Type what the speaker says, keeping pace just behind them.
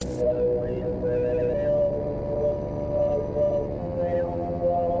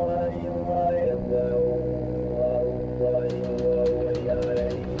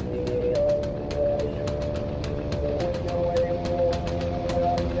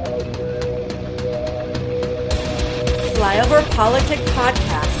Flyover Politic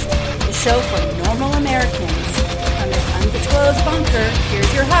Podcast, the show for normal Americans. From this undisclosed bunker,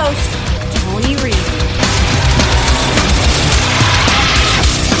 here's your host, Tony Reed.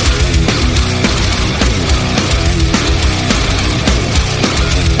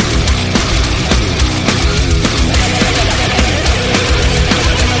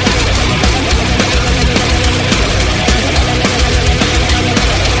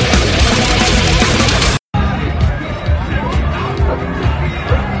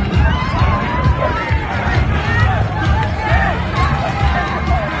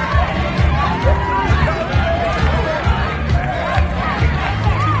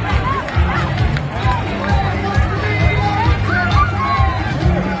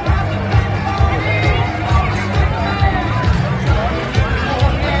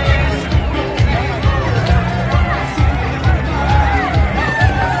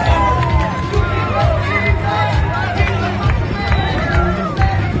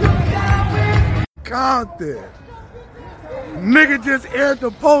 Compton. Nigga just aired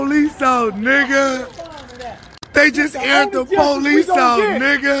the police out, nigga. They just aired the police out,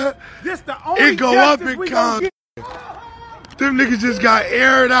 nigga. It go up in Compton. Them niggas just got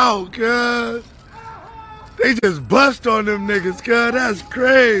aired out, cuz. They just bust on them niggas, cuz. That's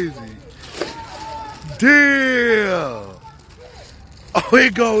crazy. Damn. Oh,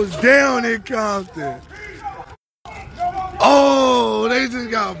 it goes down in Compton. Oh, they just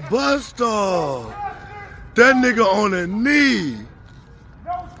got bust off. That nigga on a knee.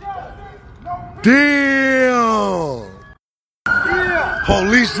 Damn.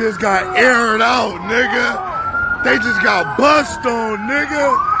 Police just got aired out, nigga. They just got bust on,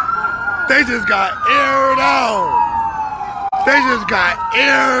 nigga. They just got aired out. They just got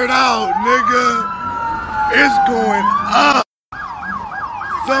aired out, nigga. It's going up.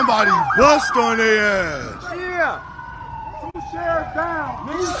 Somebody bust on their ass.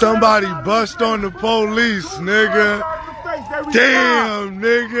 Somebody bust on the police, nigga. Damn,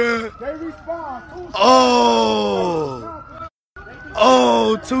 nigga.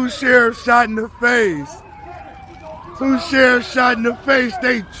 Oh, two sheriffs shot in the face. Two sheriffs shot in the face.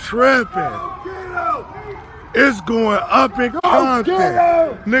 They tripping. It's going up in Compton.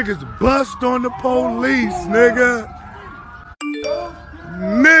 Niggas bust on the police, nigga.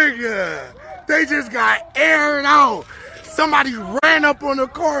 Nigga, they just got aired out. Somebody ran up on the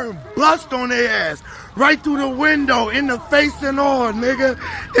car and bust on their ass. Right through the window, in the face and all, nigga.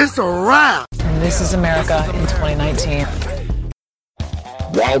 It's a wrap. And this is America in 2019.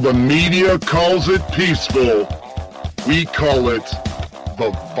 While the media calls it peaceful, we call it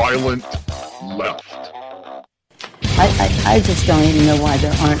the violent left. I just don't even know why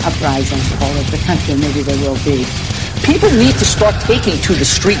there aren't uprisings all over the country. Maybe there will be. People need to start taking to the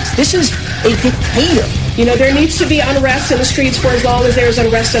streets. This is a dictator. You know, there needs to be unrest in the streets for as long as there's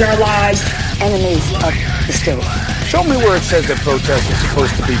unrest in our lives. Enemies of the state. Show me where it says that protest is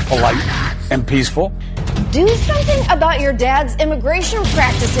supposed to be polite and peaceful. Do something about your dad's immigration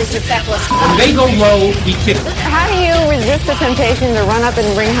practices, you feckless. When they go low, we kick them. How do you resist the temptation to run up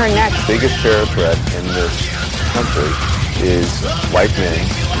and wring her neck? The biggest terror threat in this country is white men,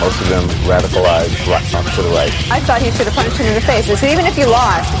 most of them radicalized to the right. I thought he should have punched him in the face. I said, even if you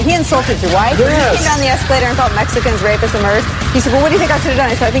lost, he insulted your wife. Yes. He came down the escalator and called Mexicans rapists and murderers. He said, well, what do you think I should have done?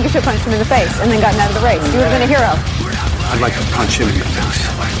 I said, I think you should have punched him in the face and then gotten out of the race. You would have been a hero. I'd like to punch him in the face.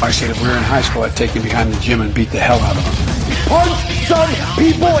 I said if we were in high school, I'd take him behind the gym and beat the hell out of him. Punch some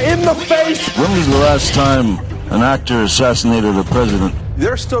people in the face. When was the last time an actor assassinated a president?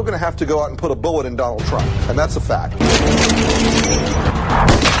 They're still going to have to go out and put a bullet in Donald Trump, and that's a fact. The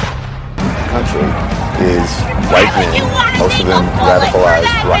country is white men, most of them radicalized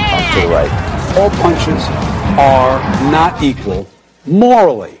to the right. All punches are not equal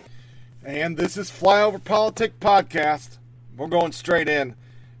morally. And this is Flyover Politic Podcast. We're going straight in.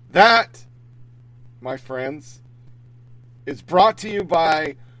 That, my friends, is brought to you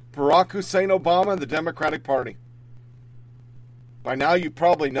by Barack Hussein Obama and the Democratic Party. By now you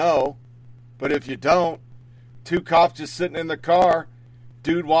probably know, but if you don't, two cops just sitting in the car,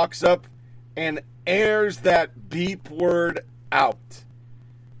 dude walks up and airs that beep word out.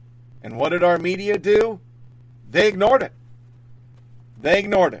 And what did our media do? They ignored it.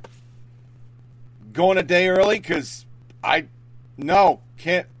 Going a day early because I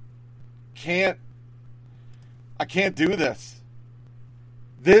can't do this.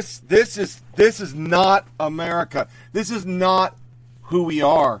 This is not America. This is not who we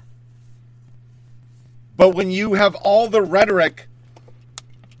are. But when you have all the rhetoric,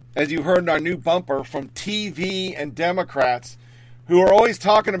 as you heard in our new bumper, from TV and Democrats, who are always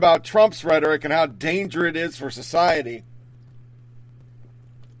talking about Trump's rhetoric and how dangerous it is for society,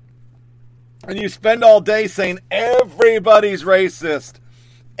 And you spend all day saying everybody's racist.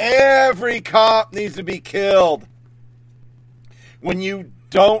 Every cop needs to be killed. When you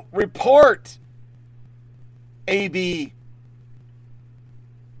don't report AB,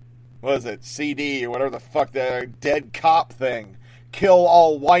 what is it, CD or whatever the fuck, the dead cop thing, kill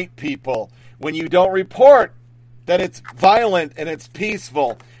all white people. When you don't report that it's violent and it's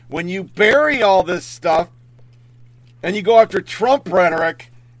peaceful. When you bury all this stuff and you go after Trump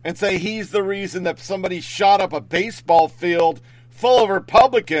rhetoric and say he's the reason that somebody shot up a baseball field full of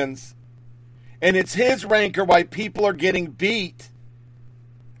Republicans and it's his rancor why people are getting beat.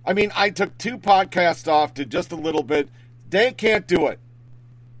 I mean, I took 2 podcasts off to just a little bit. They can't do it.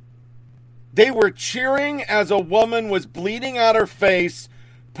 They were cheering as a woman was bleeding out her face,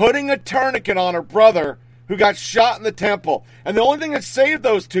 putting a tourniquet on her brother who got shot in the temple. And the only thing that saved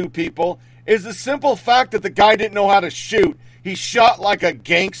those 2 people is the simple fact that the guy didn't know how to shoot. He shot like a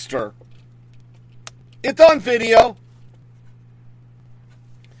gangster. It's on video.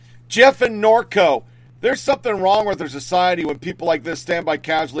 Jeff and Norco. There's something wrong with our society when people like this stand by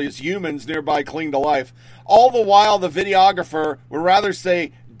casually as humans nearby cling to life. All the while, the videographer would rather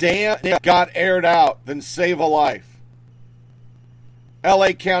say, damn, it got aired out than save a life.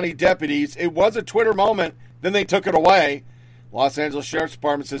 LA County deputies, it was a Twitter moment, then they took it away. Los Angeles Sheriff's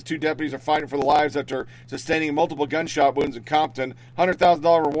Department says 2 deputies are fighting for their lives after sustaining multiple gunshot wounds in Compton.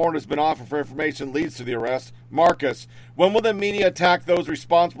 $100,000 reward has been offered for information that leads to the arrest. Marcus, when will the media attack those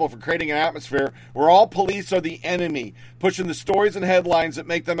responsible for creating an atmosphere where all police are the enemy, pushing the stories and headlines that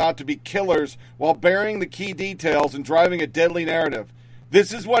make them out to be killers while burying the key details and driving a deadly narrative?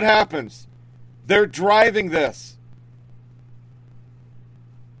 This is what happens. They're driving this.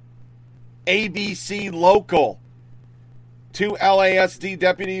 ABC Local. 2 LASD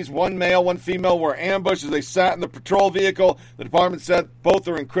deputies, 1 male, 1 female, were ambushed as they sat in the patrol vehicle. The department said both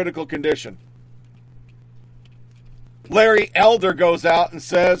are in critical condition. Larry Elder goes out and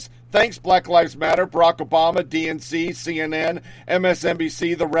says, thanks Black Lives Matter, Barack Obama, DNC, CNN,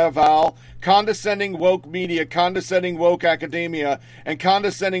 MSNBC, The Reval, condescending woke media, condescending woke academia, and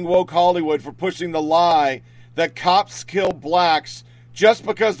condescending woke Hollywood for pushing the lie that cops kill blacks just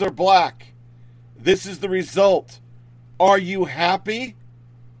because they're black. This is the result. Are you happy?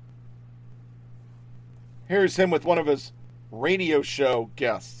 Here's him with one of his radio show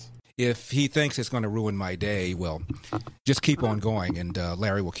guests. If he thinks it's going to ruin my day, well, just keep on going, and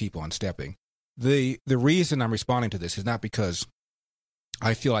Larry will keep on stepping. The reason I'm responding to this is not because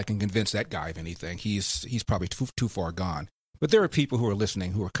I feel I can convince that guy of anything. He's probably too far gone. But there are people who are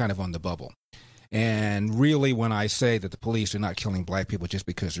listening who are kind of on the bubble. And really, when I say that the police are not killing black people just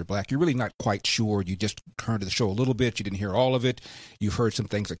because they're black, you're really not quite sure. You just heard the show a little bit. You didn't hear all of it. You've heard some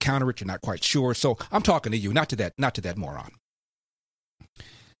things that counter it. You're not quite sure. So I'm talking to you, not to that moron.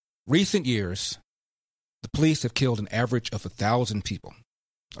 Recent years, the police have killed an average of 1,000 people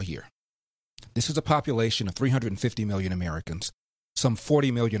a year. This is a population of 350 million Americans. Some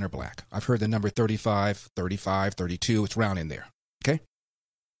 40 million are black. I've heard the number 35, 32. It's around in there. Okay?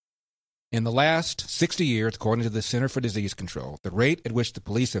 In the last 60 years, according to the Center for Disease Control, the rate at which the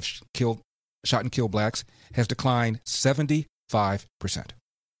police have shot and killed blacks has declined 75%.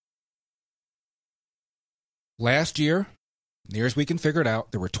 Last year, near as we can figure it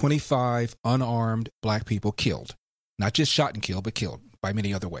out, there were 25 unarmed black people killed. Not just shot and killed, but killed by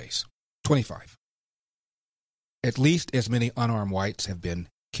many other ways. 25. At least as many unarmed whites have been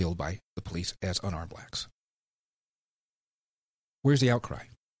killed by the police as unarmed blacks. Where's the outcry?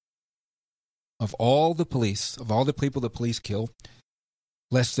 Of all the people the police kill,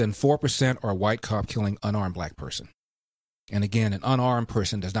 less than 4% are white cop killing unarmed black person. And again, an unarmed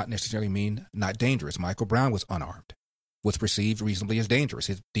person does not necessarily mean not dangerous. Michael Brown was unarmed, was perceived reasonably as dangerous.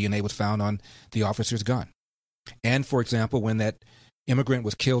 His DNA was found on the officer's gun. And, for example, when that immigrant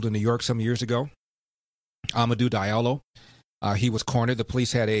was killed in New York some years ago, Amadou Diallo, he was cornered. The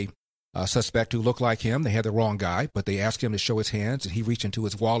police had a suspect who looked like him. They had the wrong guy, but they asked him to show his hands, and he reached into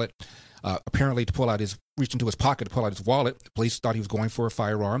his wallet, apparently reached into his pocket to pull out his wallet. The police thought he was going for a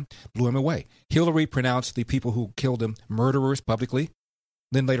firearm, blew him away. Hillary pronounced the people who killed him murderers publicly,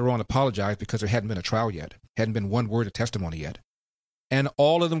 then later on apologized because there hadn't been a trial yet, hadn't been one word of testimony yet. And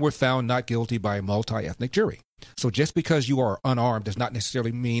all of them were found not guilty by a multi-ethnic jury. So just because you are unarmed does not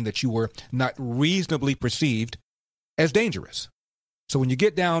necessarily mean that you were not reasonably perceived as dangerous. So when you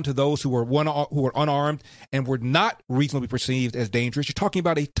get down to those who are unarmed and were not reasonably perceived as dangerous, you're talking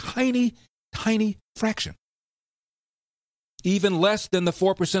about a tiny, tiny fraction. Even less than the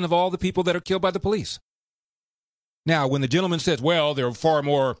 4% of all the people that are killed by the police. Now, when the gentleman says, well, there are far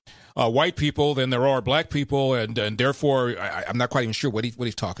more white people than there are black people, and therefore I'm not quite even sure what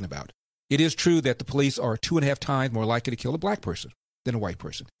he's talking about. it is true that the police are 2.5 times more likely to kill a black person than a white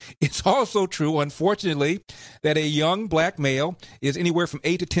person. It's also true, unfortunately, that a young black male is anywhere from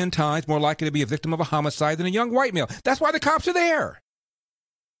 8 to 10 times more likely to be a victim of a homicide than a young white male. That's why the cops are there.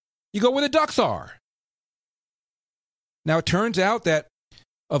 You go where the ducks are. Now, it turns out that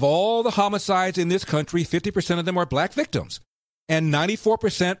of all the homicides in this country, 50% of them are black victims. And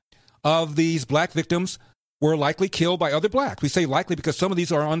 94% of these black victims were likely killed by other blacks. We say likely because some of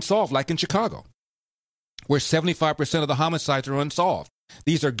these are unsolved, like in Chicago, where 75% of the homicides are unsolved.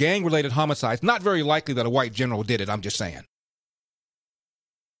 These are gang-related homicides. Not very likely that a white general did it, I'm just saying.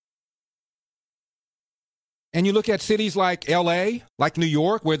 And you look at cities like L.A., like New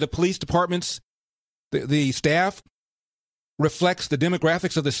York, where the police departments, the staff reflects the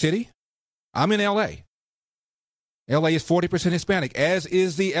demographics of the city. I'm in L.A. L.A. is 40% Hispanic, as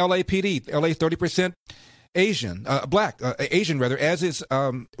is the LAPD. L.A. is 30% Asian, Asian rather, as is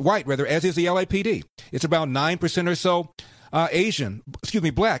white rather, as is the LAPD. It's about 9% or so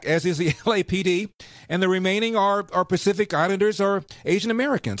black, as is the LAPD, and the remaining are Pacific Islanders or Asian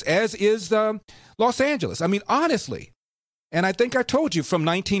Americans, as is Los Angeles. I mean, honestly, and I think I told you from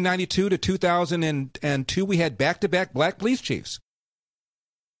 1992 to 2002, we had back-to-back black police chiefs.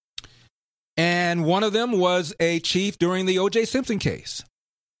 And one of them was a chief during the O.J. Simpson case.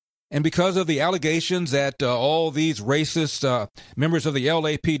 And because of the allegations that all these racist members of the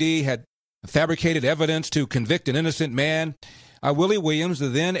LAPD had fabricated evidence to convict an innocent man, Willie Williams, the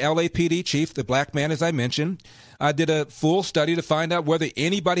then LAPD chief, the black man, as I mentioned, did a full study to find out whether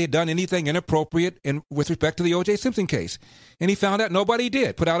anybody had done anything inappropriate with respect to the O.J. Simpson case. And he found out nobody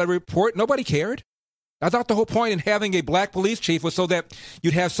did. Put out a report. Nobody cared. I thought the whole point in having a black police chief was so that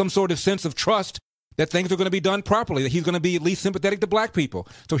you'd have some sort of sense of trust that things are going to be done properly, that he's going to be at least sympathetic to black people.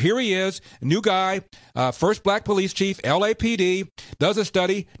 So here he is, new guy, first black police chief, LAPD, does a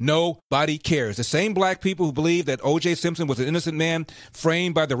study, nobody cares. The same black people who believe that O.J. Simpson was an innocent man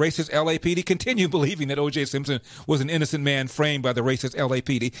framed by the racist LAPD continue believing that O.J. Simpson was an innocent man framed by the racist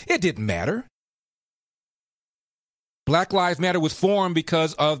LAPD. It didn't matter. Black Lives Matter was formed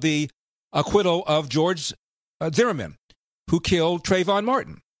because of the acquittal of George Zimmerman, who killed Trayvon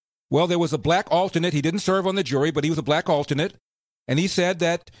Martin. Well, there was a black alternate. He didn't serve on the jury, but he was a black alternate. And he said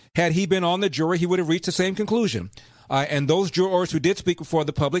that had he been on the jury, he would have reached the same conclusion. And those jurors who did speak before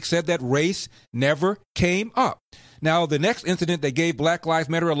the public said that race never came up. Now, the next incident that gave Black Lives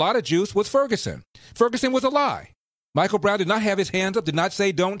Matter a lot of juice was Ferguson. Ferguson was a lie. Michael Brown did not have his hands up, did not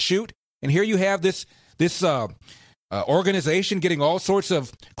say don't shoot. And here you have this organization getting all sorts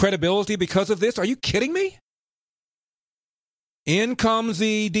of credibility because of this. Are you kidding me? In comes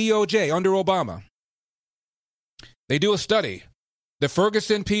the DOJ under Obama. They do a study. The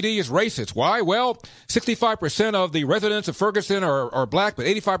Ferguson PD is racist. Why? Well, 65% of the residents of Ferguson are black, but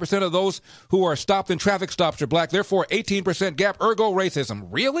 85% of those who are stopped in traffic stops are black. Therefore, 18% gap, ergo racism.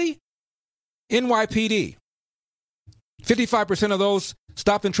 Really? NYPD. 55% of those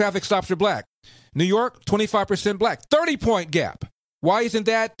stopped in traffic stops are black. New York, 25% black. 30-point gap. Why isn't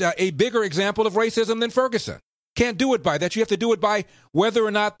that a bigger example of racism than Ferguson? Can't do it by that. You have to do it by whether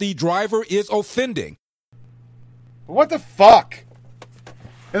or not the driver is offending. What the fuck?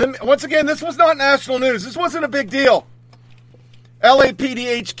 And then, once again, this was not national news. This wasn't a big deal.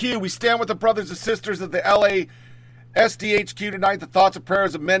 LAPD HQ, we stand with the brothers and sisters of the LASD HQ tonight. The thoughts and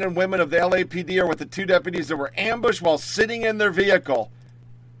prayers of men and women of the LAPD are with the two deputies that were ambushed while sitting in their vehicle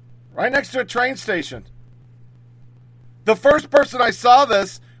right next to a train station. The first person I saw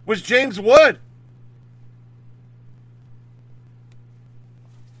this was James Wood.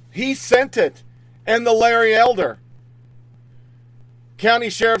 He sent it. And the Larry Elder. County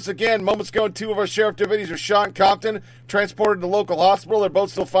sheriffs, again, moments ago, 2 of our sheriff deputies were shot in Compton, transported to the local hospital. They're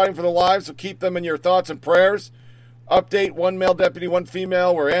both still fighting for their lives, so keep them in your thoughts and prayers. Update, 1 male deputy, 1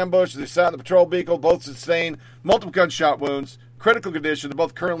 female were ambushed. They sat in the patrol vehicle, both sustained multiple gunshot wounds, critical condition. They're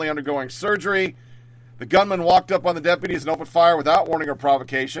both currently undergoing surgery. The gunman walked up on the deputies and opened fire without warning or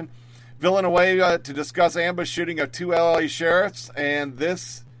provocation. Villanueva to discuss ambush shooting of 2 LA sheriffs, and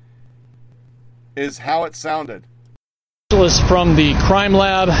this is how it sounded. From the crime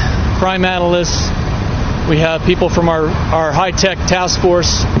lab, crime analysts, we have people from our high-tech task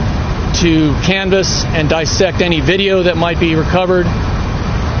force to canvass and dissect any video that might be recovered.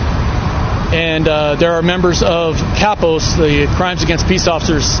 And there are members of CAPOS, the Crimes Against Peace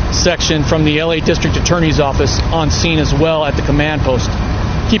Officers section from the LA District Attorney's Office, on scene as well at the command post.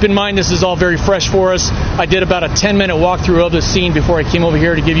 Keep in mind, this is all very fresh for us. I did about a 10-minute walkthrough of the scene before I came over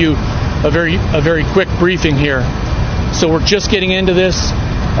here to give you a very quick briefing here. So we're just getting into this.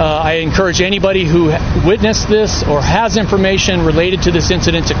 I encourage anybody who witnessed this or has information related to this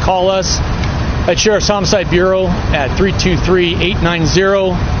incident to call us at Sheriff's Homicide Bureau at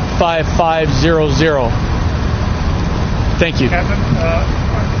 323-890-5500. Thank you. Captain,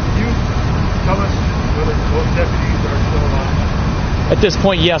 can you tell us whether both deputies are still alive? At this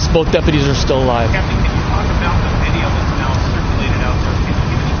point, yes, both deputies are still alive. Captain, can you talk about the video that's now circulated out there? Can you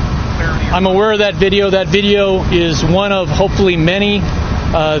give any clarity? I'm aware of that video. That video is one of hopefully many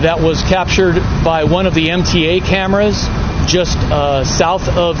that was captured by one of the MTA cameras just south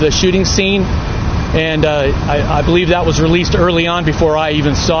of the shooting scene. And I believe that was released early on before I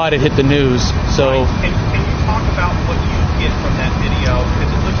even saw it. It hit the news. So, Can you talk about what you get from that video? Because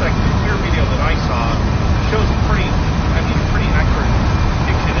it looks like the clear video that I saw shows a pretty accurate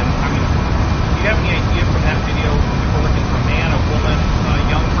depiction. And I mean, do you have any idea from that video if we're looking for a man, a woman, a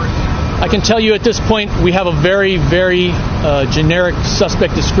young person? I can tell you at this point we have a very, very generic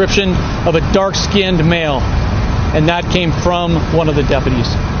suspect description of a dark-skinned male. And that came from one of the deputies,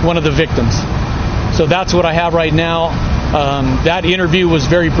 one of the victims. So that's what I have right now. That interview was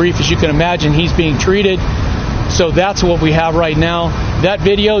very brief, as you can imagine. He's being treated. So that's what we have right now. That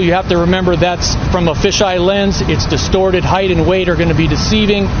video, you have to remember, that's from a fisheye lens. It's distorted. Height and weight are going to be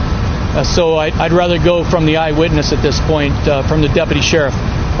deceiving. So I'd rather go from the eyewitness at this point, from the deputy sheriff.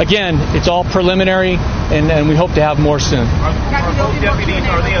 Again, it's all preliminary, and we hope to have more soon. Are both deputies,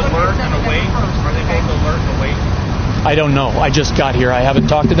 are they alert and awake? Are they both alert and awake? I don't know. I just got here. I haven't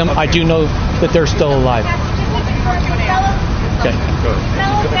talked to them. I do know that they're still alive. Okay.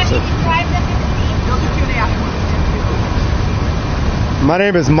 My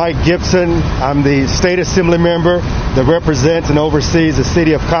name is Mike Gibson. I'm the State Assembly member that represents and oversees the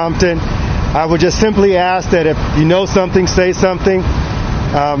city of Compton. I would just simply ask that if you know something, say something.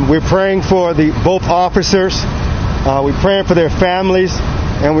 We're praying for both officers. We're praying for their families.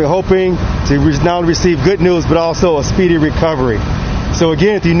 And we're hoping to not only receive good news, but also a speedy recovery. So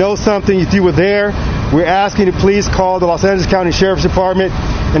again, if you know something, if you were there, we're asking you to please call the Los Angeles County Sheriff's Department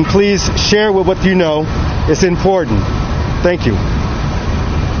and please share with what you know. It's important. Thank you.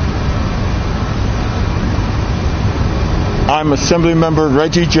 I'm Assembly Member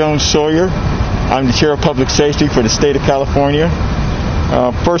Reggie Jones Sawyer. I'm the Chair of Public Safety for the state of California.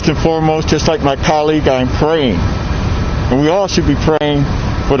 First and foremost, just like my colleague, I'm praying. And we all should be praying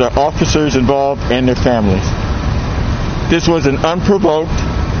for the officers involved and their families. This was an unprovoked,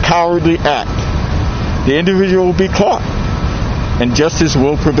 cowardly act. The individual will be caught, and justice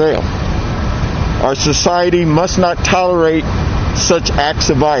will prevail. Our society must not tolerate such acts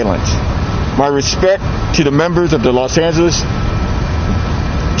of violence. My respect to the members of the Los Angeles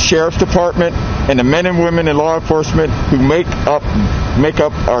Sheriff's Department and the men and women in law enforcement who make up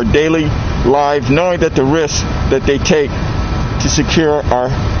our daily lives, knowing that the risks that they take to secure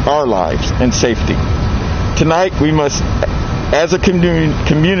our lives and safety. Tonight, we must, as a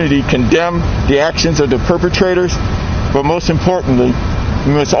community, condemn the actions of the perpetrators, but most importantly,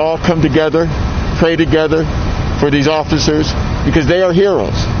 we must all come together, pray together for these officers, because they are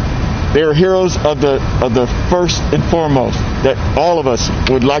heroes. They are heroes of the first and foremost that all of us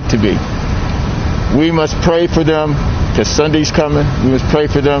would like to be. We must pray for them, because Sunday's coming. We must pray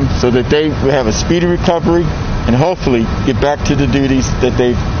for them so that they will have a speedy recovery and hopefully get back to the duties that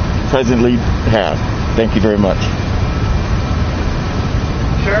they presently have. Thank you very much.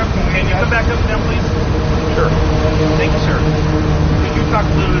 Sheriff, can you come back up now, please? Sure. Thank you, sir. Can you talk a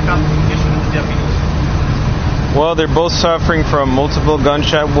little bit about the condition of the deputies? Well, they're both suffering from multiple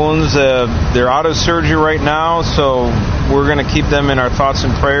gunshot wounds. They're out of surgery right now, so we're going to keep them in our thoughts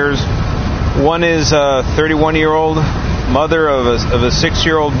and prayers. One is a 31-year-old mother of a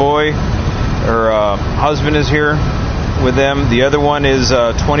 6-year-old boy. Her husband is here with them. The other one is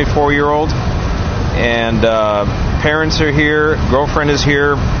a 24-year-old. And parents are here. Girlfriend is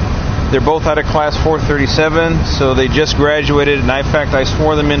here. They're both out of class 437, so they just graduated. And in fact, I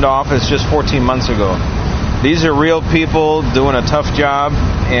swore them into office just 14 months ago. These are real people doing a tough job,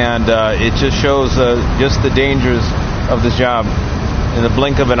 and it just shows just the dangers of this job in the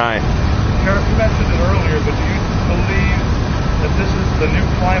blink of an eye. Sheriff, you mentioned it earlier, but do you believe that this is the new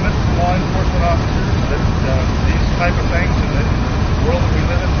climate for law enforcement officers, that these type of things in the world that we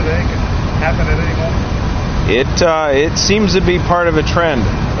live in today can happen at any moment? It seems to be part of a trend,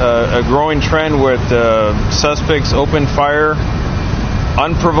 a growing trend with suspects open fire,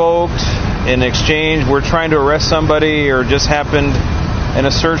 unprovoked, in exchange. We're trying to arrest somebody, or just happened in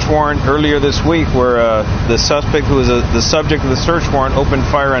a search warrant earlier this week where the suspect who was the subject of the search warrant opened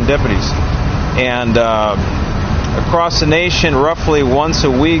fire on deputies. And across the nation, roughly once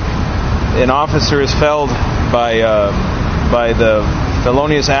a week, an officer is felled by the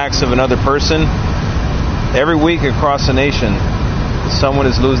felonious acts of another person. Every week across the nation, someone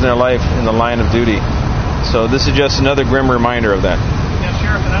is losing their life in the line of duty. So this is just another grim reminder of that. Now,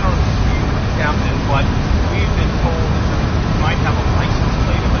 Sheriff, and I don't know if this is Captain, but we've been told that you might have a license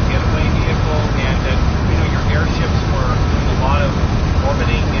plate of a getaway vehicle, and that your airships were doing a lot of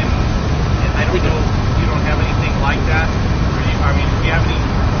orbiting, and I don't know if you don't have anything like that. Do you have any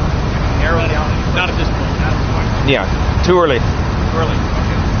narrow down? Not at this point. That's fine. Yeah, too early. Too early.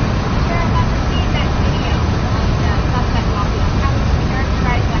 Okay.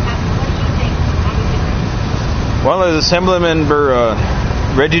 Well, as Assemblymember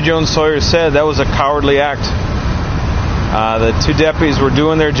Reggie Jones Sawyer said, that was a cowardly act. The two deputies were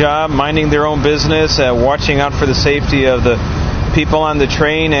doing their job, minding their own business, watching out for the safety of the people on the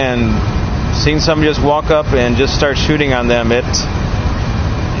train, and seeing somebody just walk up and just start shooting on them, it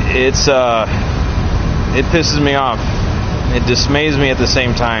pisses me off. It dismays me at the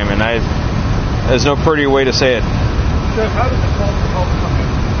same time, and there's no prettier way to say it. Jeff, how did the call for help come in?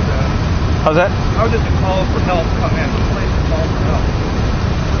 How's that? How did the call for help come in? Who placed the call for help?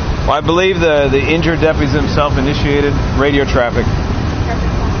 Well, I believe the injured deputies themselves initiated radio traffic.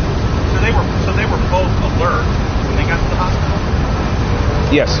 So they were both alert when they got to the hospital?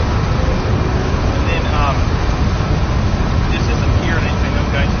 Yes. And then does this appear, and I know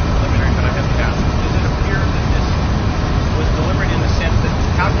guys are preliminary, but I have to ask, does it appear that this was delivered in the sense that it was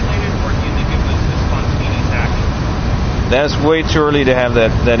calculated, or do you think it was a spontaneous action? That's way too early to have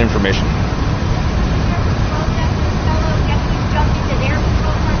that information.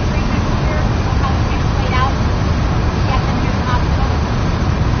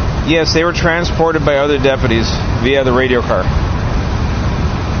 Yes, they were transported by other deputies via the radio car. What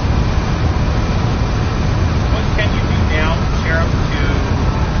can you do now, Sheriff,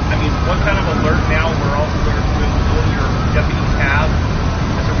 what kind of alert now will your deputies have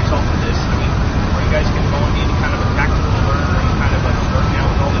as a result of this? Are you guys going to go into any kind of a tactical alert or any kind of an alert now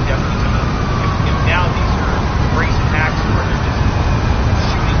with all the deputies? If now these are brazen acts where they're just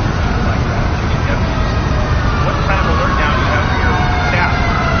shooting people like that, shooting deputies, what kind of alert now do you have for your staff?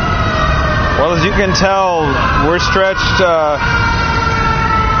 Well, as you can tell, we're stretched.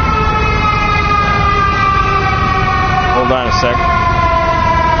 Hold on a sec.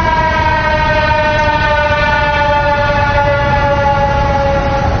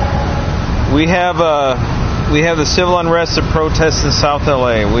 We have the civil unrest and protests in South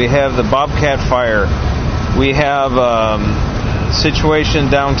LA. We have the Bobcat fire. We have situation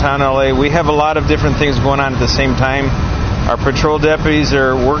downtown LA. We have a lot of different things going on at the same time. Our patrol deputies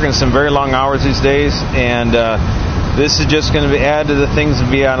are working some very long hours these days, and this is just going to add to the things to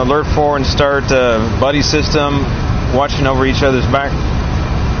be on alert for and start a buddy system, watching over each other's back.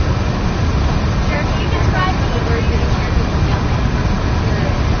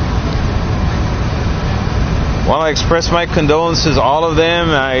 Well, I express my condolences, all of them.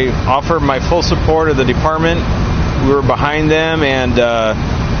 I offer my full support of the department. We were behind them, and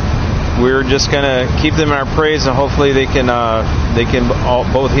we're just going to keep them in our praise, and hopefully they can all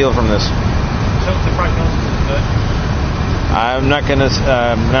both heal from this. So the prognosis is good? I'm not going to.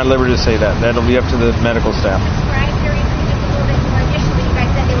 I'm not at liberty to say that. That'll be up to the medical staff.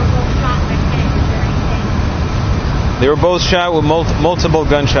 They were both shot with multiple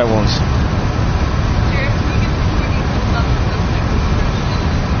gunshot wounds.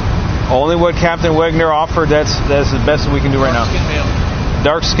 Only what Captain Wegner offered. That's the best that we can do right now.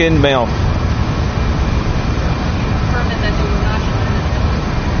 Dark-skinned male.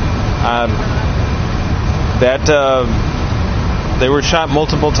 They were shot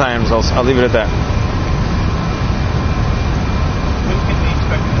multiple times. I'll leave it at that. When can we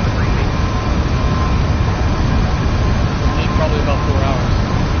expect another briefing? Probably about 4 hours.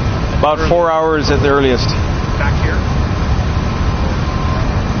 About 4 hours at the earliest. Back here?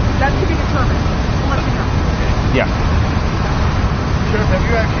 That's to be determined. We'll let you know. Yeah. Sheriff, have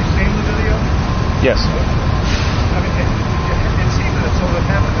you actually seen the video? Yes. It seems that so it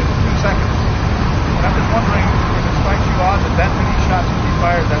happened in 2 seconds. And I'm just wondering if it strikes you odd that many shots would be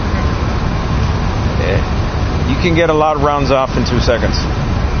fired that quickly. You can get a lot of rounds off in 2 seconds.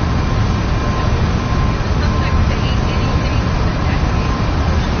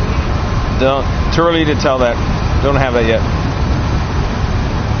 Too early to tell that. Don't have that yet.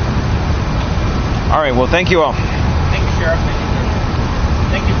 All right. Well, thank you all. Thank you, Sheriff.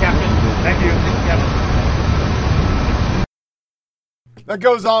 Thank you, Captain. Thank you. Thank you, Captain. That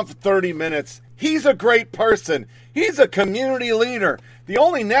goes on for 30 minutes. He's a great person. He's a community leader. The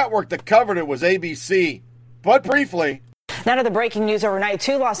only network that covered it was ABC. But briefly. Now to the breaking news overnight.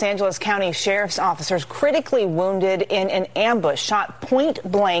 2 Los Angeles County Sheriff's officers critically wounded in an ambush, shot point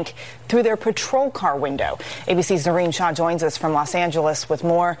blank through their patrol car window. ABC's Zareen Shaw joins us from Los Angeles with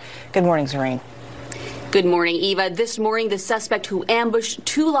more. Good morning, Zareen. Good morning, Eva. This morning, the suspect who ambushed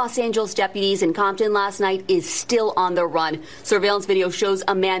 2 Los Angeles deputies in Compton last night is still on the run. Surveillance video shows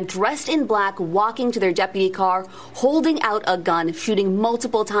a man dressed in black walking to their deputy car, holding out a gun, shooting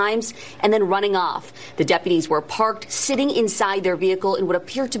multiple times, and then running off. The deputies were parked, sitting inside their vehicle in what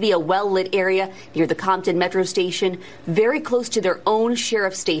appeared to be a well-lit area near the Compton Metro station, very close to their own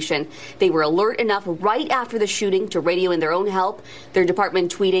sheriff's station. They were alert enough right after the shooting to radio in their own help. Their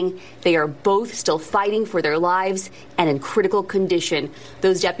department tweeting, they are both still fighting for their lives and in critical condition.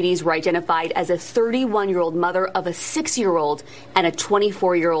 Those deputies were identified as a 31-year-old mother of a 6-year-old and a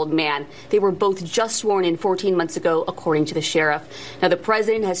 24-year-old man. They were both just sworn in 14 months ago, according to the sheriff. Now, the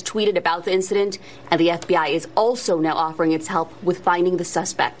president has tweeted about the incident, and the FBI is also now offering its help with finding the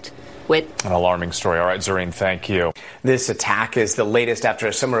suspect. An alarming story. All right, Zareen, thank you. This attack is the latest after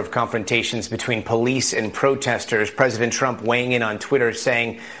a summer of confrontations between police and protesters. President Trump weighing in on Twitter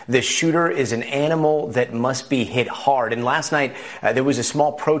saying the shooter is an animal that must be hit hard. And last night, there was a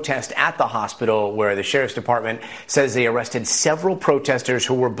small protest at the hospital where the sheriff's department says they arrested several protesters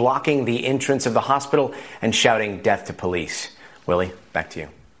who were blocking the entrance of the hospital and shouting death to police. Willie, back to you.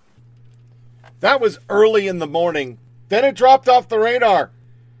 That was early in the morning. Then it dropped off the radar.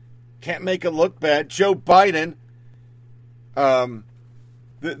 Can't make it look bad. Joe Biden,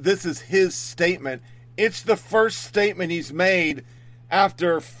 this is his statement. It's the first statement he's made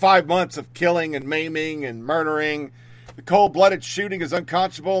after 5 months of killing and maiming and murdering. The cold-blooded shooting is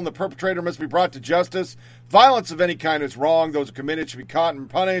unconscionable and the perpetrator must be brought to justice. Violence of any kind is wrong. Those who committed should be caught and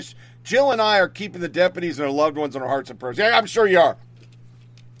punished. Jill and I are keeping the deputies and their loved ones on our hearts and prayers. Yeah, I'm sure you are.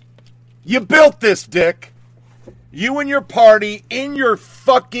 You built this, Dick. You and your party, in your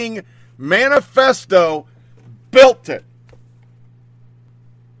fucking manifesto, built it.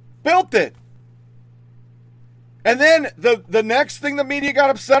 Built it. And then the next thing the media got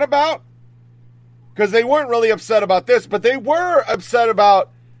upset about, because they weren't really upset about this, but they were upset about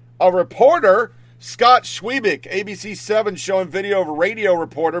a reporter, Scott Schwiebeck, ABC 7, showing video of a radio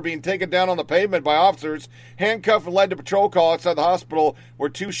reporter being taken down on the pavement by officers, handcuffed and led to patrol call outside the hospital where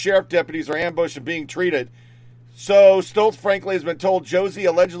 2 sheriff deputies are ambushed and being treated. So Stoltz, frankly, has been told Josie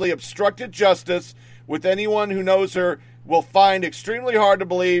allegedly obstructed justice, with anyone who knows her will find extremely hard to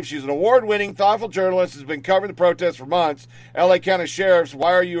believe. She's an award-winning, thoughtful journalist who's been covering the protests for months. L.A. County Sheriffs,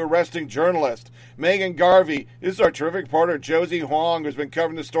 why are you arresting journalists? Megan Garvey, this is our terrific reporter, Josie Huang, who's been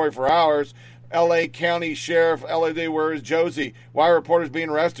covering the story for hours. L.A. County Sheriff, L.A., where is Josie? Why are reporters being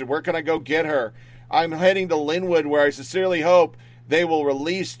arrested? Where can I go get her? I'm heading to Linwood, where I sincerely hope they will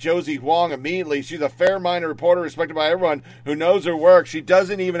release Josie Huang immediately. She's a fair-minded reporter respected by everyone who knows her work. She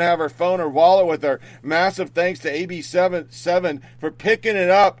doesn't even have her phone or wallet with her. Massive thanks to AB7 for picking it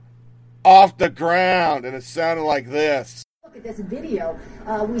up off the ground. And it sounded like this. Look at this video.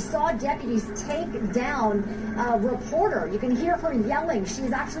 We saw deputies take down a reporter. You can hear her yelling.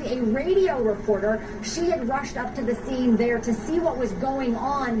 She's actually a radio reporter. She had rushed up to the scene there to see what was going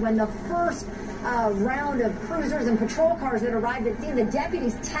on when the first round of cruisers and patrol cars that arrived at scene, the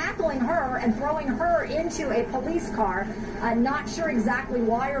deputies tackling her and throwing her into a police car. Not sure exactly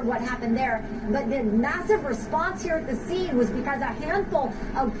why or what happened there, but the massive response here at the scene was because a handful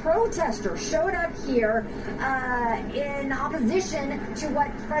of protesters showed up here in opposition to what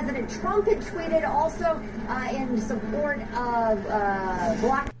President Trump had tweeted, also in support of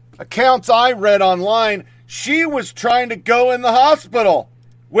black accounts I read online. She was trying to go in the hospital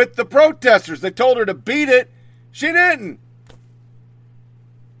with the protesters. They told her to beat it. She didn't.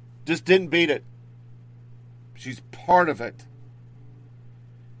 Just didn't beat it. She's part of it.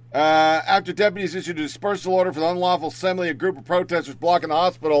 After deputies issued a dispersal order for the unlawful assembly, a group of protesters blocking the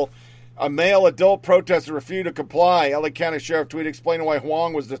hospital, a male adult protester refused to comply. LA County Sheriff tweeted explaining why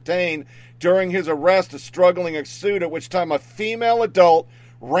Huang was detained. During his arrest, a struggling ensued, at which time a female adult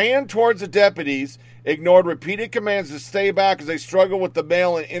ran towards the deputies, ignored repeated commands to stay back as they struggled with the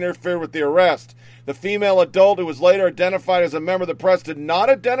male and interfered with the arrest. The female adult, who was later identified as a member of the press, did not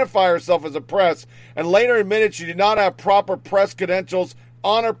identify herself as a press and later admitted she did not have proper press credentials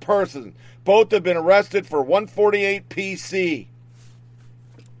on her person. Both have been arrested for 148 PC.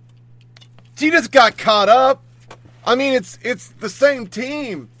 She just got caught up. I mean, it's the same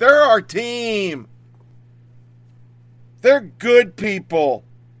team. They're our team. They're good people.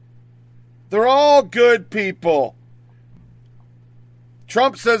 They're all good people.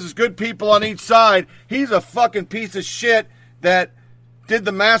 Trump says there's good people on each side. He's a fucking piece of shit that did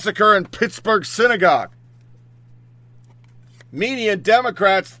the massacre in Pittsburgh synagogue. media and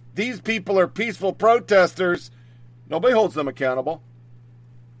Democrats, these people are peaceful protesters. Nobody holds them accountable.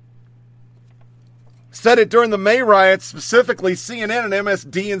 Said it during the May riots, specifically CNN and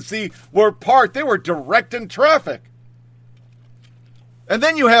MSDNC were they were directing traffic. And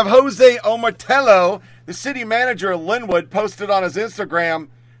then you have Jose Omatello, the city manager of Linwood, posted on his Instagram,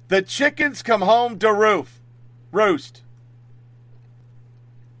 the chickens come home to roost.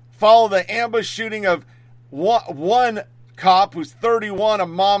 Follow the ambush shooting of one cop who's 31, a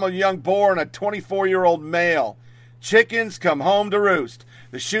mom of a young boar, and a 24-year-old male. Chickens come home to roost.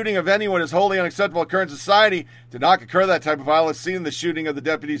 The shooting of anyone is wholly unacceptable occurrence in society. Did not occur that type of violence seen in the shooting of the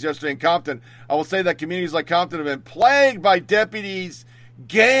deputies yesterday in Compton. I will say that communities like Compton have been plagued by deputies,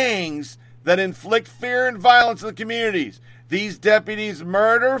 gangs that inflict fear and violence in the communities. These deputies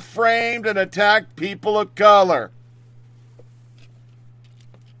murder, framed, and attack people of color.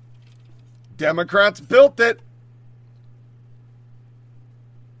 Democrats built it.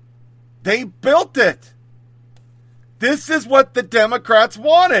 They built it. This is what the Democrats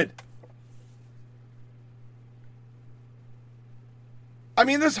wanted. I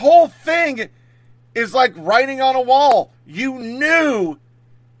mean, this whole thing is like writing on a wall. You knew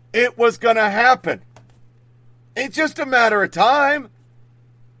it was going to happen. It's just a matter of time.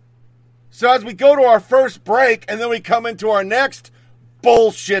 So as we go to our first break and then we come into our next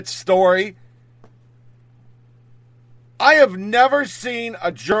bullshit story, I have never seen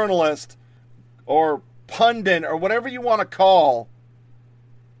a journalist or pundit or whatever you want to call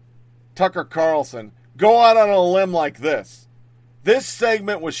Tucker Carlson go out on a limb like this. This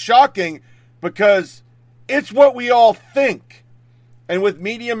segment was shocking because it's what we all think. And with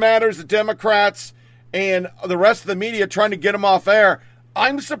Media Matters, the Democrats, and the rest of the media trying to get him off air,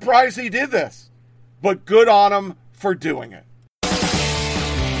 I'm surprised he did this. But good on him for doing it.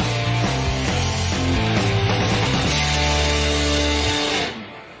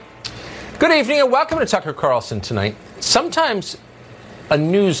 Good evening and welcome to Tucker Carlson Tonight. Sometimes a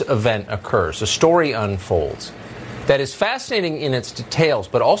news event occurs, a story unfolds that is fascinating in its details,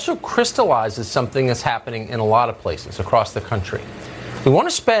 but also crystallizes something that's happening in a lot of places across the country. We want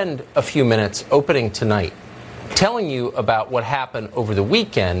to spend a few minutes opening tonight telling you about what happened over the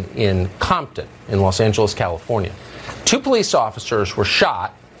weekend in Compton in Los Angeles, California. 2 police officers were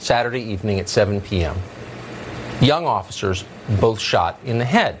shot Saturday evening at 7 p.m. Young officers both shot in the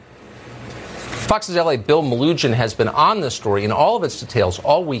head. Fox's LA Bill Malugin has been on this story in all of its details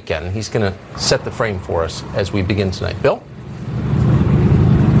all weekend. He's going to set the frame for us as we begin tonight. Bill?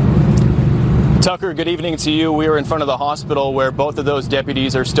 Tucker, good evening to you. We are in front of the hospital where both of those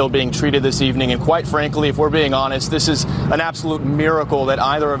deputies are still being treated this evening. And quite frankly, if we're being honest, this is an absolute miracle that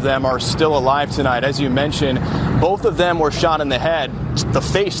either of them are still alive tonight. As you mentioned, both of them were shot in the head, the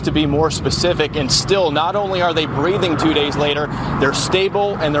face to be more specific, and still not only are they breathing 2 days later, they're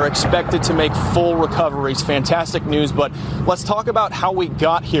stable and they're expected to make full recoveries. Fantastic news, but let's talk about how we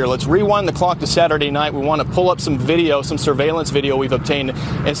got here. Let's rewind the clock to Saturday night. We want to pull up some video, some surveillance video we've obtained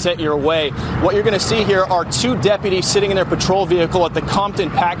and sent your way. What you're going to see here are 2 deputies sitting in their patrol vehicle at the Compton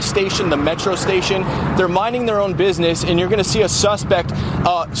PAC station, the metro station. They're minding their own business, and you're going to see a suspect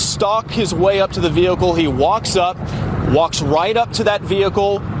stalk his way up to the vehicle. He walks right up to that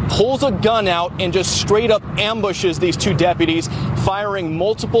vehicle, pulls a gun out, and just straight up ambushes these 2 deputies, firing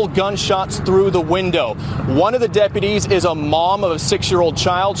multiple gunshots through the window. One of the deputies is a mom of a 6-year-old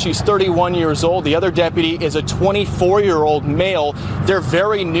child. She's 31 years old. The other deputy is a 24-year-old male. They're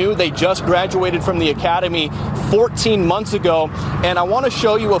very new. They just graduated from the academy 14 months ago. And I want to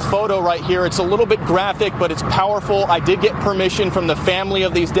show you a photo right here. It's a little bit graphic, but it's powerful. I did get permission from the family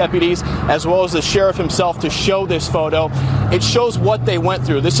of these deputies, as well as the sheriff himself, to show this photo. It shows what they went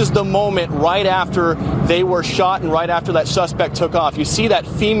through. This is the moment right after they were shot and right after that suspect took off. You see that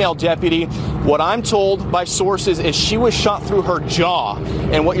female deputy. What I'm told by sources is she was shot through her jaw.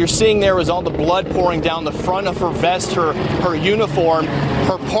 And what you're seeing there is all the blood pouring down the front of her vest, her uniform.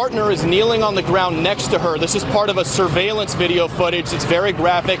 Her partner is kneeling on the ground next to her. This is part of a surveillance video footage. It's very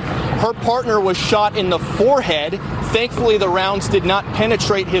graphic. Her partner was shot in the forehead. Thankfully, the rounds did not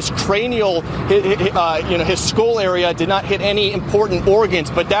penetrate his cranial, his skull area, did not hit any important organs.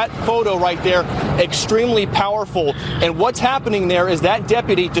 But that photo right there, extremely powerful. And what's happening there is that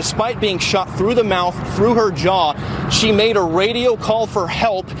deputy, despite being shot through the mouth, through her jaw, she made a radio call for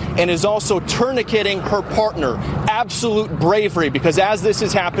help and is also tourniqueting her partner. Absolute bravery, because as this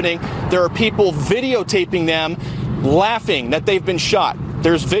is happening, there are people videotaping them laughing that they've been shot.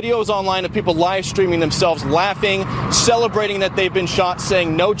 There's videos online of people live streaming themselves, laughing, celebrating that they've been shot,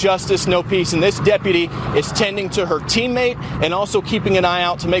 saying no justice, no peace. And this deputy is tending to her teammate and also keeping an eye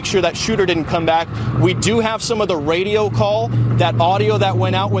out to make sure that shooter didn't come back. We do have some of the radio call, that audio that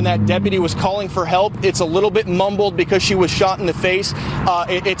went out when that deputy was calling for help. It's a little bit mumbled because she was shot in the face.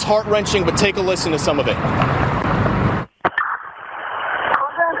 It's heart-wrenching, but take a listen to some of it.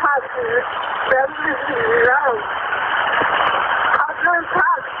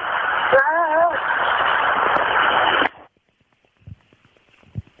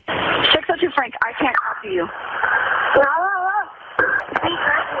 602 Frank, I can't copy you.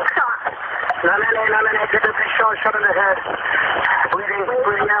 Shot in the head.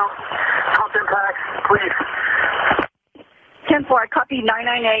 Bleeding out. Pump impact, please. 10-4, I copy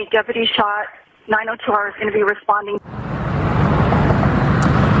 998, deputy shot. 902 is going to be responding.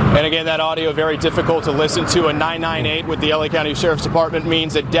 And again, that audio very difficult to listen to. A 998 with the LA County Sheriff's Department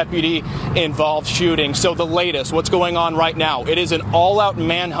means a deputy involved shooting. So the latest, what's going on right now? It is an all-out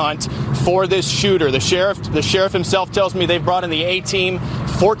manhunt for this shooter. The sheriff himself tells me they've brought in the A-team,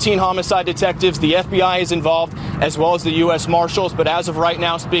 14 homicide detectives. The FBI is involved, as well as the U.S. Marshals. But as of right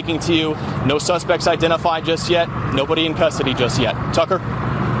now, speaking to you, no suspects identified just yet. Nobody in custody just yet. Tucker?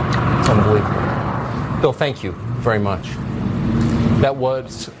 Unbelievable. Bill, thank you very much. That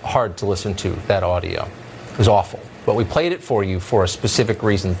was hard to listen to, that audio. It was awful. But we played it for you for a specific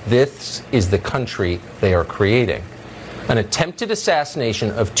reason. This is the country they are creating. An attempted assassination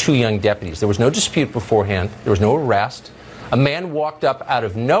of 2 young deputies. There was no dispute beforehand. There was no arrest. A man walked up out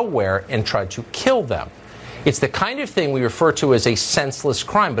of nowhere and tried to kill them. It's the kind of thing we refer to as a senseless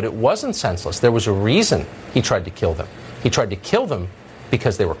crime, but it wasn't senseless. There was a reason he tried to kill them. He tried to kill them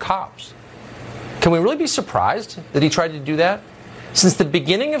because they were cops. Can we really be surprised that he tried to do that? Since the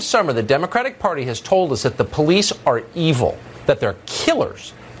beginning of summer, the Democratic Party has told us that the police are evil, that they're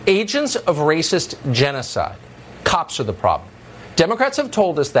killers, agents of racist genocide. Cops are the problem. Democrats have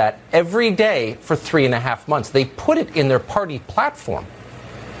told us that every day for 3.5 months. They put it in their party platform.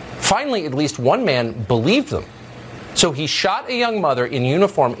 Finally, at least one man believed them. So he shot a young mother in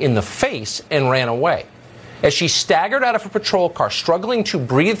uniform in the face and ran away. As she staggered out of a patrol car, struggling to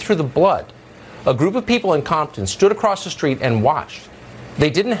breathe through the blood, a group of people in Compton stood across the street and watched.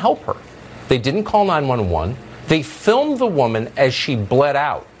 They didn't help her. They didn't call 911. They filmed the woman as she bled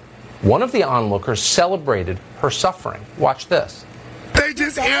out. One of the onlookers celebrated her suffering. Watch this. They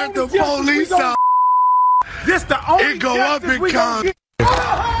just aired the police out. This the only it go up in Compton.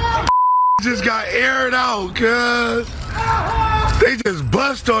 Just got aired out, cuz. They just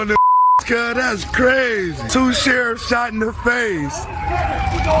bust on the cuz. That's crazy. 2 sheriffs shot in the face.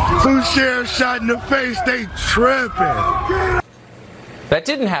 2 sheriffs shot in the face. They tripping. That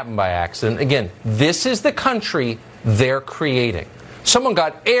didn't happen by accident. Again, this is the country they're creating. Someone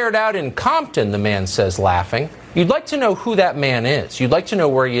got aired out in Compton, the man says, laughing. You'd like to know who that man is. You'd like to know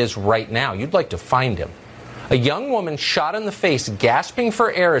where he is right now. You'd like to find him. A young woman shot in the face, gasping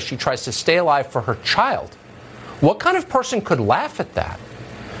for air as she tries to stay alive for her child. What kind of person could laugh at that?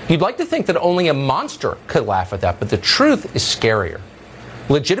 You'd like to think that only a monster could laugh at that, but the truth is scarier.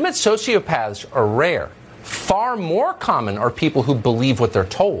 Legitimate sociopaths are rare. Far more common are people who believe what they're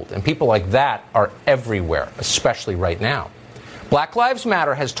told, and people like that are everywhere, especially right now. Black Lives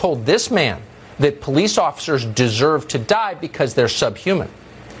Matter has told this man that police officers deserve to die because they're subhuman.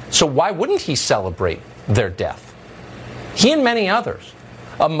 So why wouldn't he celebrate their death? He and many others.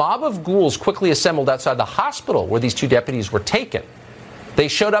 A mob of ghouls quickly assembled outside the hospital where these 2 deputies were taken. They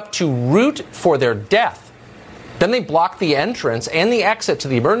showed up to root for their death. Then they blocked the entrance and the exit to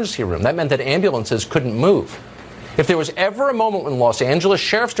the emergency room. That meant that ambulances couldn't move. If there was ever a moment when Los Angeles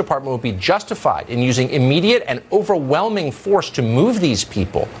Sheriff's Department would be justified in using immediate and overwhelming force to move these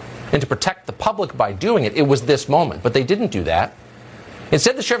people and to protect the public by doing it, it was this moment. But they didn't do that.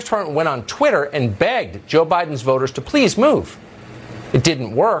 Instead, the Sheriff's Department went on Twitter and begged Joe Biden's voters to please move. It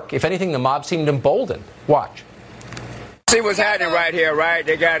didn't work. If anything, the mob seemed emboldened. Watch. See what's happening right here, right?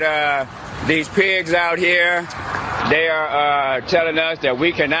 They got these pigs out here. They are telling us that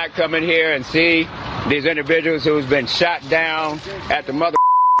we cannot come in here and see these individuals who's been shot down at the mother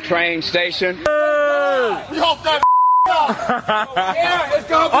train station. We hope that yeah, it's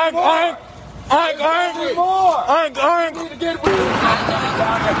gonna be more. I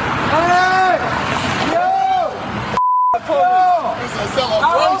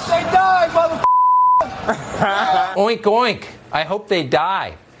hope they die, motherfucker. Oink, oink. I hope they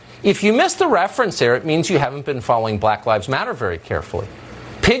die. If you missed the reference there, it means you haven't been following Black Lives Matter very carefully.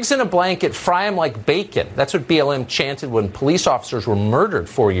 Pigs in a blanket, fry them like bacon. That's what BLM chanted when police officers were murdered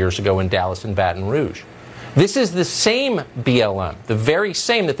 4 years ago in Dallas and Baton Rouge. This is the same BLM, the very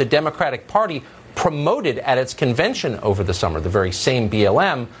same that the Democratic Party promoted at its convention over the summer, the very same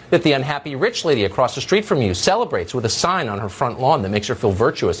BLM that the unhappy rich lady across the street from you celebrates with a sign on her front lawn that makes her feel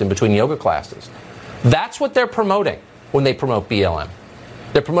virtuous in between yoga classes. That's what they're promoting when they promote BLM.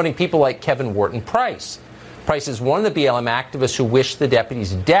 They're promoting people like Kevin Wharton Price. Price is one of the BLM activists who wished the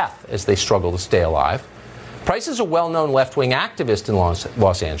deputies death as they struggle to stay alive. Price is a well-known left-wing activist in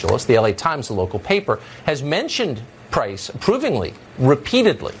Los Angeles. The LA Times, the local paper, has mentioned Price approvingly,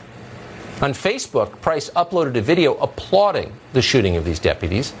 repeatedly. On Facebook, Price uploaded a video applauding the shooting of these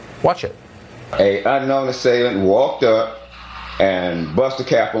deputies. Watch it. An unknown assailant walked up and busted a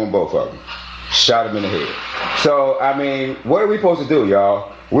cap on both of them. Shot him in the head. So, I mean, what are we supposed to do,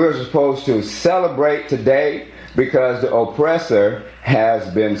 y'all? We're supposed to celebrate today because the oppressor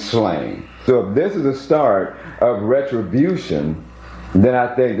has been slain. So if this is a start of retribution, then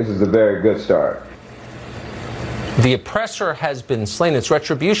I think this is a very good start. The oppressor has been slain. It's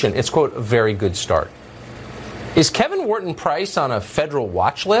retribution. It's, quote, a very good start. Is Kevin Wharton Price on a federal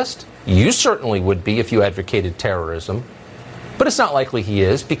watch list? You certainly would be if you advocated terrorism. But it's not likely he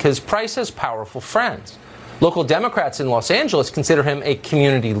is, because Price has powerful friends. Local Democrats in Los Angeles consider him a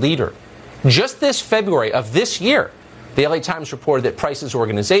community leader. Just this February of this year, the LA Times reported that Price's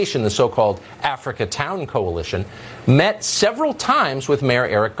organization, the so-called Africa Town Coalition, met several times with Mayor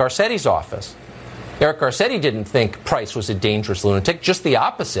Eric Garcetti's office. Eric Garcetti didn't think Price was a dangerous lunatic, just the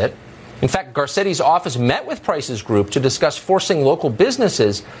opposite. In fact, Garcetti's office met with Price's group to discuss forcing local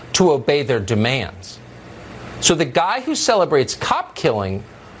businesses to obey their demands. So the guy who celebrates cop killing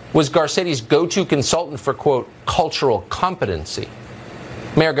was Garcetti's go-to consultant for, quote, cultural competency.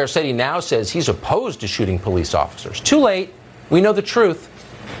 Mayor Garcetti now says he's opposed to shooting police officers. Too late. We know the truth.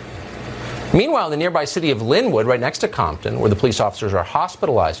 Meanwhile, in the nearby city of Lynwood, right next to Compton, where the police officers are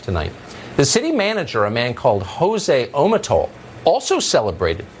hospitalized tonight, the city manager, a man called Jose Omatol, also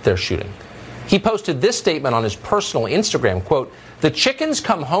celebrated their shooting. He posted this statement on his personal Instagram, quote, "The chickens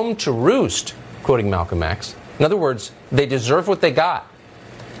come home to roost," quoting Malcolm X. In other words, they deserve what they got.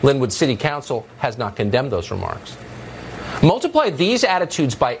 Lynwood City Council has not condemned those remarks. Multiply these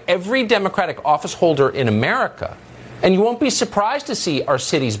attitudes by every Democratic office holder in America, and you won't be surprised to see our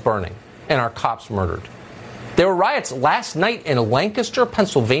cities burning and our cops murdered. There were riots last night in Lancaster,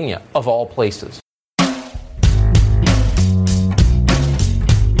 Pennsylvania, of all places.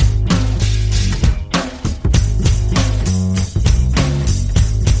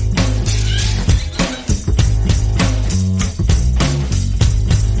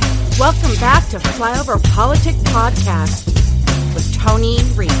 Welcome back to Flyover Politics Podcast with Tony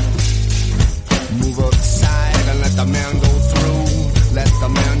Reed. Move aside and let the man go through. Let the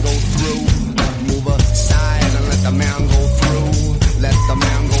man go through. Move aside and let the man go through. Let the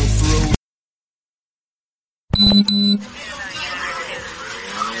man go through.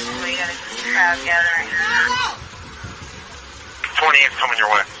 28's coming your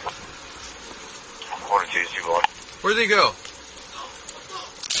way. Quarter two, you going. Where'd they go?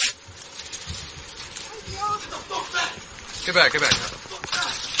 Get back, get back.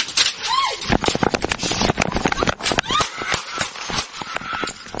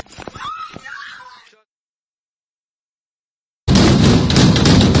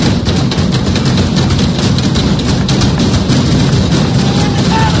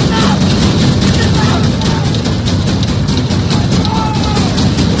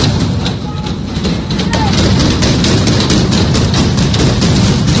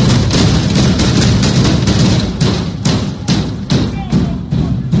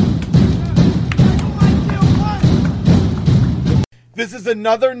 This is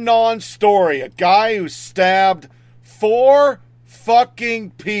another non-story. A guy who stabbed 4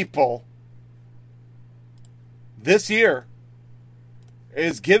 fucking people this year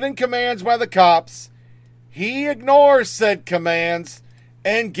is given commands by the cops. He ignores said commands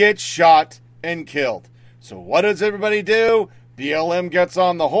and gets shot and killed. So what does everybody do? BLM gets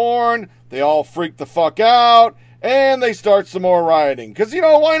on the horn. They all freak the fuck out. And they start some more rioting. Because, you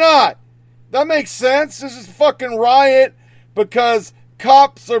know, why not? That makes sense. This is a fucking riot. Because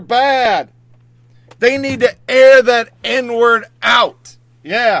cops are bad. They need to air that N-word out.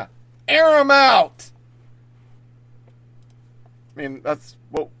 Yeah. Air them out. I mean, that's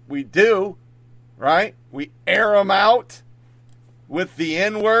what we do, right? We air them out with the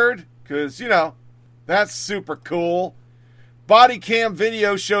N-word. Because, you know, that's super cool. Body cam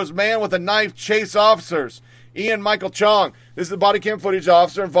video shows man with a knife chase officers. Ian Michael Chong. This is the body cam footage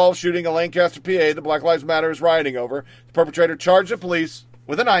officer involved shooting a Lancaster, PA that Black Lives Matter is rioting over. The perpetrator charged the police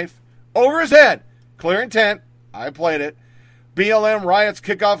with a knife over his head. Clear intent. I played it. BLM riots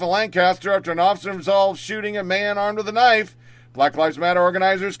kick off in Lancaster after an officer-involved shooting a man armed with a knife. Black Lives Matter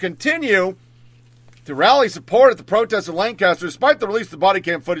organizers continue to rally support at the protests in Lancaster despite the release of the body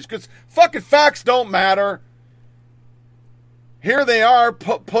cam footage because fucking facts don't matter. Here they are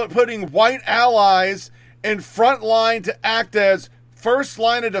putting white allies in front line to act as first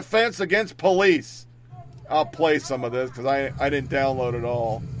line of defense against police. I'll play some of this because I didn't download it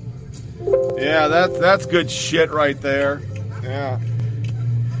all. Yeah, that's good shit right there. Yeah.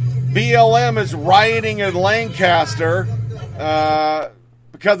 BLM is rioting in Lancaster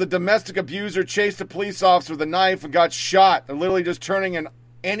because a domestic abuser chased a police officer with a knife and got shot. They're literally just turning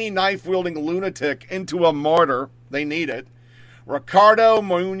any knife-wielding lunatic into a martyr. They need it. Ricardo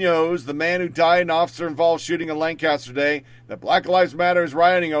Munoz, the man who died in an officer-involved shooting in Lancaster today that Black Lives Matter is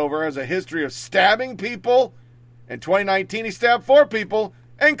rioting over, has a history of stabbing people. In 2019, he stabbed 4 people,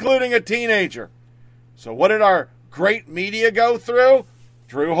 including a teenager. So what did our great media go through?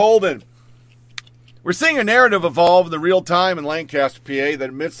 Drew Holden. We're seeing a narrative evolve in the real time in Lancaster, PA, that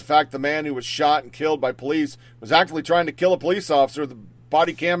admits the fact the man who was shot and killed by police was actually trying to kill a police officer with the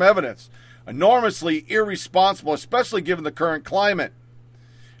body cam evidence. Enormously irresponsible, especially given the current climate.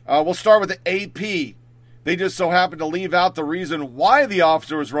 We'll start with the AP. They just so happened to leave out the reason why the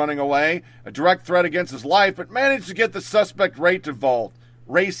officer was running away, a direct threat against his life, but managed to get the suspect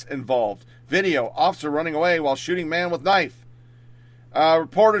race involved. Video, officer running away while shooting man with knife.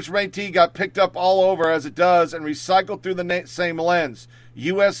 Reporters from AT got picked up all over as it does and recycled through the same lens.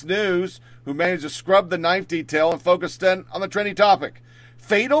 U.S. News, who managed to scrub the knife detail and focused in on the trendy topic.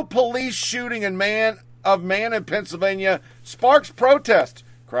 Fatal police shooting in man in Pennsylvania sparks protest.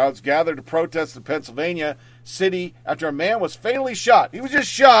 Crowds gathered to protest in Pennsylvania City after a man was fatally shot. He was just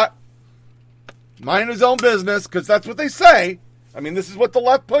shot, minding his own business, because that's what they say. I mean, this is what the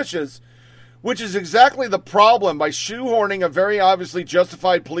left pushes, which is exactly the problem. By shoehorning a very obviously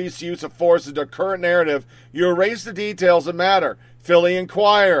justified police use of force into a current narrative, you erase the details that matter. Philly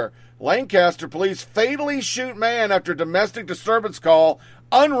Inquirer. Lancaster police fatally shoot man after domestic disturbance call.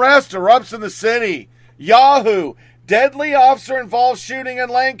 Unrest erupts in the city. Yahoo! Deadly officer-involved shooting in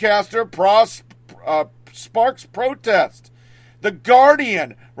Lancaster sparks protest. The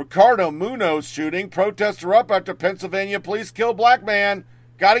Guardian. Ricardo Munoz shooting. Protests erupt after Pennsylvania police kill black man.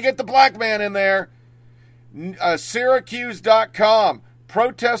 Got to get the black man in there. Syracuse.com.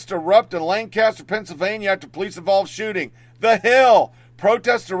 Protests erupt in Lancaster, Pennsylvania after police-involved shooting. The Hill.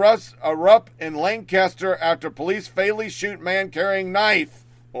 Protests erupt in Lancaster after police fatally shoot man carrying knife.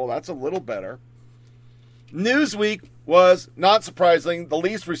 Oh, that's a little better. Newsweek was, not surprisingly, the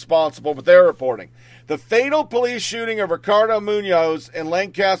least responsible with their reporting. The fatal police shooting of Ricardo Munoz in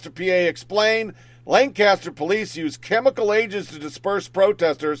Lancaster, PA explained. Lancaster police used chemical agents to disperse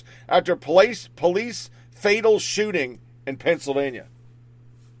protesters after police fatal shooting in Pennsylvania.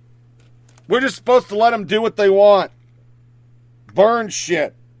 We're just supposed to let them do what they want. Burn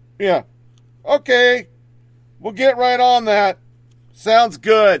shit. Yeah. Okay. We'll get right on that. Sounds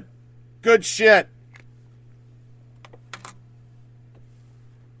good. Good shit.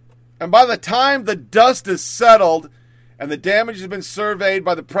 And by the time the dust is settled and the damage has been surveyed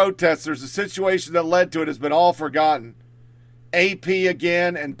by the protesters, the situation that led to it has been all forgotten. AP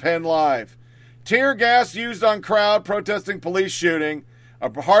again and Penn Live. Tear gas used on crowd protesting police shooting.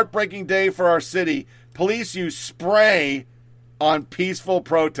 A heartbreaking day for our city. Police use spray on peaceful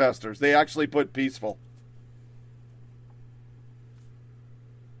protesters. They actually put peaceful.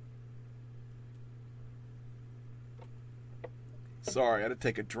 Sorry, I had to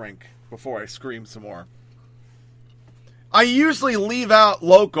take a drink before I scream some more. I usually leave out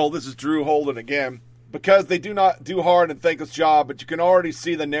local, this is Drew Holden again, because they do not do hard and thankless job, but you can already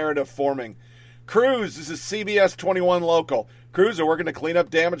see the narrative forming. Crews, this is CBS 21 local. Crews are working to clean up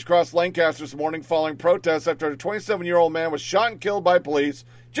damage across Lancaster this morning following protests after a 27-year-old man was shot and killed by police.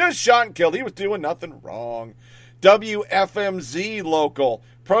 Just shot and killed. He was doing nothing wrong. WFMZ local.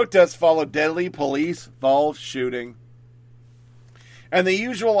 Protests followed deadly police-involved shooting. And the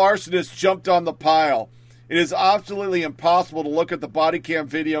usual arsonist jumped on the pile. It is absolutely impossible to look at the body cam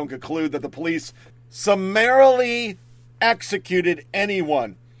video and conclude that the police summarily executed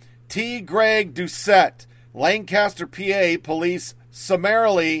anyone. T. Greg Doucette, Lancaster, PA, police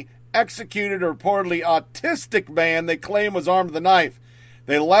summarily executed a reportedly autistic man they claim was armed with a knife.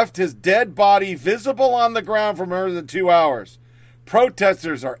 They left his dead body visible on the ground for more than 2 hours.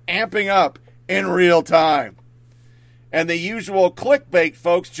 Protesters are amping up in real time. And the usual clickbait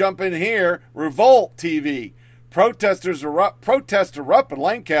folks jump in here. Revolt TV. Protests erupt in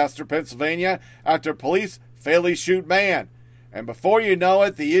Lancaster, Pennsylvania after police fatally shoot man. And before you know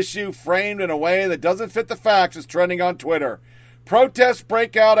it, the issue framed in a way that doesn't fit the facts is trending on Twitter. Protests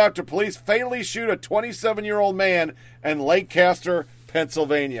break out after police fatally shoot a 27-year-old man in Lancaster,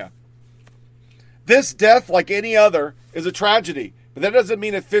 Pennsylvania. This death, like any other, is a tragedy, but that doesn't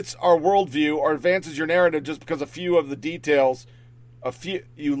mean it fits our worldview or advances your narrative just because you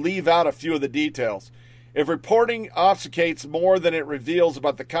leave out a few of the details. If reporting obfuscates more than it reveals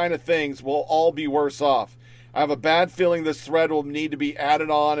about the kind of things, we'll all be worse off. I have a bad feeling this thread will need to be added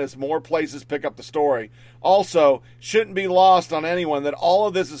on as more places pick up the story. Also, shouldn't be lost on anyone that all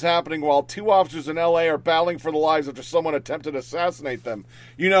of this is happening while 2 officers in L.A. are battling for their lives after someone attempted to assassinate them.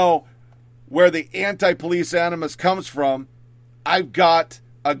 You know, where the anti-police animus comes from, I've got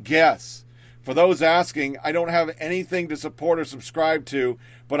a guess. For those asking, I don't have anything to support or subscribe to,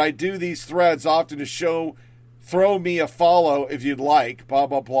 but I do these threads often to throw me a follow if you'd like, blah,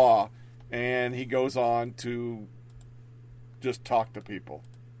 blah, blah. And he goes on to just talk to people.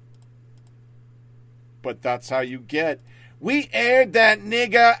 But that's how you get. We aired that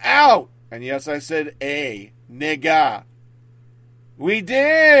nigga out. And yes, I said a nigga. We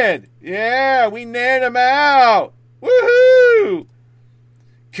did. Yeah, we nared him out. Woohoo!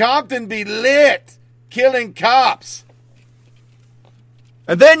 Compton be lit. Killing cops.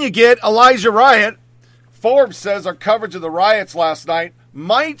 And then you get Elijah Riot. Forbes says our coverage of the riots last night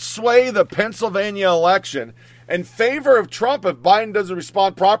might sway the Pennsylvania election in favor of Trump if Biden doesn't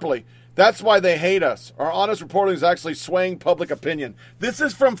respond properly. That's why they hate us. Our honest reporting is actually swaying public opinion. This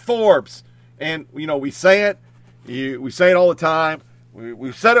is from Forbes. And, you know, we say it. We say it all the time.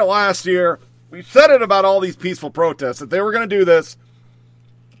 We said it last year. We said it about all these peaceful protests, that they were going to do this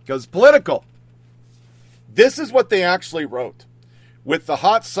because it's political. This is what they actually wrote. With the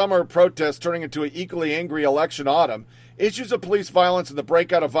hot summer protests turning into an equally angry election autumn, issues of police violence and the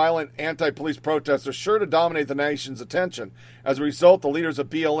breakout of violent anti-police protests are sure to dominate the nation's attention. As a result, the leaders of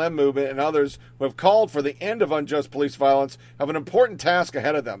BLM movement and others who have called for the end of unjust police violence have an important task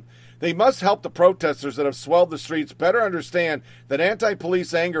ahead of them. They must help the protesters that have swelled the streets better understand that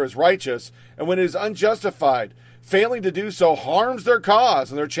anti-police anger is righteous and when it is unjustified, failing to do so harms their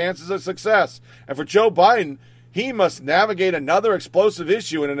cause and their chances of success. And for Joe Biden, he must navigate another explosive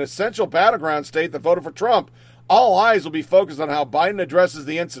issue in an essential battleground state that voted for Trump. All eyes will be focused on how Biden addresses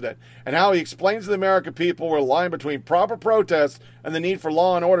the incident and how he explains to the American people where the line between proper protests and the need for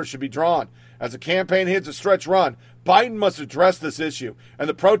law and order should be drawn. As the campaign hits a stretch run, Biden must address this issue and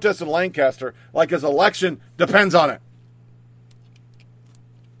the protests in Lancaster like his election depends on it.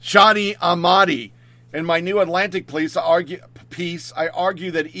 Shadi Ahmadi. In my new Atlantic piece, I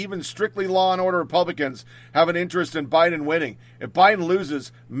argue that even strictly law and order Republicans have an interest in Biden winning. If Biden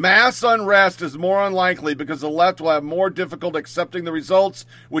loses, mass unrest is more unlikely because the left will have more difficulty accepting the results,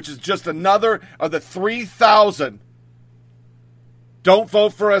 which is just another of the 3,000. Don't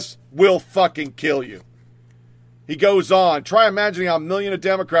vote for us, we'll fucking kill you. He goes on, try imagining how a million of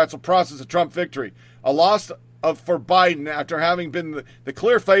Democrats will process a Trump victory. A loss for Biden after having been the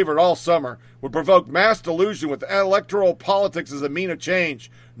clear favorite all summer would provoke mass delusion with electoral politics as a mean of change.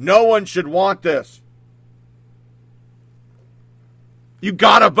 No one should want this. You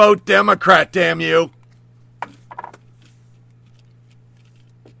gotta vote Democrat, damn you.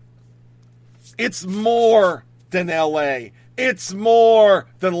 It's more than L.A. It's more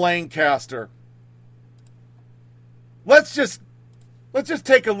than Lancaster. Let's just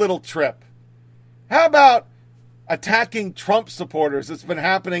take a little trip. How about attacking Trump supporters? It's been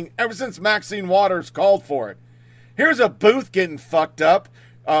happening ever since Maxine Waters called for it. Here's a booth getting fucked up,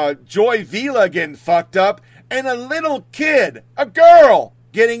 Joy Vila getting fucked up, and a little kid, a girl,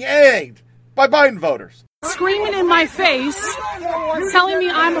 getting egged by Biden voters. Screaming in my face, telling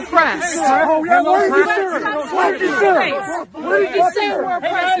me I'm oppressed. What did you say? What did you say we're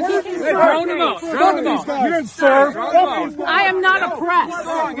oppressed? Drown him out. Drown him out. You didn't serve. I am not oppressed.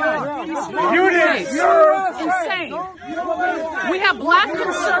 You did. You're insane. We have black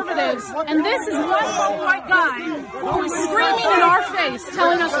conservatives, and this is one white guy who is screaming in our face,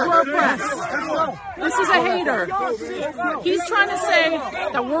 telling us we're oppressed. This is a hater. He's trying to say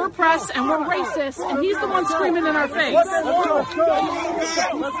that we're oppressed and we're racist, and he's the one screaming in our face.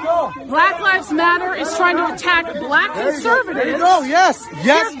 Black Lives Matter is trying to attack black conservatives. No, yes.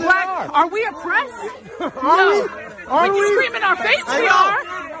 Yes, we are we oppressed? No. When you scream in our face, we are.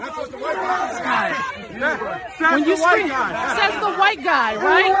 When you scream, says the white guy,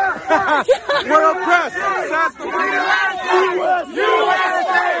 right? We're oppressed. Says the white guy.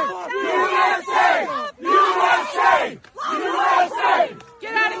 USA!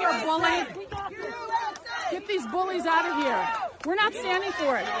 Get out of here, bully. Get these bullies out of here. We're not standing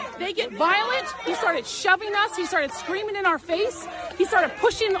for it. They get violent. He started shoving us. He started screaming in our face. He started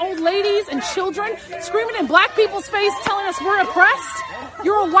pushing old ladies and children, screaming in black people's face, telling us we're oppressed.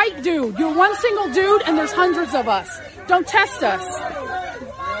 You're a white dude. You're one single dude, and there's hundreds of us. Don't test us.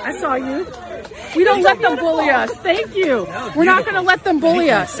 I saw you. We don't let them bully us. Thank you. We're not going to let them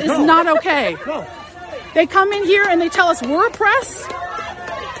bully us. It's not okay. They come in here and they tell us we're oppressed.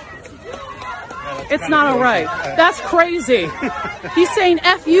 It's not all right. That's crazy. He's saying,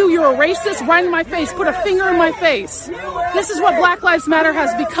 F you, you're a racist, right in my face, put a finger in my face. This is what Black Lives Matter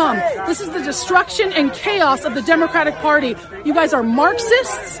has become. This is the destruction and chaos of the Democratic Party. You guys are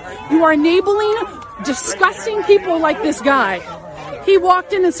Marxists. You are enabling disgusting people like this guy. He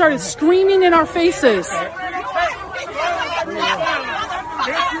walked in and started screaming in our faces.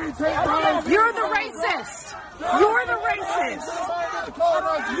 You're the racist. You're the racist.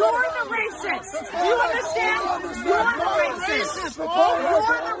 You're the racist. Do you understand? You're the racist.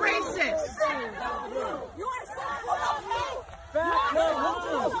 You're the racist.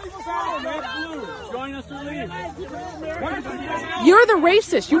 You're the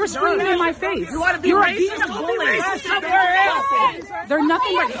racist. You were screaming in my face. You want to be racist? They're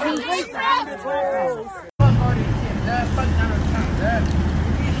nothing but hate.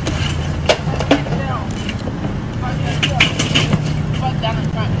 Fuck Donald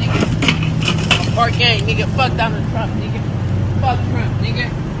Trump, nigga. Park gang, nigga. Fuck Donald Trump, nigga. Fuck Trump, nigga.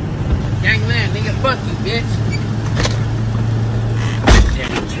 Gangland, nigga. Fuck you, bitch.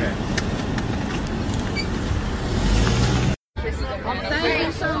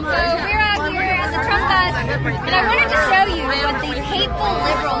 So we're out here at the Trump bus, and I wanted to show you what these hateful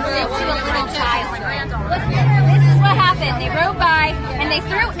liberals did to a little child. Look, this is what happened. They rode by, and they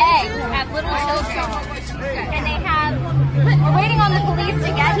threw eggs at little children. And they have, we're waiting on the police to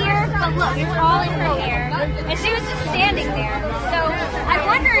get here, but look, it's all in her hair. And she was just standing there. So I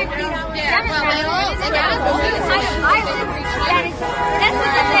wonder if these Democrats are the kind of violence that's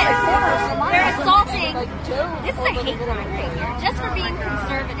what this is. They're assaulting. This is a hate crime right here, just for being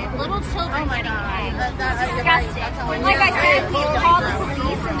conservative. Little children getting eggs. Disgusting. Like I said, we called the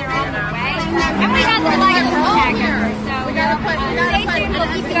police and they're on their way. And we got the license checker. So stay tuned. We'll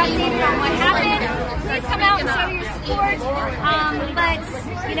keep you updated on what happened. Please come out and show your support. But,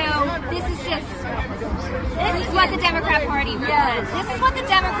 you know, this is what the Democrat Party does. This is what the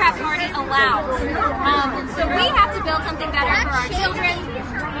Democrat Party allows. So we have to build something better for our children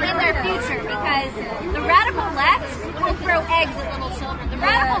in their future, because the radical left will throw eggs at little children. The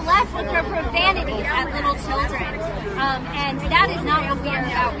radical left will throw profanities at little children. And that is not what we are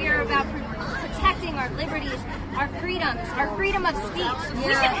about. We are about protecting our liberties, our freedoms, our freedom of speech. We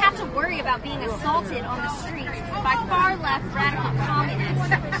shouldn't have to worry about being assaulted on the streets by far-left radical communists.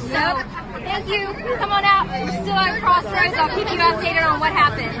 So, thank you. Come on out. We're still at Crossroads. I'll keep you updated on what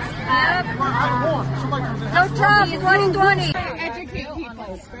happens. No Trump, 2020. Educate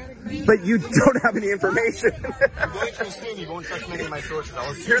people. But you don't have any information. You won't trust many of my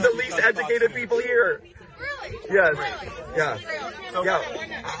sources. You're the least educated people here. Yes. Yeah. Yeah.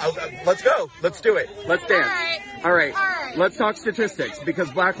 Let's go. Let's do it. Let's dance. All right. Let's talk statistics, because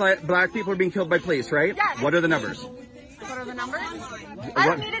black people are being killed by police, right? Yes. What are the numbers? What are the numbers? I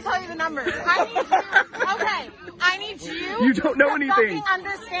don't need to tell you the numbers. I need you. Okay. I need you. You don't know anything. To fucking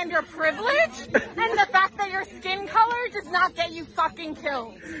understand your privilege and the fact that your skin color does not get you fucking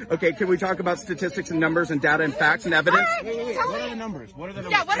killed. Okay. Can we talk about statistics and numbers and data and facts and evidence? What are the numbers? What are the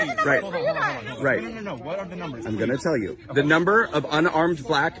numbers? Yeah. What are the numbers Right. for you guys? Right. No. What are the numbers? I'm going to tell you. The number of unarmed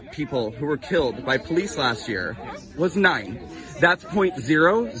black people who were killed by police last year was 9. That's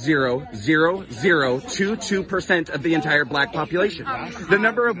 0.00022% of the entire black population. The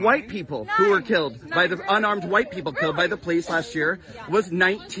number of white people who were killed by the unarmed white people killed by the police last year was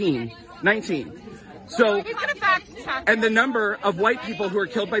 19. So, and the number of white people who are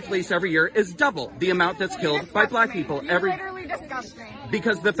killed by police every year is double the amount that's killed by black people every. Literally disgusting.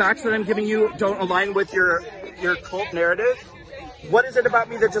 Because the facts that I'm giving you don't align with your cult narrative. What is it about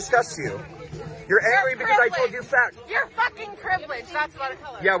me that disgusts you? You're angry because I told you facts. You're fucking privileged. That's what I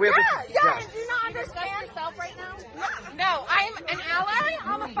call it. Yeah, we have. Yeah. Do you not understand yourself right now? No, I'm an ally.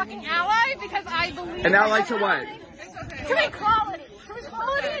 I'm a fucking ally because I believe. An ally to what? To equality.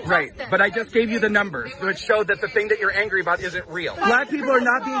 And right, justice. but I just gave you the numbers which show that the thing that you're angry about isn't real. Black people are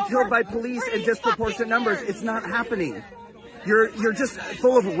not being killed by police in disproportionate numbers. It's not happening. You're just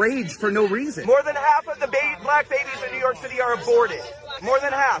full of rage for no reason. More than half of the black babies in New York City are aborted. More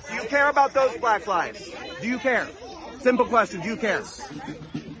than half. Do you care about those black lives? Do you care? Simple question. Do you care?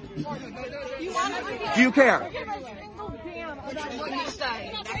 Do you care?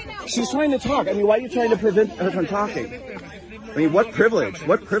 She's trying to talk. I mean, why are you trying to prevent her from talking? I mean, what privilege?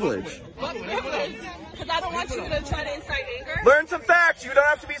 What privilege? What privilege? Because I don't want you to try to incite anger. Learn some facts. You don't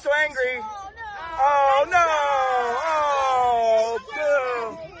have to be so angry. Oh, no. Oh,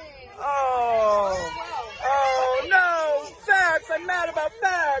 no. Oh, no. Facts. I'm mad about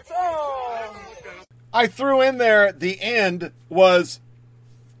facts. Oh. I threw in there the end was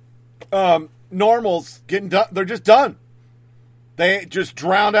normals getting done. They're just done. They just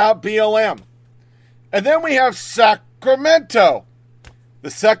drowned out BLM. And then we have Sacramento. The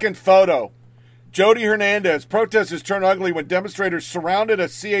second photo. Jody Hernandez. Protesters turned ugly when demonstrators surrounded a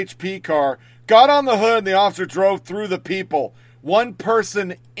CHP car, got on the hood, and the officer drove through the people. One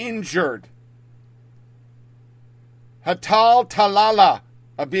person injured. Hatal Talala,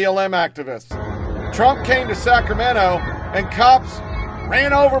 a BLM activist. Trump came to Sacramento, and cops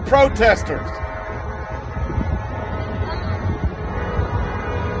ran over protesters.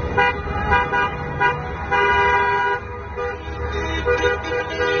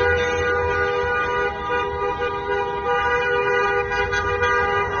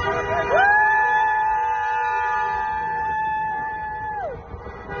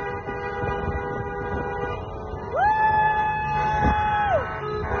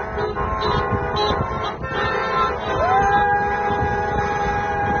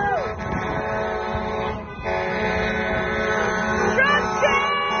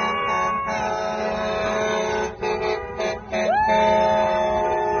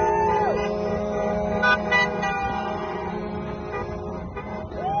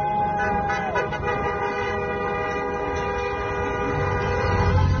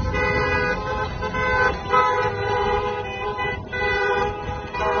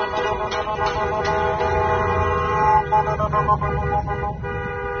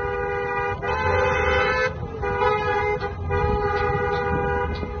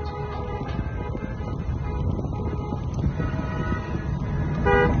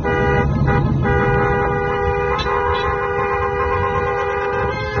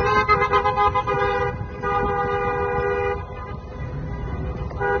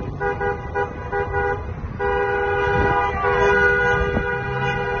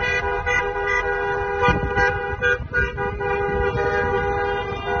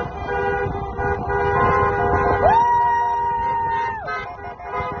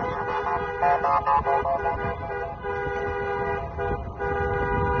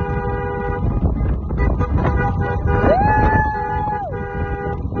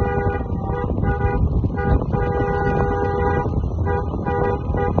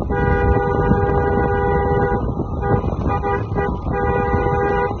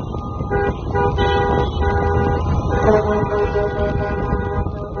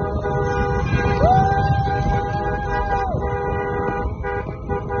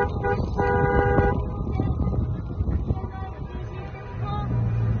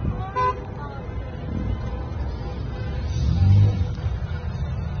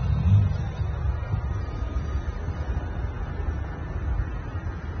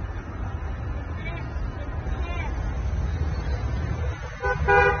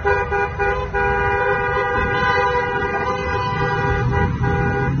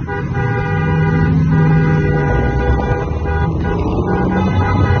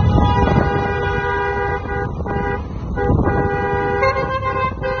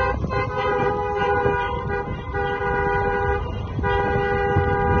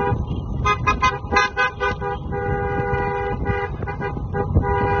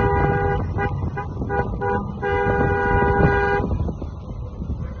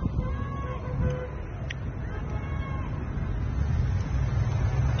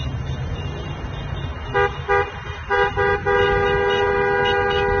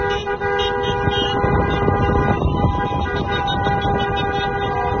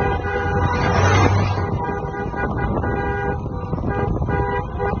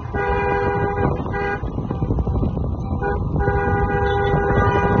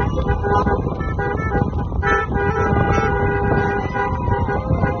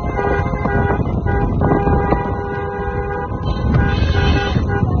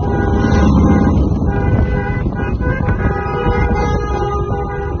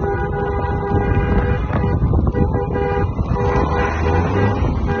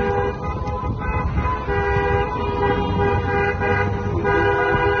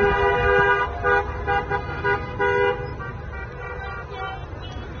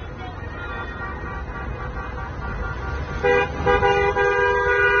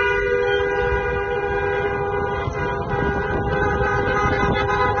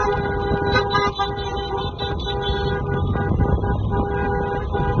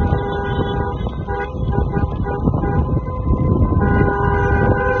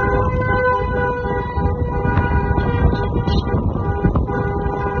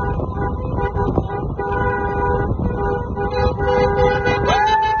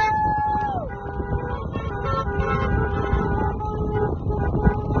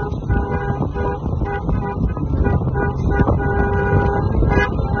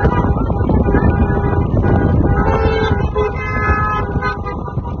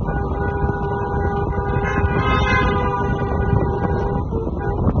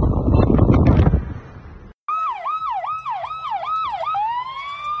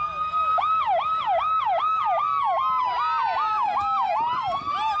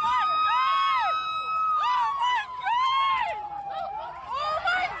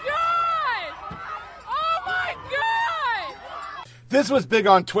 This was big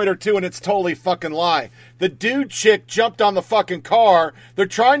on Twitter, too, and it's totally fucking lie. The dude chick jumped on the fucking car. They're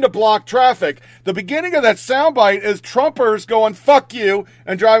trying to block traffic. The beginning of that soundbite is Trumpers going, fuck you,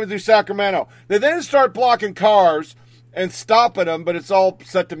 and driving through Sacramento. They then start blocking cars and stopping them, but it's all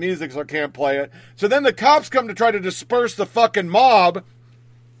set to music, so I can't play it. So then the cops come to try to disperse the fucking mob.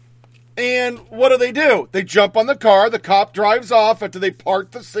 And what do? They jump on the car. The cop drives off after they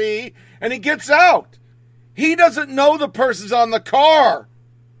part the C, and he gets out. He doesn't know the person's on the car.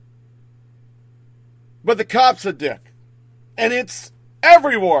 But the cop's a dick. And it's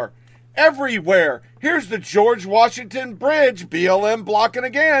everywhere. Everywhere. Here's the George Washington Bridge. BLM blocking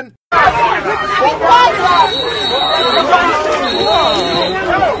again. Holy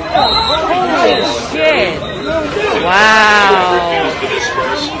shit. Wow.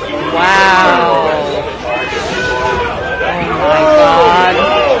 Wow. Oh my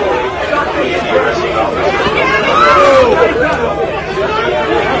God.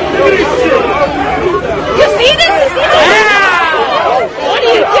 You see this? Wow. What are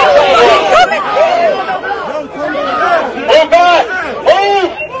you doing? Move back! Move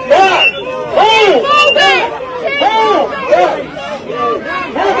back! Move! Move back! Move back!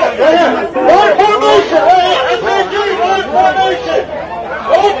 One formation right here! SAG, one formation!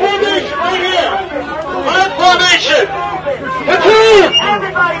 One formation right here! One formation! Platoon!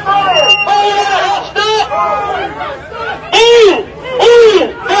 Everybody fire! Fire! Stop! Move!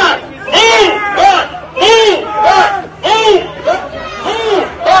 Move back! Move back! Move back! Move back! Move back! Move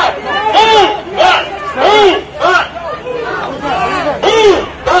back! Move back! Move back! Move back!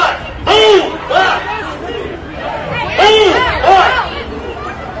 Move back!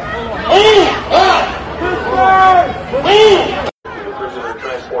 Move back! Move! Prisoner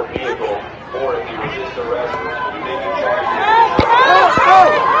transport vehicle, or if you resist arrest, you may be charged.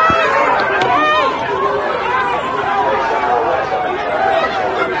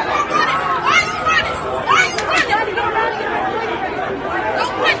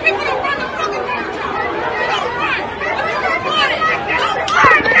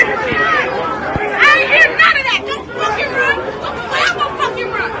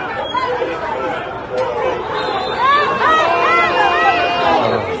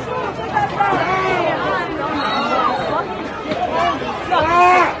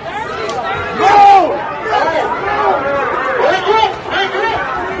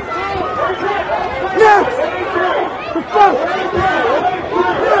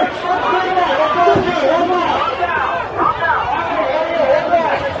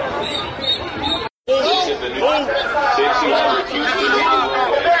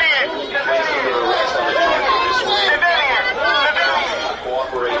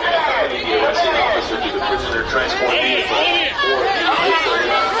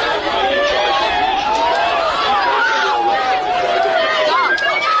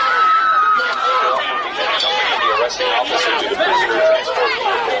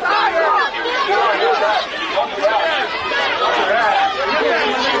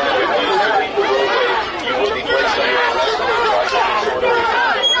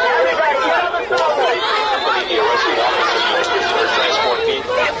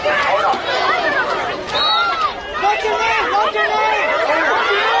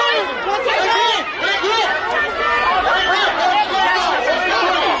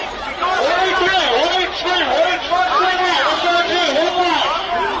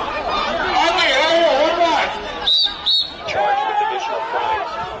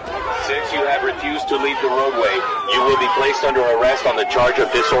 to leave the roadway, you will be placed under arrest on the charge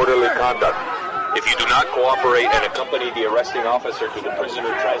of disorderly conduct. If you do not cooperate and accompany the arresting officer to the prisoner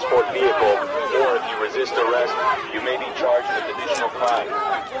transport vehicle, or if you resist arrest, you may be charged with additional crime.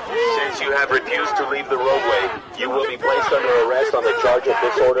 Since you have refused to leave the roadway, you will be placed under arrest on the charge of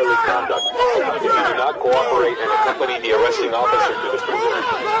disorderly conduct. If you do not cooperate and accompany the arresting officer to the prisoner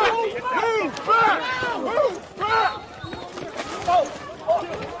transport vehicle.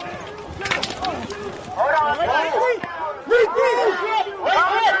 Hold on,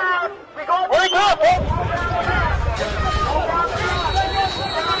 Wake up!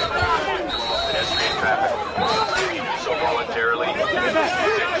 Pedestrian traffic. If you do so voluntarily, you will be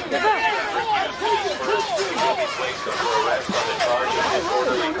placed under arrest on the charge of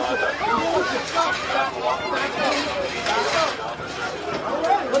disorderly conduct.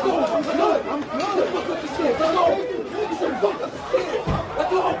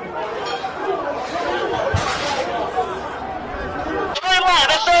 One line,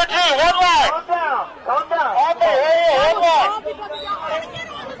 SRG, one line. Calm down. One line.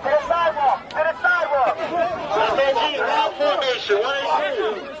 To the sidewalk. SRG, line formation.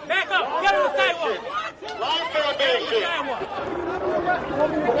 Back up. Get on the sidewalk. Line formation.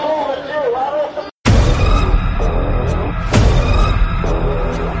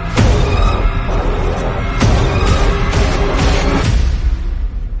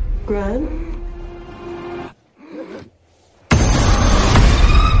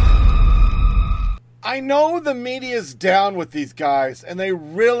 I know the media's down with these guys, and they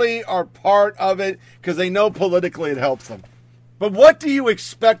really are part of it because they know politically it helps them. But what do you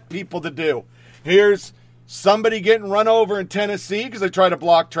expect people to do? Here's somebody getting run over in Tennessee because they try to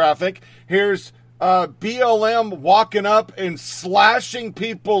block traffic. Here's BLM walking up and slashing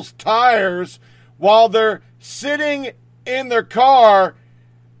people's tires while they're sitting in their car.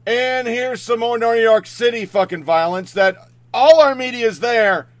 And here's some more New York City fucking violence that all our media is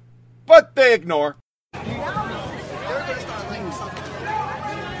there, but they ignore.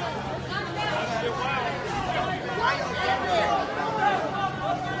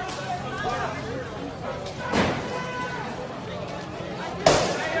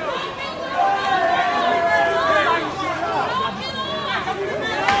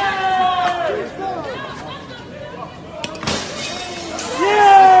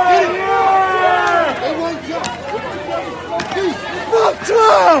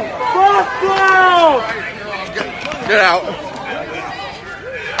 Get out.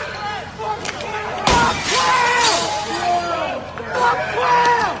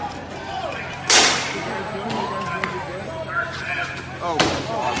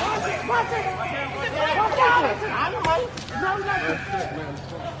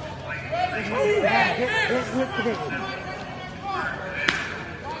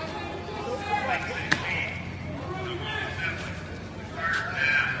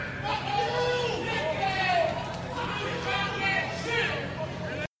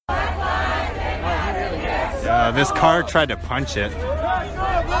 This car tried to punch it.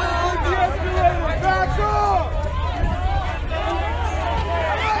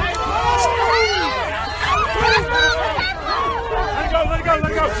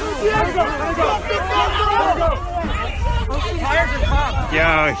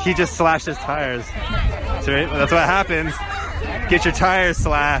 Yo, he just slashed his tires. That's what happens. Get your tires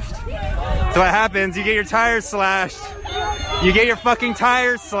slashed. That's what happens. You get your tires slashed. You get your fucking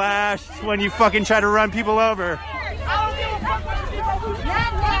tires slashed when you fucking try to run people over.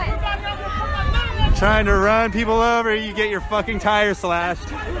 Trying to run people over, you get your fucking tires slashed.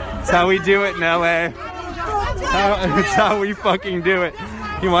 That's how we do it in LA. That's how we fucking do it.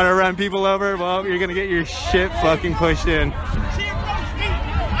 You want to run people over? Well, you're gonna get your shit fucking pushed in.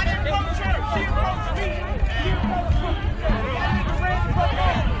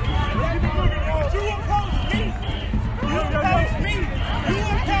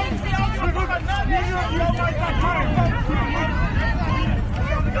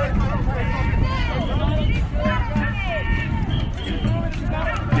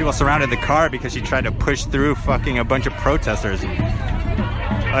 People surrounded the car because she tried to push through fucking a bunch of protesters.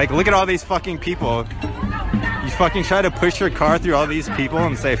 Like, look at all these fucking people. You fucking try to push your car through all these people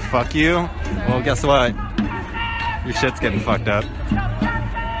and say fuck you? Well, guess what? Your shit's getting fucked up.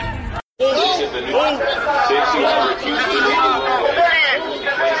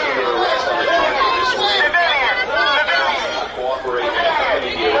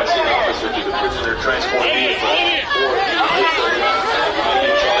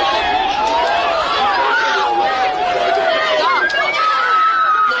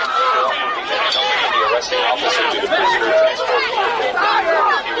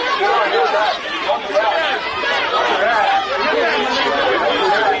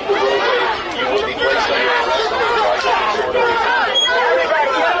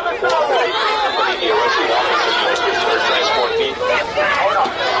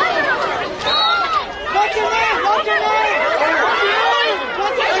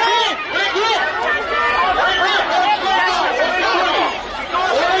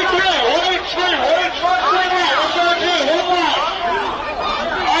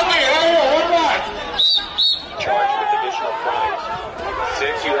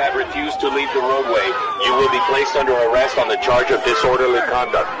 To leave the roadway, you will be placed under arrest on the charge of disorderly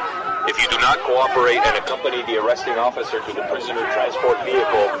conduct. If you do not cooperate and accompany the arresting officer to the prisoner transport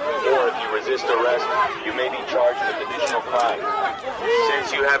vehicle, or if you resist arrest, you may be charged with additional crime. Since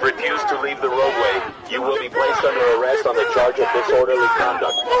you have refused to leave the roadway, you will be placed under arrest on the charge of disorderly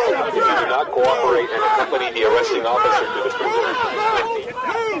conduct. If you do not cooperate and accompany the arresting officer to the prisoner transport vehicle.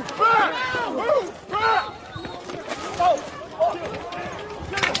 Move back! Move back!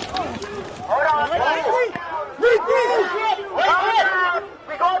 Hold on,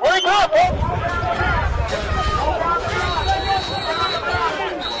 wake up!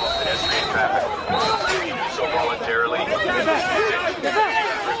 Pedestrian traffic. If you do so voluntarily, you will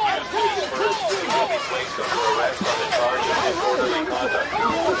be placed under arrest on the charge of disorderly conduct. If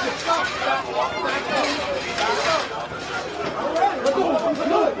you do not cooperate,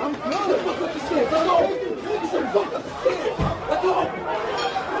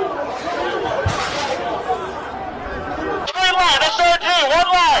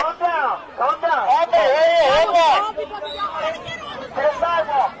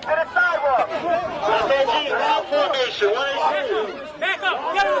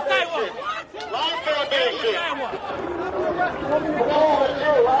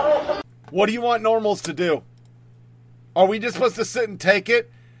 What do you want normals to do? Are we just supposed to sit and take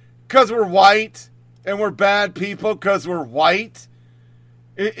it because we're white and we're bad people because we're white?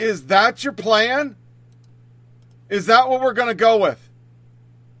 Is that your plan? Is that what we're going to go with?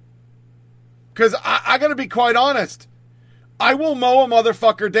 Because I got to be quite honest. I will mow a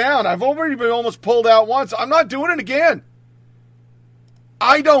motherfucker down. I've already been almost pulled out once. I'm not doing it again.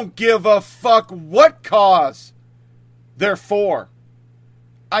 I don't give a fuck what cause they're for.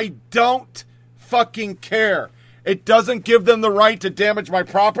 I don't fucking care. It doesn't give them the right to damage my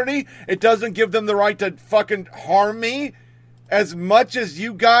property. It doesn't give them the right to fucking harm me. As much as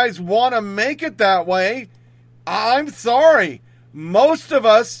you guys want to make it that way, I'm sorry. Most of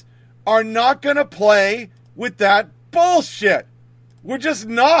us are not going to play with that bullshit. We're just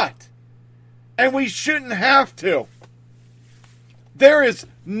not. And we shouldn't have to. There is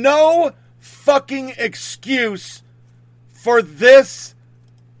no fucking excuse for this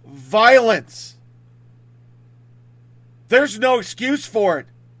violence. There's no excuse for it.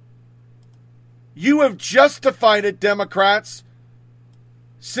 You have justified it, Democrats,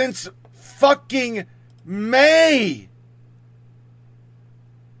 since fucking May.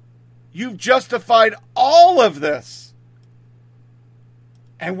 You've justified all of this.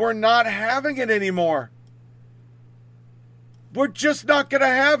 And we're not having it anymore. We're just not going to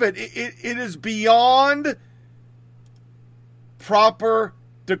have it. It is beyond proper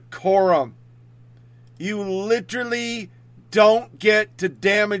decorum. You literally don't get to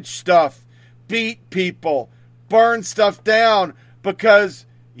damage stuff, beat people, burn stuff down because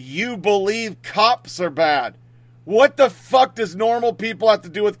you believe cops are bad. What the fuck does normal people have to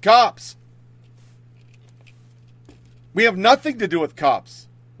do with cops? We have nothing to do with cops.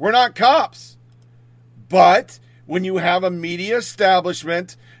 We're not cops. But when you have a media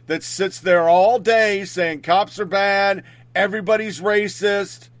establishment that sits there all day saying cops are bad, everybody's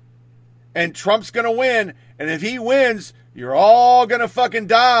racist, and Trump's going to win, and if he wins, you're all going to fucking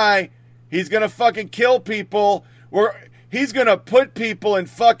die. He's going to fucking kill people. He's going to put people in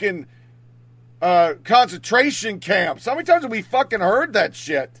fucking concentration camps. How many times have we fucking heard that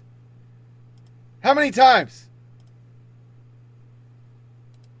shit? How many times?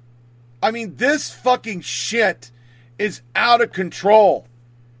 I mean, this fucking shit is out of control.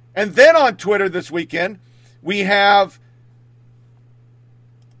 And then on Twitter this weekend, we have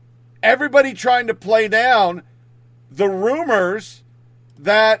everybody trying to play down the rumors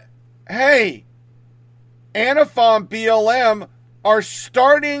that, hey, Antifa and BLM are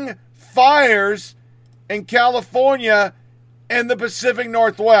starting fires in California and the Pacific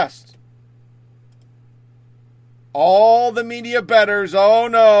Northwest. All the media betters, oh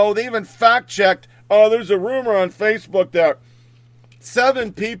no, they even fact-checked, oh, there's a rumor on Facebook that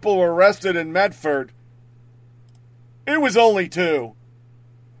 7 people were arrested in Medford. It was only 2.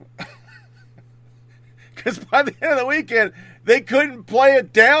 Because by the end of the weekend, they couldn't play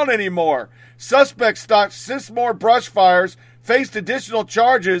it down anymore. Suspect stopped 6 more brush fires, faced additional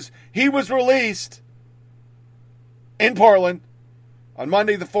charges. He was released in Portland. On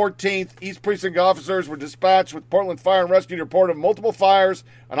Monday the 14th, East Precinct officers were dispatched with Portland Fire and Rescue to report of multiple fires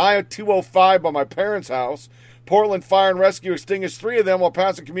on I-205 by my parents' house. Portland Fire and Rescue extinguished 3 of them while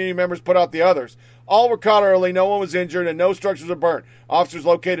passing community members put out the others. All were caught early, no one was injured, and no structures were burnt. Officers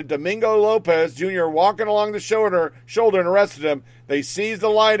located Domingo Lopez Jr. walking along the shoulder and arrested him. They seized the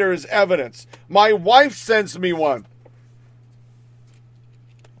lighter as evidence. My wife sends me one.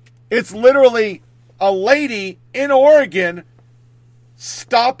 It's literally a lady in Oregon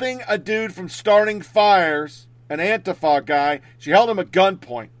stopping a dude from starting fires, an Antifa guy. She held him at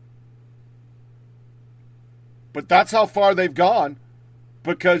gunpoint. But that's how far they've gone,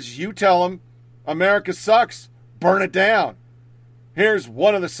 because you tell them America sucks, burn it down. Here's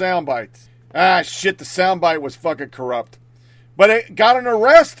one of the sound bites. Ah, shit, the sound bite was fucking corrupt. But it got an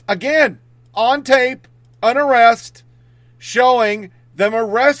arrest, again, on tape, an arrest, showing them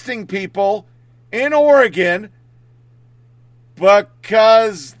arresting people in Oregon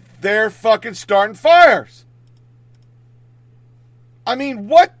because they're fucking starting fires. I mean,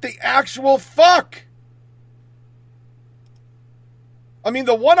 what the actual fuck? I mean,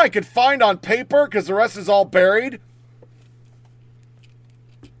 the one I could find on paper, because the rest is all buried,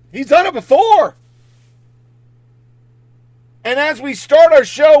 he's done it before. And as we start our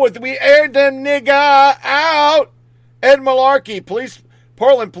show with "We Aired Them Nigga Out," Ed Malarkey,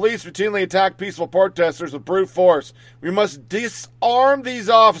 Portland police routinely attack peaceful protesters with brute force. We must disarm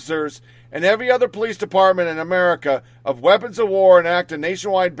these officers and every other police department in America of weapons of war and enact a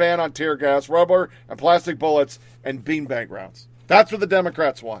nationwide ban on tear gas, rubber, and plastic bullets, and beanbag rounds. That's what the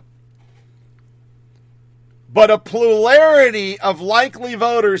Democrats want. But a plurality of likely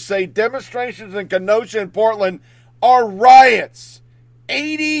voters say demonstrations in Kenosha and Portland are riots.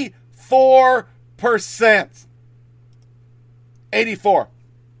 84%. 84.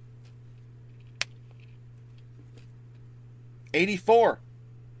 84.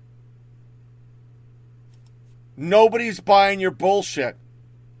 Nobody's buying your bullshit.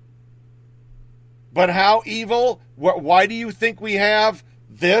 But how evil? Why do you think we have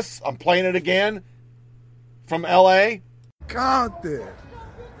this? I'm playing it again. From L.A. Compton.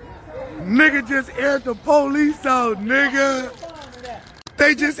 Nigga just aired the police out, nigga.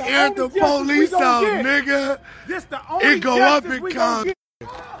 They just aired the police out, nigga. It go up in Compton.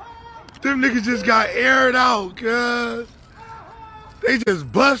 Them niggas just got aired out, cuz. They just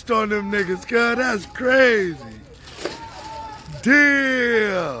bust on them niggas, cuz. That's crazy.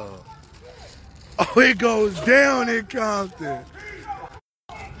 Damn. Oh, it goes down in Compton.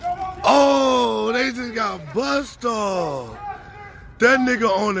 Oh, they just got bust off. That nigga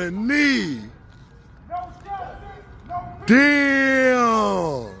on a knee.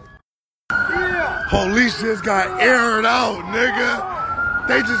 Damn. Police just got aired out, nigga.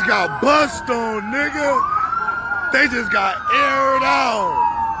 They just got bust on, nigga. They just got aired out.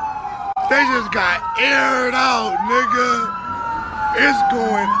 They just got aired out, nigga. It's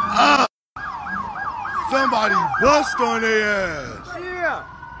going up. Somebody bust on their ass.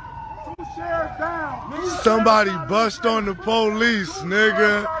 Somebody bust on the police,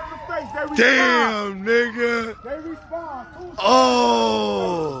 nigga. Damn, nigga.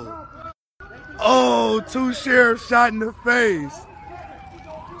 Oh, 2 sheriffs shot in the face.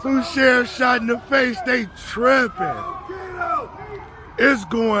 2 sheriffs shot in the face. They tripping. It's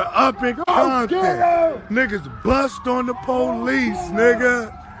going up in Compton. Niggas bust on the police,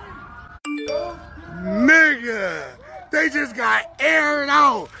 nigga. Nigga. They just got aired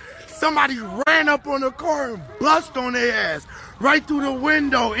out. Somebody ran up on the car and bust on their ass. Right through the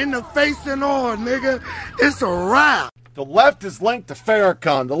window, in the face and all, nigga. It's a wrap. The left is linked to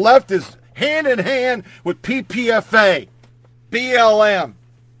Farrakhan. The left is hand in hand with PPFA, BLM,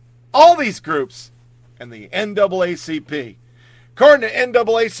 all these groups, and the NAACP. According to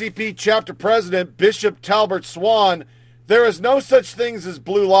NAACP chapter president Bishop Talbert Swan, there is no such things as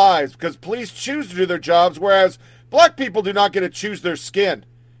blue lives because police choose to do their jobs, whereas black people do not get to choose their skin.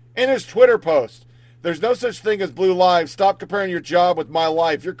 In his Twitter post, there's no such thing as blue lives. Stop comparing your job with my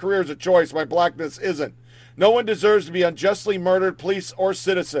life. Your career is a choice. My blackness isn't. No one deserves to be unjustly murdered, police or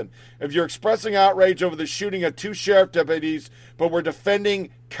citizen. If you're expressing outrage over the shooting of 2 sheriff deputies, but we're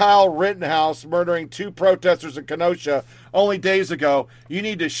defending Kyle Rittenhouse murdering 2 protesters in Kenosha only days ago, you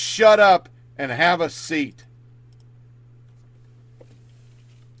need to shut up and have a seat.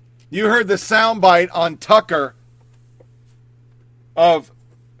 You heard the soundbite on Tucker of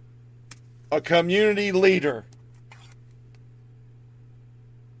a community leader.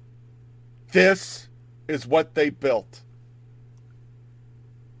 This is what they built.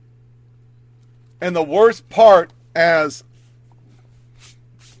 And the worst part, as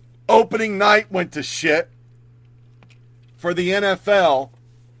opening night went to shit for the NFL,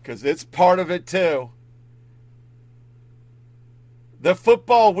 because it's part of it too, the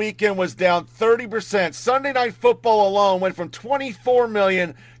football weekend was down 30%. Sunday Night Football alone went from 24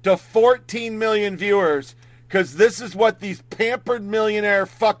 million to 14 million viewers because this is what these pampered millionaire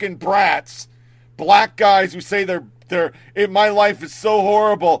fucking brats, black guys who say my life is so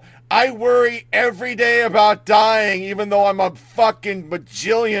horrible. I worry every day about dying even though I'm a fucking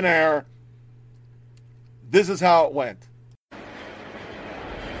bajillionaire. This is how it went.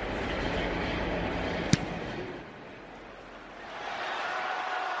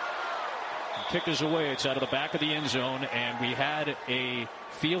 Kick is away. It's out of the back of the end zone, and we had a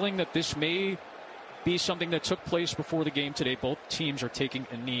feeling that this may be something that took place before the game today. Both teams are taking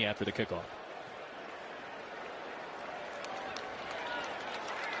a knee after the kickoff.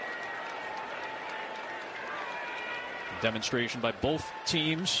 Demonstration by both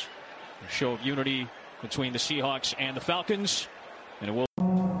teams. A show of unity between the Seahawks and the Falcons. And it will.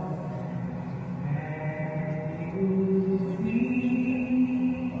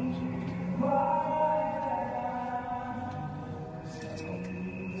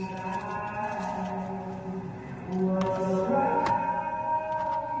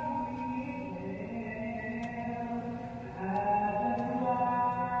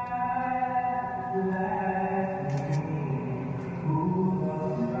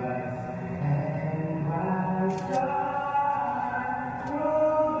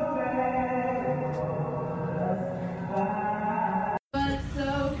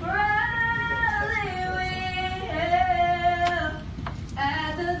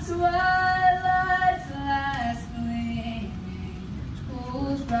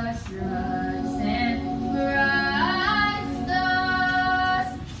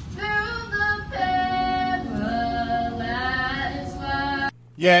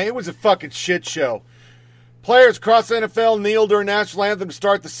 Yeah, it was a fucking shit show. Players across the NFL kneeled during national anthem to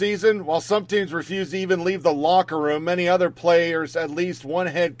start the season. While some teams refused to even leave the locker room, many other players, at least one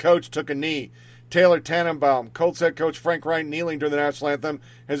head coach, took a knee. Taylor Tannenbaum, Colts head coach Frank Wright, kneeling during the national anthem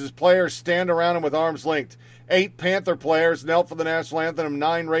as his players stand around him with arms linked. 8 Panther players knelt for the national anthem and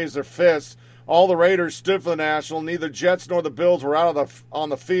 9 raised their fists. All the Raiders stood for the national. Neither Jets nor the Bills were on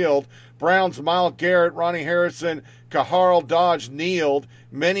the field. Browns, Myles Garrett, Ronnie Harrison, Kaharl Dodge kneeled.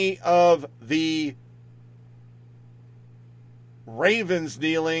 Many of the Ravens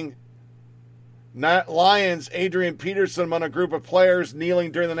kneeling. Lions, Adrian Peterson among a group of players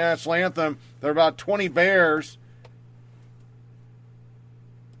kneeling during the national anthem. There are about 20 Bears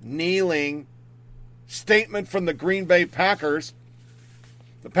kneeling. Statement from the Green Bay Packers.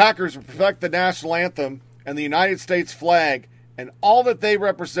 The Packers respect the national anthem and the United States flag and all that they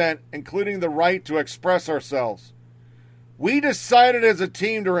represent, including the right to express ourselves. We decided as a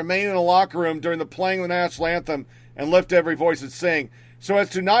team to remain in the locker room during the playing of the national anthem and lift every voice and sing, so as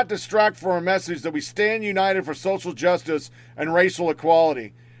to not distract from our message that we stand united for social justice and racial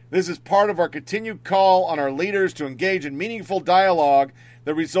equality. This is part of our continued call on our leaders to engage in meaningful dialogue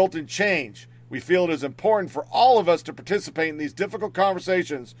that result in change. We feel it is important for all of us to participate in these difficult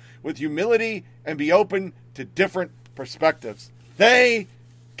conversations with humility and be open to different perspectives. They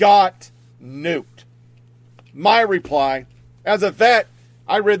got nuked. My reply, as a vet,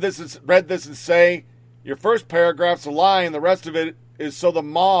 I read this and say, your first paragraph's a lie and the rest of it is so the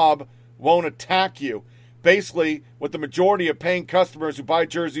mob won't attack you. Basically, what the majority of paying customers who buy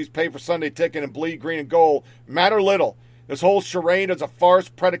jerseys, pay for Sunday ticket, and bleed green and gold matter little. This whole charade is a farce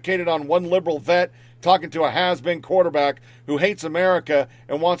predicated on one liberal vet talking to a has-been quarterback who hates America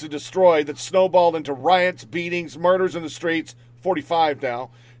and wants to destroy, that snowballed into riots, beatings, murders in the streets, 45 now,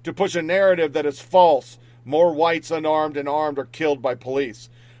 to push a narrative that is false. More whites unarmed and armed are killed by police.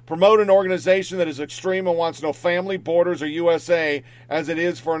 Promote an organization that is extreme and wants no family, borders, or USA as it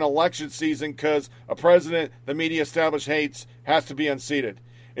is for an election season because a president the media establishment hates has to be unseated.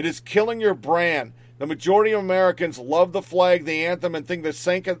 It is killing your brand. The majority of Americans love the flag, the anthem, and think the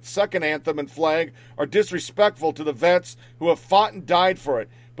second anthem and flag are disrespectful to the vets who have fought and died for it.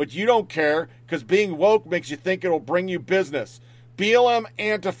 But you don't care because being woke makes you think it will bring you business. BLM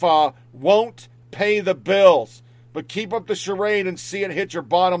Antifa won't pay the bills. But keep up the charade and see it hit your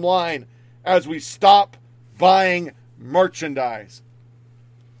bottom line as we stop buying merchandise.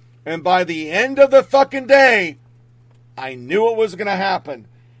 And by the end of the fucking day, I knew it was going to happen.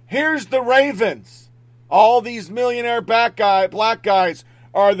 Here's the Ravens. All these millionaire black guys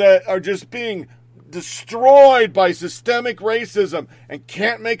are just being destroyed by systemic racism and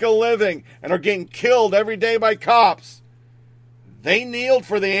can't make a living and are getting killed every day by cops. They kneeled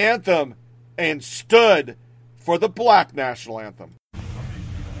for the anthem and stood for the black national anthem.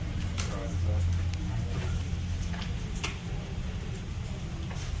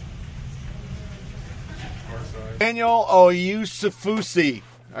 Daniel Oyusufusi.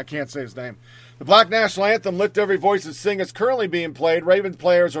 I can't say his name. The black national anthem, Lift Every Voice and Sing, is currently being played. Ravens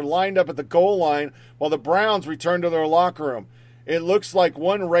players are lined up at the goal line while the Browns return to their locker room. It looks like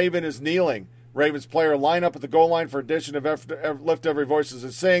one Raven is kneeling. Ravens player line up at the goal line for addition of Lift Every Voice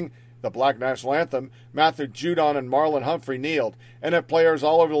and Sing, the black national anthem. Matthew Judon and Marlon Humphrey kneeled. NFL players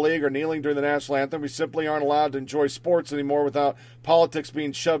all over the league are kneeling during the national anthem. We simply aren't allowed to enjoy sports anymore without politics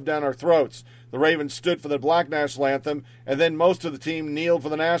being shoved down our throats. The Ravens stood for the black national anthem, and then most of the team kneeled for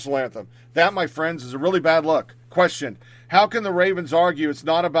the national anthem. That, my friends, is a really bad look. Question: how can the Ravens argue it's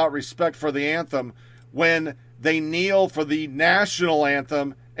not about respect for the anthem when they kneel for the national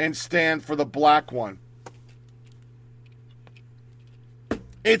anthem and stand for the black one?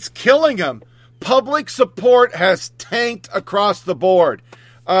 It's killing them. Public support has tanked across the board.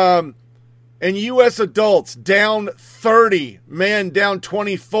 And U.S. adults down 30, men down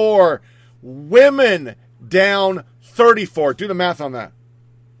 24, women down 34. Do the math on that.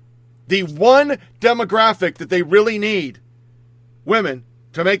 The one demographic that they really need, women,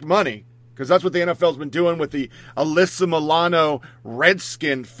 to make money, because that's what the NFL's been doing with the Alyssa Milano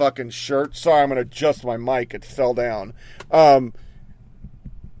Redskin fucking shirt. Sorry, I'm going to adjust my mic. It fell down.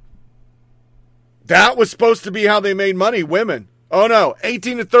 That was supposed to be how they made money, women. Oh, no.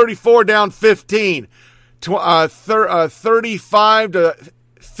 18 to 34 down 15. 35 to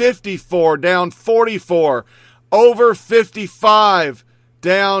 54 down 44. Over 55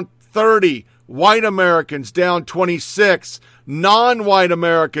 down 30. White Americans down 26. Non-white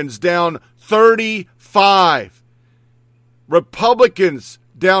Americans down 35. Republicans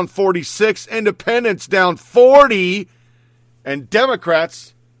down 46. Independents down 40. And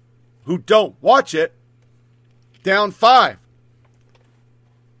Democrats, who don't watch it, down 5.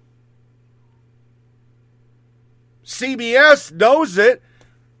 CBS knows it.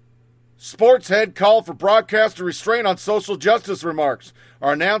 Sports head called for broadcaster restraint on social justice remarks.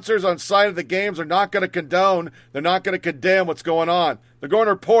 Our announcers on site of the games are not going to condone, they're not going to condemn what's going on. They're going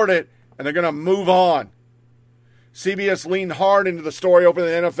to report it, and they're going to move on. CBS leaned hard into the story opening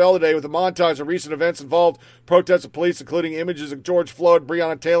the NFL today with a montage of recent events involved protests of police, including images of George Floyd,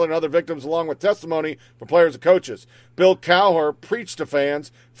 Breonna Taylor, and other victims, along with testimony from players and coaches. Bill Cowher preached to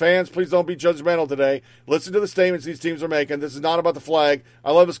fans. Fans, please don't be judgmental today. Listen to the statements these teams are making. This is not about the flag.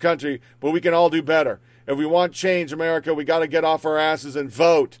 I love this country, but we can all do better. If we want change, America, we got to get off our asses and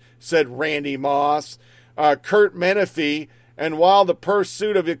vote, said Randy Moss. Kurt Menefee, and while the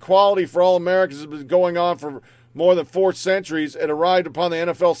pursuit of equality for all Americans has been going on for more than 4 centuries, it arrived upon the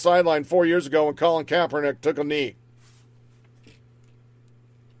NFL sideline 4 years ago when Colin Kaepernick took a knee.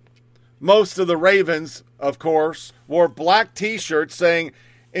 Most of the Ravens, of course, wore black T-shirts saying,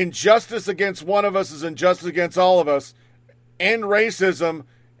 "Injustice against one of us is injustice against all of us. End racism."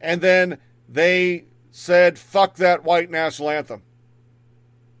 And then they said, "Fuck that white national anthem."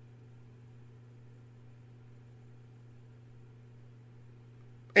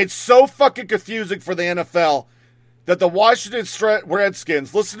 It's so fucking confusing for the NFL that the Washington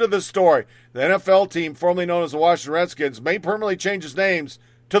Redskins, listen to this story, the NFL team formerly known as the Washington Redskins may permanently change its names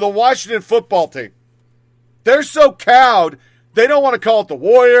to the Washington Football Team. They're so cowed, they don't want to call it the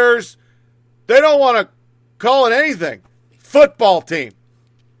Warriors. They don't want to call it anything. Football Team.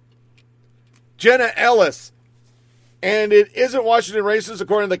 Jenna Ellis. And it isn't Washington racist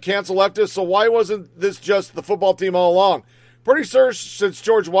according to the cancel leftists, so why wasn't this just the football team all along? Pretty sure since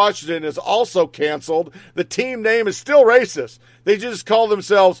George Washington is also canceled, the team name is still racist. They just call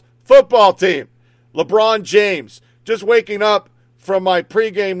themselves Football Team. LeBron James, just waking up from my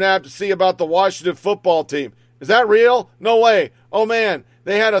pregame nap to see about the Washington Football Team. Is that real? No way. Oh man,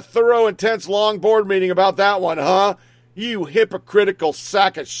 they had a thorough, intense, long board meeting about that one, huh? You hypocritical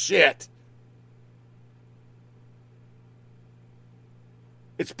sack of shit.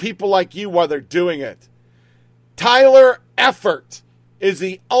 It's people like you why they're doing it. Tyler Effort is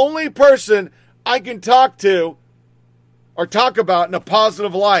the only person I can talk to or talk about in a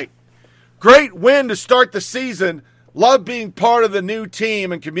positive light. Great win to start the season. Love being part of the new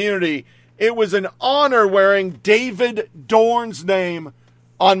team and community. It was an honor wearing David Dorn's name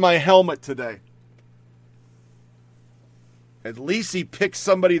on my helmet today. At least he picked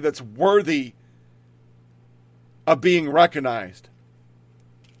somebody that's worthy of being recognized.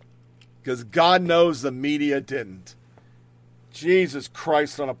 Because God knows the media didn't. Jesus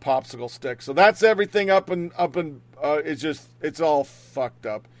Christ on a popsicle stick. So that's everything it's all fucked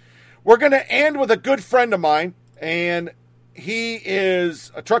up. We're going to end with a good friend of mine, and he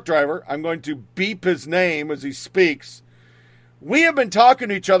is a truck driver. I'm going to beep his name as he speaks. We have been talking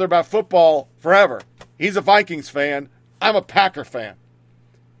to each other about football forever. He's a Vikings fan. I'm a Packer fan.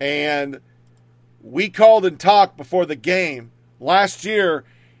 And we called and talked before the game. Last year,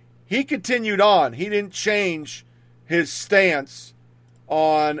 he continued on. He didn't change his stance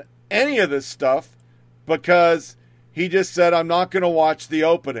on any of this stuff because he just said, I'm not going to watch the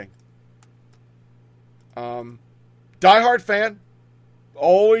opening. Diehard fan.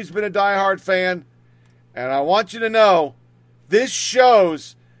 Always been a diehard fan. And I want you to know, this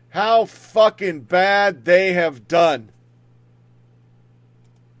shows how fucking bad they have done.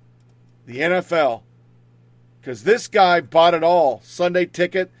 The NFL. Because this guy bought it all. Sunday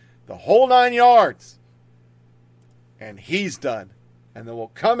ticket, the whole 9 yards. And he's done. And then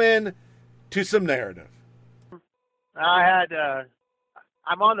we'll come in to some narrative.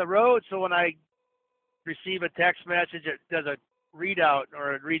 I'm on the road, so when I receive a text message, it does a readout,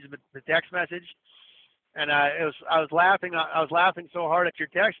 or it reads the text message. And I was laughing so hard at your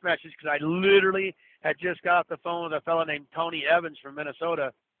text message because I literally had just got off the phone with a fellow named Tony Evans from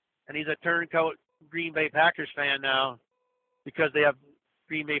Minnesota, and he's a turncoat Green Bay Packers fan now because they have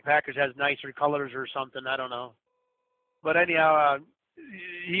Green Bay Packers has nicer colors or something. I don't know. But anyhow,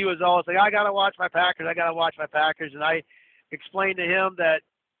 he was always like, I got to watch my Packers. And I explained to him that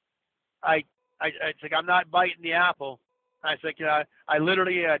it's like, I'm not biting the apple. I said, I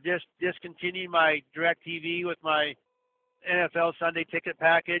literally just discontinued my DirecTV with my NFL Sunday ticket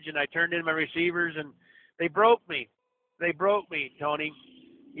package, and I turned in my receivers, and they broke me. They broke me, Tony.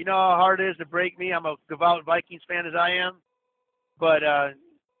 You know how hard it is to break me? I'm a devout Vikings fan as I am. But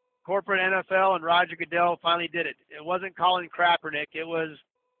corporate NFL and Roger Goodell finally did it. It wasn't Colin Kaepernick. It was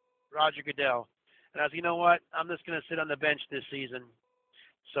Roger Goodell. And I was, you know what? I'm just going to sit on the bench this season.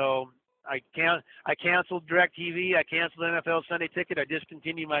 So I canceled DirecTV. I canceled NFL Sunday Ticket. I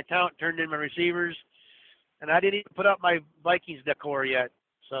discontinued my account, turned in my receivers, and I didn't even put up my Vikings decor yet.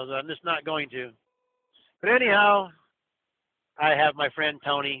 So I'm just not going to. But anyhow, I have my friend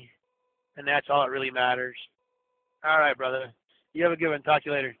Tony, and that's all that really matters. All right, brother. You have a good one. Talk to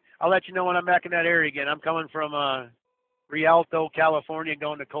you later. I'll let you know when I'm back in that area again. I'm coming from Rialto, California,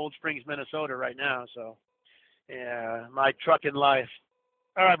 going to Cold Springs, Minnesota right now. So, yeah, my trucking life.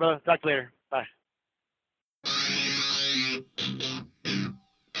 All right, brother. Talk to you later. Bye.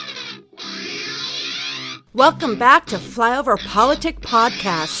 Welcome back to Flyover Politic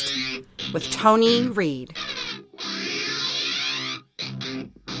Podcast with Tony Reed.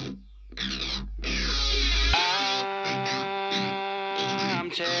 I'm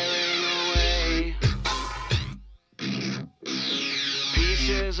tearing away.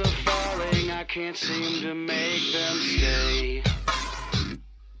 Pieces are falling, I can't seem to make them stay.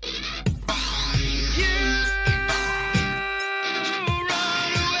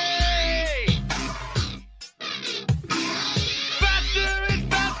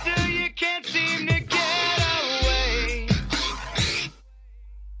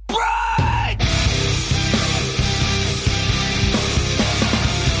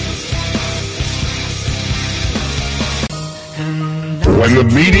 When the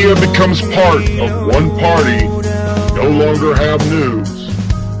media becomes part of one party, no longer have news,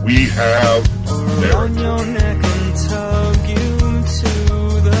 we have narrative.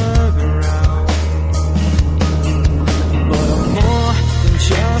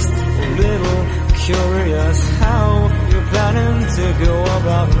 Curious how you're planning to go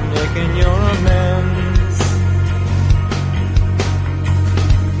about making your amends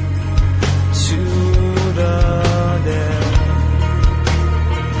to the dead.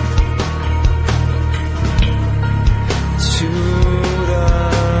 To the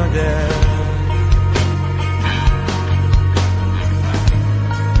dead.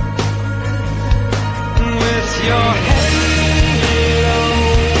 With your halo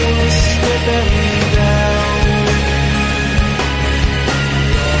slipping down,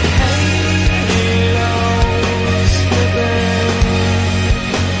 your halo slipping.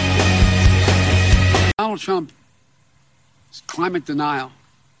 Donald Trump's climate denial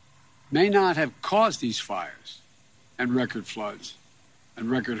may not have caused these fires and record floods and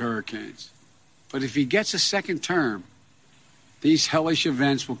record hurricanes. But if he gets a second term, these hellish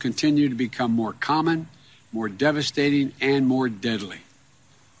events will continue to become more common, more devastating, and more deadly.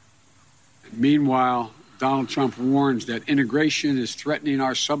 And meanwhile, Donald Trump warns that integration is threatening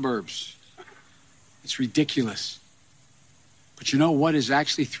our suburbs. It's ridiculous. But you know what is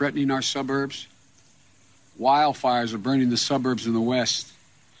actually threatening our suburbs? Wildfires are burning the suburbs in the West.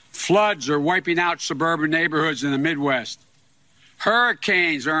 Floods are wiping out suburban neighborhoods in the Midwest.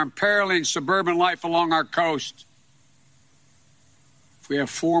 Hurricanes are imperiling suburban life along our coast. If we have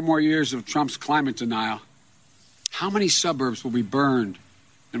 4 more years of Trump's climate denial, how many suburbs will be burned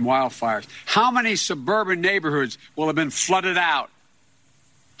in wildfires? How many suburban neighborhoods will have been flooded out?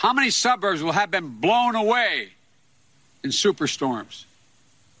 How many suburbs will have been blown away in superstorms?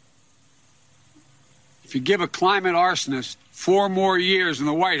 If you give a climate arsonist 4 more years in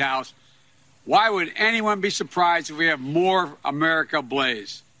the White House, why would anyone be surprised if we have more America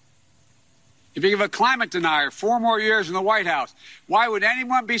ablaze? If you give a climate denier 4 more years in the White House, why would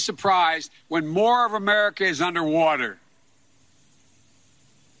anyone be surprised when more of America is underwater?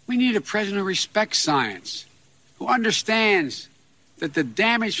 We need a president who respects science, who understands that the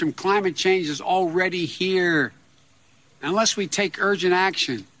damage from climate change is already here. Unless we take urgent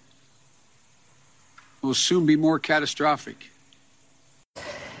action, it will soon be more catastrophic.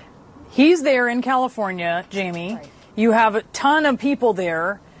 He's there in California, Jamie. Right. You have a ton of people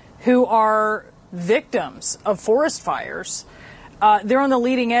there who are victims of forest fires. They're on the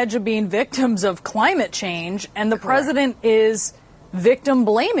leading edge of being victims of climate change, and the president is victim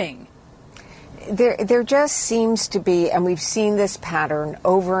blaming. There just seems to be, and we've seen this pattern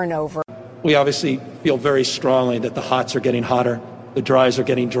over and over. We obviously feel very strongly that the hots are getting hotter, the dries are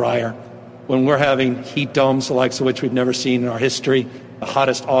getting drier. When we're having heat domes, the likes of which we've never seen in our history, the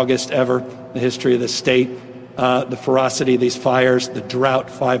hottest August ever in the history of the state, the ferocity of these fires, the drought,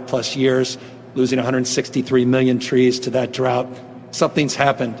 5+ years, losing 163 million trees to that drought. Something's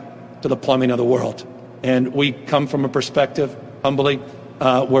happened to the plumbing of the world. And we come from a perspective, humbly,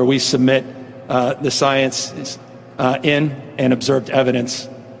 where we submit the science is in and observed evidence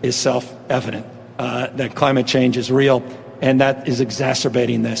is self-evident, that climate change is real, and that is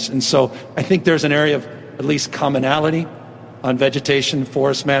exacerbating this. And so I think there's an area of at least commonality on vegetation,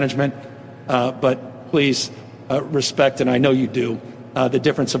 forest management, but please respect, and I know you do, the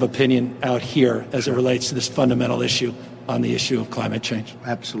difference of opinion out here as it relates to this fundamental issue on the issue of climate change.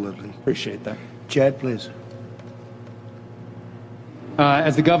 Absolutely. Appreciate that. Chad, please.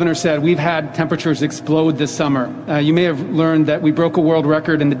 As the governor said, we've had temperatures explode this summer. You may have learned that we broke a world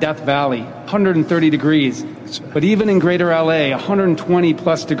record in the Death Valley, 130 degrees. But even in greater LA, 120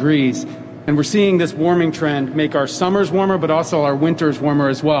 plus degrees. And we're seeing this warming trend make our summers warmer, but also our winters warmer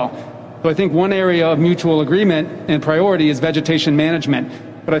as well. So I think one area of mutual agreement and priority is vegetation management.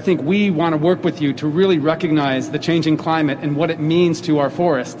 But I think we want to work with you to really recognize the changing climate and what it means to our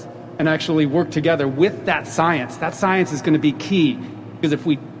forests and actually work together with that science. That science is going to be key. Because if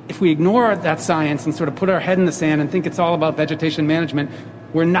we ignore that science and sort of put our head in the sand and think it's all about vegetation management,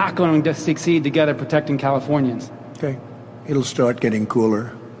 we're not going to succeed together protecting Californians. Okay. It'll start getting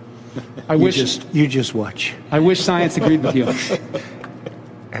cooler. You just watch. I wish science agreed with you.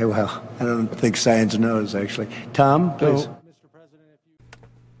 Hey, well, I don't think science knows, actually. Tom, please.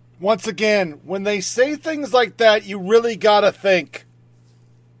 Once again, when they say things like that, you really got to think.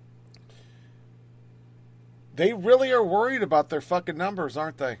 They really are worried about their fucking numbers,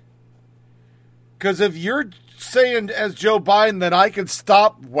 aren't they? Because if you're saying, as Joe Biden, that I can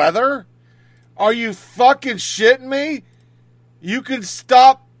stop weather, are you fucking shitting me? You can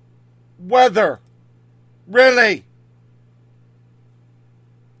stop weather. Really?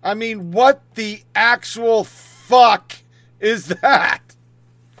 I mean, what the actual fuck is that?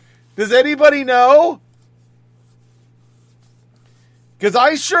 Does anybody know? Because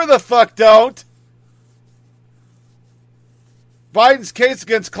I sure the fuck don't. Biden's case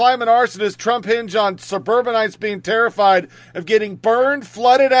against climate arsonists Trump hinge on suburbanites being terrified of getting burned,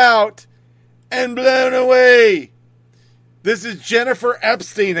 flooded out, and blown away. This is Jennifer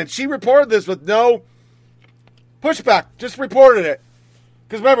Epstein, and she reported this with no pushback. Just reported it.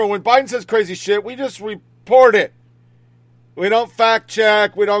 Because remember, when Biden says crazy shit, we just report it. We don't fact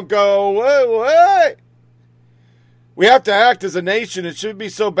check. We don't go, wait. We have to act as a nation. It shouldn't be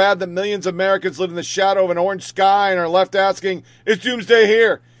so bad that millions of Americans live in the shadow of an orange sky and are left asking, is doomsday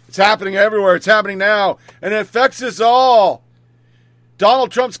here? It's happening everywhere. It's happening now. And it affects us all.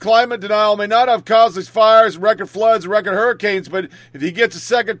 Donald Trump's climate denial may not have caused these fires, record floods, and record hurricanes, but if he gets a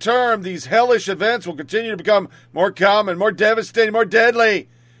second term, these hellish events will continue to become more common, more devastating, more deadly.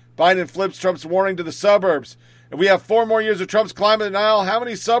 Biden flips Trump's warning to the suburbs. If we have 4 more years of Trump's climate denial, how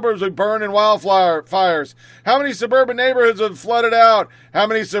many suburbs would burn in wildfires? How many suburban neighborhoods would flooded out? How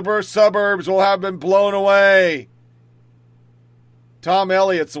many suburbs will have been blown away? Tom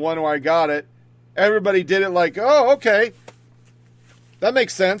Elliott's the one who I got it. Everybody did it like, oh, okay. That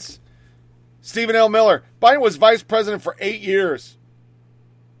makes sense. Stephen L. Miller. Biden was vice president for 8 years.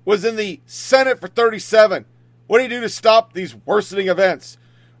 Was in the Senate for 37. What did he do to stop these worsening events?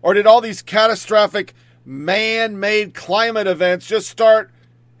 Or did all these catastrophic man-made climate events just start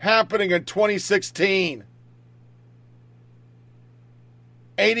happening in 2016?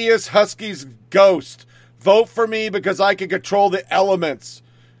 Adius Husky's ghost. Vote for me because I can control the elements.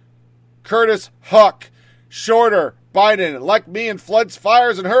 Curtis Huck. Shorter. Biden. Elect me and floods,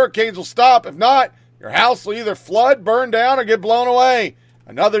 fires, and hurricanes will stop. If not, your house will either flood, burn down, or get blown away.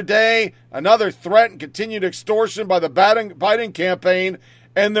 Another day, another threat and continued extortion by the Biden campaign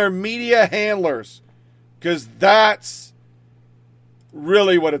and their media handlers. Because that's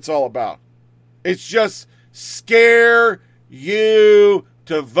really what it's all about. It's just scare you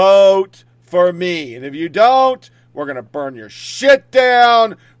to vote for me. And if you don't, we're going to burn your shit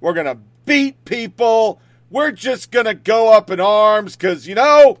down. We're going to beat people. We're just going to go up in arms because,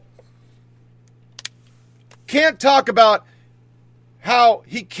 can't talk about how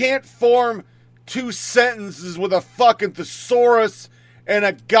he can't form 2 sentences with a fucking thesaurus and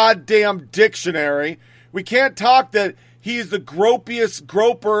a goddamn dictionary. We can't talk that he's the gropiest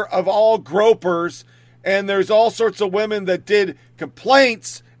groper of all gropers, and there's all sorts of women that did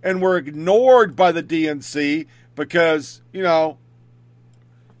complaints and were ignored by the DNC because,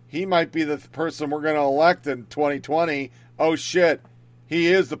 he might be the person we're going to elect in 2020. Oh, shit. He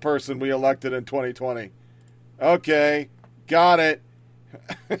is the person we elected in 2020. Okay. Got it.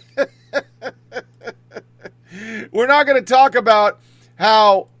 We're not going to talk about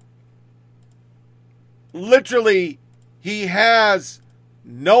how literally he has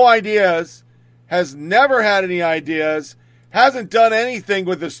no ideas, has never had any ideas, hasn't done anything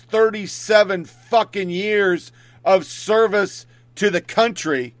with his 37 fucking years of service to the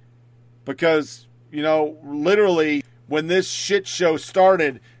country. Because, literally, when this shit show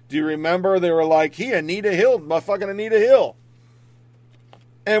started, do you remember they were like, Anita Hill, motherfucking Anita Hill.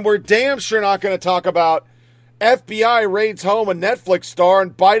 And we're damn sure not going to talk about FBI raids home a Netflix star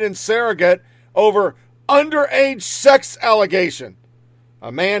and Biden surrogate over underage sex allegation.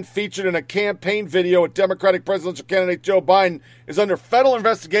 A man featured in a campaign video with Democratic presidential candidate Joe Biden is under federal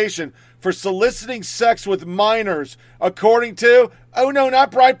investigation for soliciting sex with minors, according to, oh no,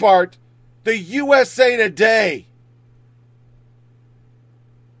 not Breitbart, the USA Today.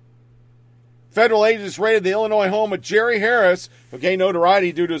 Federal agents raided the Illinois home of Jerry Harris, who gained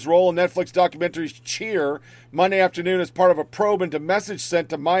notoriety due to his role in Netflix documentary Cheer, Monday afternoon as part of a probe into message sent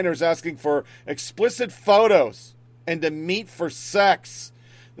to minors asking for explicit photos and to meet for sex.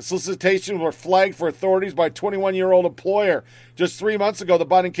 The solicitations were flagged for authorities by a 21-year-old employer. Just 3 months ago, the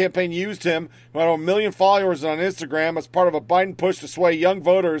Biden campaign used him, who had 1 million followers on Instagram, as part of a Biden push to sway young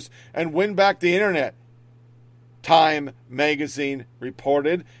voters and win back the internet. Time magazine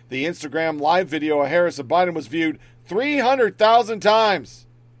reported the Instagram live video of Harris and Biden was viewed 300,000 times.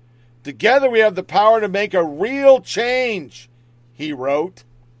 Together we have the power to make a real change, he wrote.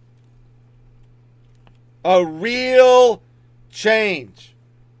 A real change.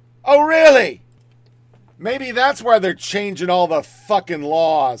 Oh, really? Maybe that's why they're changing all the fucking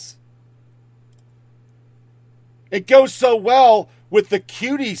laws. It goes so well with the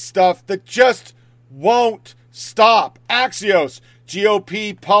cutie stuff that just won't stop. Axios,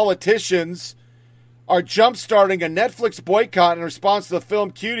 GOP politicians are jump-starting a Netflix boycott in response to the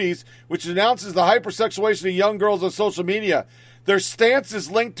film Cuties, which announces the hypersexualization of young girls on social media. Their stance is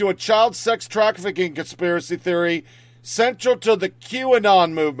linked to a child sex trafficking conspiracy theory central to the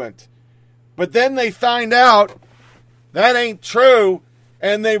QAnon movement. But then they find out that ain't true,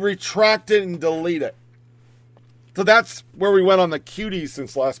 and they retract it and delete it. So that's where we went on the Cuties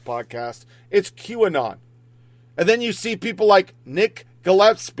since last podcast. It's QAnon. And then you see people like Nick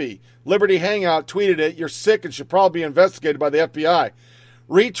Gillespie, Liberty Hangout, tweeted it, "You're sick and should probably be investigated by the FBI."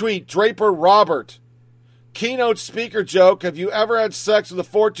 Retweet Draper Robert. Keynote speaker joke, "Have you ever had sex with a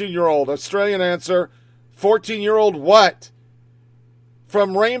 14-year-old? Australian answer, 14-year-old what?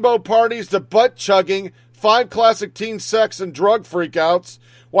 From rainbow parties to butt chugging, 5 classic teen sex and drug freakouts.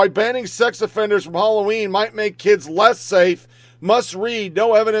 Why banning sex offenders from Halloween might make kids less safe. Must read,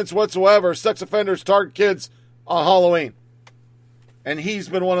 no evidence whatsoever. Sex offenders target kids on Halloween." And he's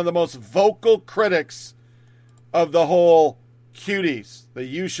been one of the most vocal critics of the whole Cuties, that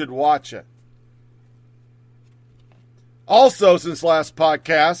you should watch it. Also, since last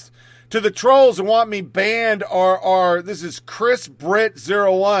podcast, to the trolls who want me banned are this is Chris Britt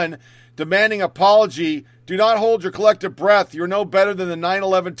 01 demanding apology. Do not hold your collective breath. You're no better than the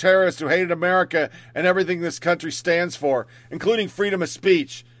 9/11 terrorists who hated America and everything this country stands for, including freedom of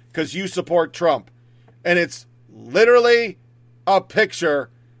speech, because you support Trump. And it's literally a picture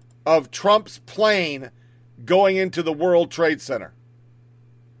of Trump's plane going into the World Trade Center.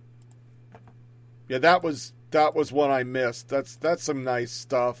 Yeah, that was one I missed. That's some nice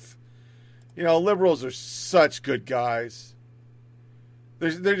stuff. You know, liberals are such good guys.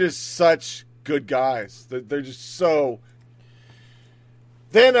 They're just such good guys. They're just so.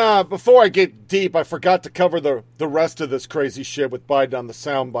 Then, before I get deep, I forgot to cover the rest of this crazy shit with Biden on the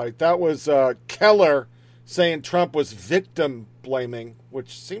soundbite. That was Keller saying Trump was victim blaming,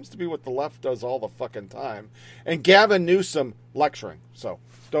 which seems to be what the left does all the fucking time. And Gavin Newsom lecturing. So,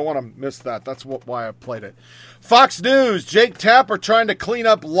 don't want to miss that. That's why I played it. Fox News, Jake Tapper trying to clean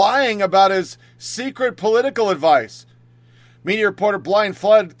up lying about his secret political advice. Media reporter Blind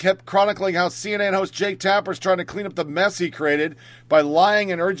Flood kept chronicling how CNN host Jake Tapper is trying to clean up the mess he created by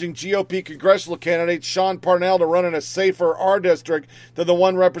lying and urging GOP congressional candidate Sean Parnell to run in a safer R district than the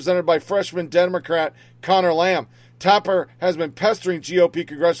one represented by freshman Democrat Connor Lamb. Tapper has been pestering GOP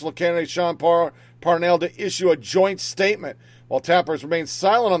congressional candidate Sean Parnell to issue a joint statement. While Tapper has remained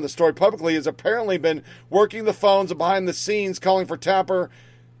silent on the story publicly, he has apparently been working the phones and behind the scenes calling for Tapper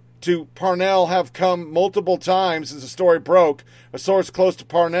to Parnell have come multiple times since the story broke. A source close to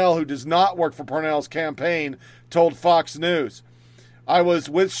Parnell, who does not work for Parnell's campaign, told Fox News. "I was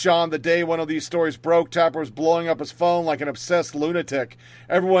with Sean the day one of these stories broke. Tapper was blowing up his phone like an obsessed lunatic.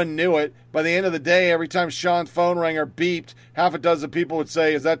 Everyone knew it. By the end of the day, every time Sean's phone rang or beeped, half a dozen people would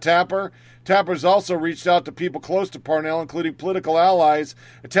say, 'Is that Tapper?' Tapper's also reached out to people close to Parnell, including political allies,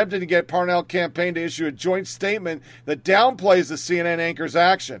 attempting to get Parnell campaign to issue a joint statement that downplays the CNN anchor's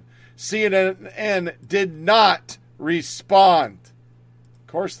action. CNN did not respond." Of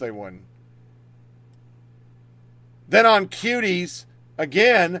course they wouldn't. Then on Cuties,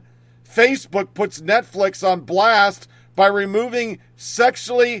 again, Facebook puts Netflix on blast by removing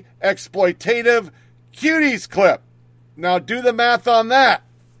sexually exploitative Cuties clip. Now do the math on that.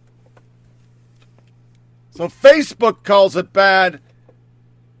 So Facebook calls it bad,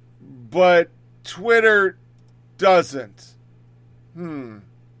 but Twitter doesn't.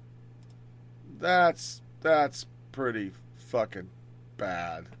 That's pretty fucking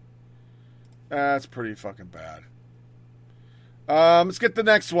bad. That's pretty fucking bad. Let's get the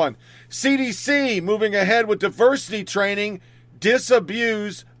next one. CDC moving ahead with diversity training,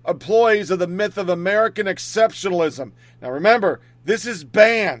 disabuse employees of the myth of American exceptionalism. Now remember, this is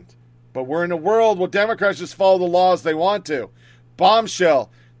banned, but we're in a world where Democrats just follow the laws they want to.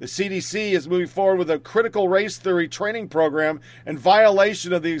 Bombshell. The CDC is moving forward with a critical race theory training program in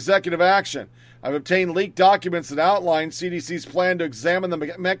violation of the executive action. I've obtained leaked documents that outline CDC's plan to examine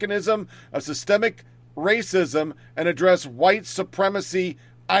the mechanism of systemic racism and address white supremacy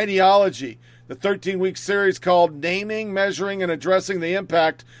ideology. The 13-week series called Naming, Measuring, and Addressing the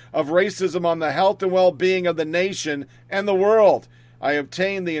Impact of Racism on the Health and Well-Being of the Nation and the World. I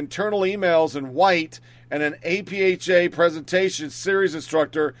obtained the internal emails in white and an APHA presentation series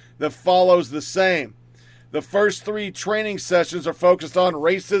instructor that follows the same. The first 3 training sessions are focused on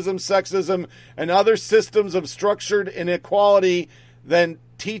racism, sexism, and other systems of structured inequality, then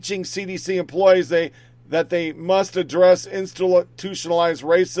teaching CDC employees that they must address institutionalized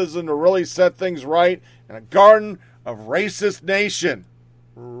racism to really set things right in a garden of racist nation.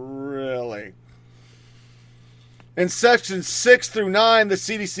 Really? In sections 6 through 9, the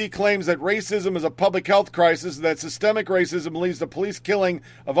CDC claims that racism is a public health crisis and that systemic racism leads to police killing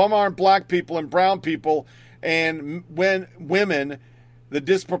of unarmed black people and brown people and when women, the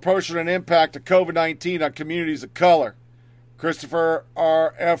disproportionate impact of COVID-19 on communities of color. Christopher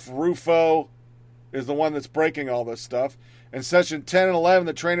R.F. Rufo is the one that's breaking all this stuff. In session 10 and 11,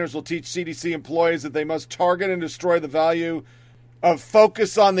 the trainers will teach CDC employees that they must target and destroy the value of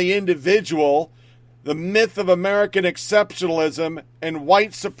focus on the individual, the myth of American exceptionalism, and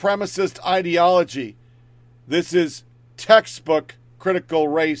white supremacist ideology. This is textbook critical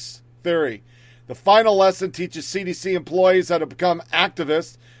race theory. The final lesson teaches CDC employees how to become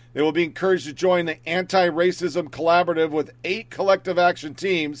activists. They will be encouraged to join the Anti-Racism Collaborative with 8 collective action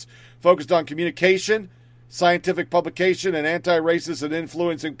teams focused on communication, scientific publication, and anti-racist and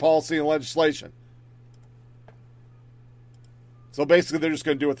influencing policy and legislation. So basically, they're just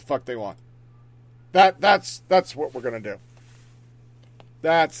going to do what the fuck they want. That's what we're going to do.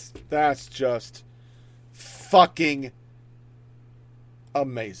 That's just fucking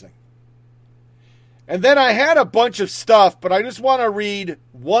amazing. And then I had a bunch of stuff, but I just want to read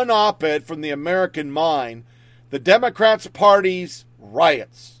one op-ed from the American Mind. The Democrats' party's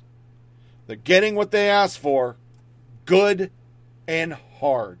riots. They're getting what they asked for, good and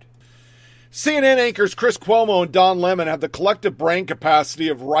hard. CNN anchors Chris Cuomo and Don Lemon have the collective brain capacity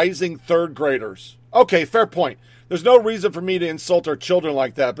of rising third graders. Okay, fair point. There's no reason for me to insult our children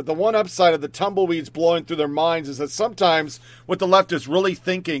like that, but the one upside of the tumbleweeds blowing through their minds is that sometimes what the left is really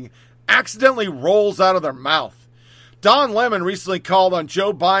thinking accidentally rolls out of their mouth. Don Lemon recently called on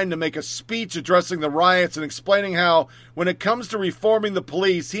Joe Biden to make a speech addressing the riots and explaining how, when it comes to reforming the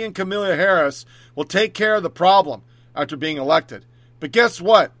police, he and Kamala Harris will take care of the problem after being elected. But guess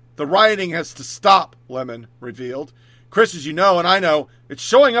what? The rioting has to stop, Lemon revealed. Chris, as you know, and I know, it's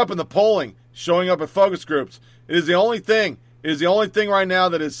showing up in the polling, showing up at focus groups. It is the only thing. It is the only thing right now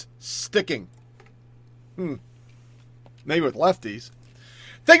that is sticking. Maybe with lefties.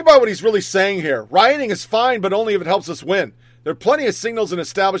 Think about what he's really saying here. Rioting is fine, but only if it helps us win. There are plenty of signals and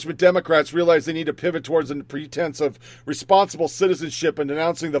establishment Democrats realize they need to pivot towards the pretense of responsible citizenship and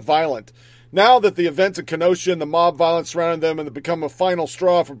denouncing the violent. Now that the events in Kenosha and the mob violence surrounding them have become a final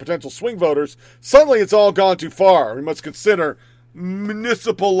straw for potential swing voters, suddenly it's all gone too far. We must consider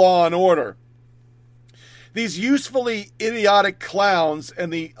municipal law and order. These usefully idiotic clowns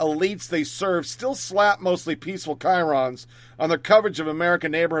and the elites they serve still slap mostly peaceful chyrons on their coverage of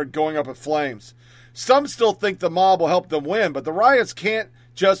American neighborhood going up in flames. Some still think the mob will help them win, but the riots can't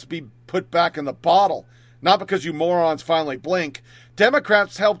just be put back in the bottle. Not because you morons finally blink.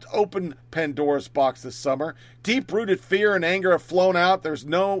 Democrats helped open Pandora's box this summer. Deep-rooted fear and anger have flown out.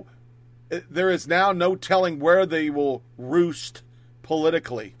 There is now no telling where they will roost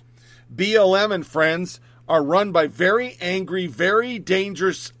politically. BLM and friends are run by very angry, very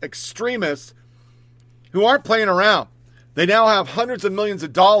dangerous extremists who aren't playing around. They now have hundreds of millions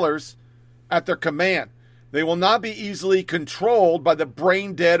of dollars at their command. They will not be easily controlled by the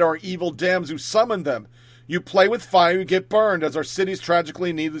brain-dead or evil Dems who summon them. You play with fire, you get burned, as our cities tragically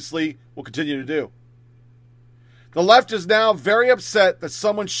and needlessly will continue to do. The left is now very upset that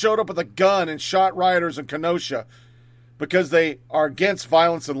someone showed up with a gun and shot rioters in Kenosha because they are against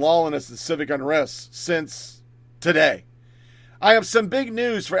violence and lawlessness and civic unrest since today. I have some big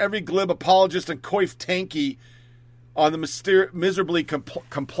news for every glib apologist and coif tanky on the miserably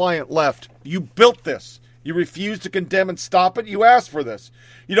compliant left. You built this. You refuse to condemn and stop it. You asked for this.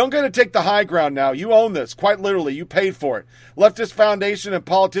 You don't get to take the high ground now. You own this. Quite literally. You paid for it. Leftist Foundation and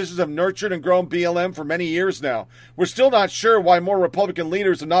politicians have nurtured and grown BLM for many years now. We're still not sure why more Republican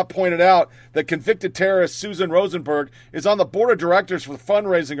leaders have not pointed out that convicted terrorist Susan Rosenberg is on the board of directors for the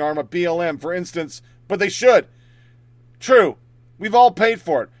fundraising arm of BLM, for instance, but they should. True. We've all paid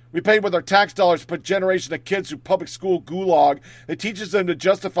for it. We paid with our tax dollars to put generation of kids through public school gulag that teaches them to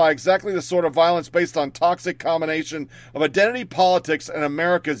justify exactly the sort of violence based on toxic combination of identity politics and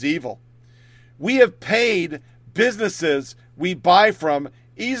America's evil. We have paid businesses we buy from,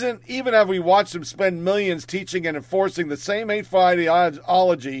 even as we watch them spend millions teaching and enforcing the same hateful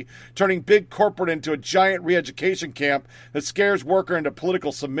ideology, turning big corporate into a giant re-education camp that scares worker into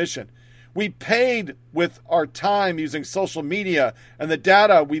political submission. We paid with our time using social media and the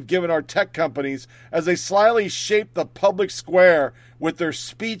data we've given our tech companies as they slyly shape the public square with their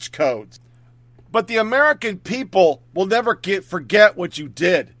speech codes. But the American people will never forget what you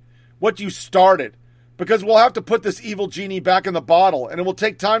did, what you started, because we'll have to put this evil genie back in the bottle, and it will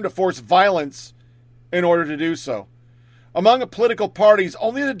take time to force violence in order to do so. Among the political parties,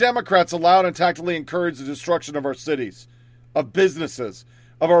 only the Democrats allowed and tactically encouraged the destruction of our cities, of businesses,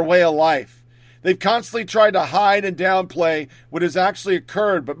 of our way of life. They've constantly tried to hide and downplay what has actually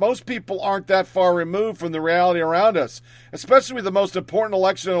occurred, but most people aren't that far removed from the reality around us, especially with the most important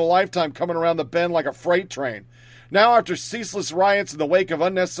election in a lifetime coming around the bend like a freight train. Now, after ceaseless riots in the wake of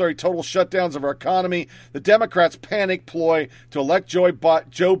unnecessary total shutdowns of our economy, the Democrats' panic ploy to elect Joe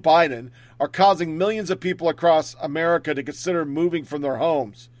Biden are causing millions of people across America to consider moving from their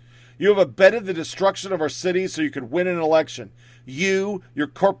homes. You have abetted the destruction of our cities so you could win an election. You, your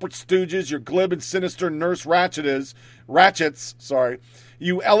corporate stooges, your glib and sinister nurse ratchets,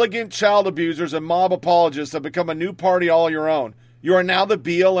 you elegant child abusers and mob apologists have become a new party all your own. You are now the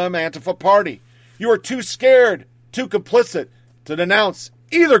BLM Antifa party. You are too scared, too complicit to denounce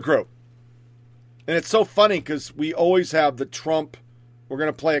either group. And it's so funny because we always have the Trump, we're going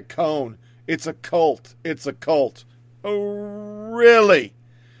to play a cone. It's a cult. It's a cult. Oh, really?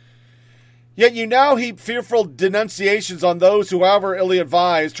 Yet you now heap fearful denunciations on those who, however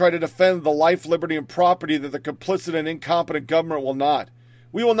ill-advised, try to defend the life, liberty, and property that the complicit and incompetent government will not.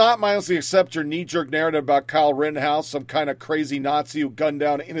 We will not mindlessly accept your knee-jerk narrative about Kyle Rittenhouse, some kind of crazy Nazi who gunned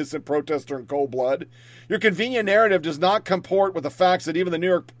down an innocent protester in cold blood. Your convenient narrative does not comport with the facts that even the New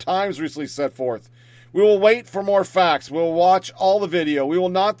York Times recently set forth. We will wait for more facts. We will watch all the video. We will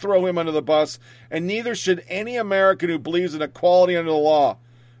not throw him under the bus, and neither should any American who believes in equality under the law.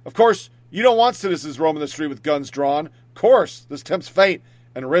 Of course, you don't want citizens roaming the street with guns drawn. Of course, this tempts fate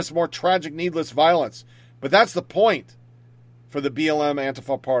and risks more tragic, needless violence. But that's the point for the BLM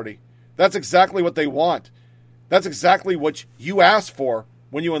Antifa party. That's exactly what they want. That's exactly what you asked for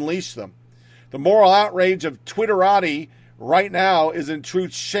when you unleashed them. The moral outrage of Twitterati right now is in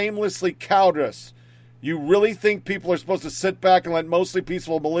truth shamelessly cowardice. You really think people are supposed to sit back and let mostly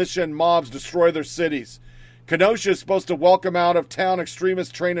peaceful militia and mobs destroy their cities? Kenosha is supposed to welcome out-of-town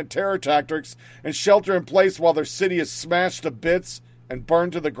extremists trained in terror tactics and shelter in place while their city is smashed to bits and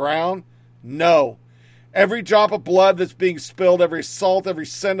burned to the ground? No. Every drop of blood that's being spilled, every assault, every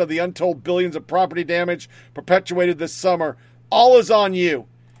cent of the untold billions of property damage perpetuated this summer, all is on you.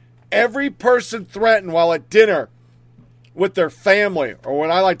 Every person threatened while at dinner with their family, or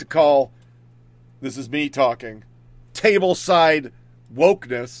what I like to call, this is me talking, tableside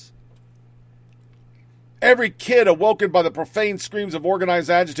wokeness. Every kid awoken by the profane screams of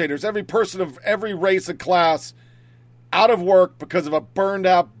organized agitators, every person of every race and class out of work because of a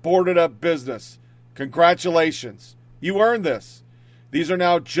burned-out, boarded-up business. Congratulations. You earned this. These are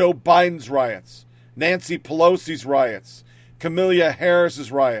now Joe Biden's riots, Nancy Pelosi's riots, Kamala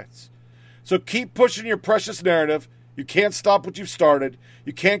Harris's riots. So keep pushing your precious narrative. You can't stop what you've started.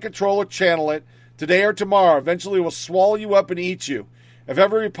 You can't control or channel it. Today or tomorrow, eventually it will swallow you up and eat you. If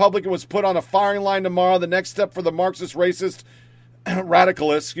every Republican was put on a firing line tomorrow, the next step for the Marxist racist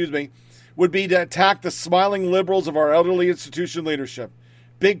radicalists, would be to attack the smiling liberals of our elderly institution leadership.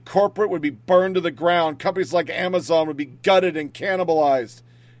 Big corporate would be burned to the ground. Companies like Amazon would be gutted and cannibalized.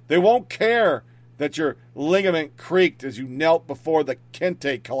 They won't care that your ligament creaked as you knelt before the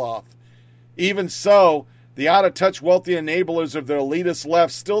kente cloth. Even so, the out-of-touch wealthy enablers of their elitist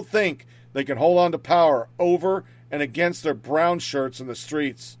left still think they can hold on to power over and against their brown shirts in the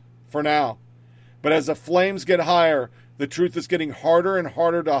streets, for now. But as the flames get higher, the truth is getting harder and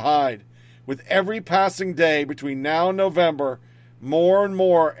harder to hide. With every passing day between now and November, more and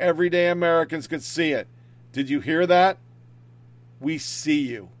more everyday Americans can see it. Did you hear that? We see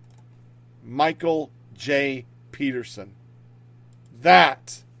you. Michael J. Peterson.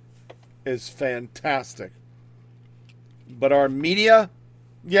 That is fantastic. But our media,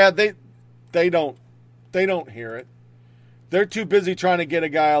 yeah, they don't hear it. They're too busy trying to get a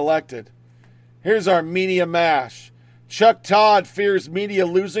guy elected. Here's our media mash. Chuck Todd fears media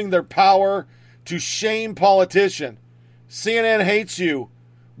losing their power to shame politician. CNN hates you.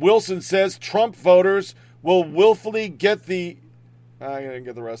 Wilson says Trump voters will willfully get the... I didn't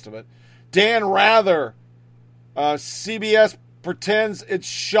get the rest of it. Dan Rather. CBS pretends it's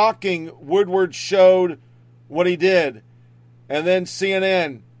shocking Woodward showed what he did. And then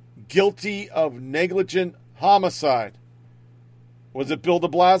CNN, guilty of negligent homicide. Was it Bill de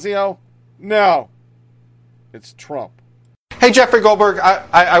Blasio? No. It's Trump. Hey, Jeffrey Goldberg,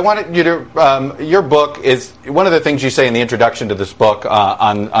 I wanted you to, your book is, one of the things you say in the introduction to this book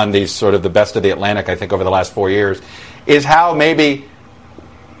on these sort of the best of the Atlantic, I think, over the last 4 years, is how maybe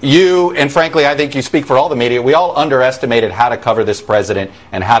you, and frankly, I think you speak for all the media, we all underestimated how to cover this president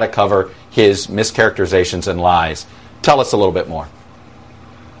and how to cover his mischaracterizations and lies. Tell us a little bit more.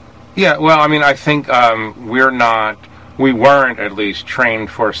 Yeah, well, I mean, I think we weren't at least trained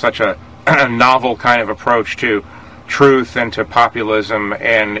for such a novel kind of approach to truth and to populism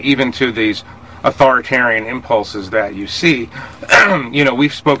and even to these authoritarian impulses that you see.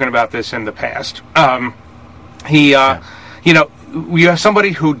 We've spoken about this in the past. You have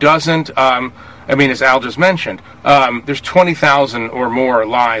somebody who doesn't, as Al just mentioned, there's 20,000 or more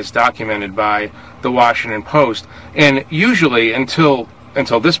lies documented by the Washington Post. And usually until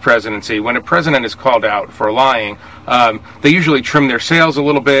this presidency, when a president is called out for lying, they usually trim their sails a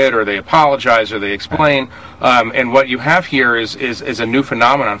little bit, or they apologize, or they explain. And what you have here is a new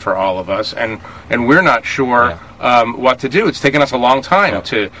phenomenon for all of us, and we're not sure what to do. It's taken us a long time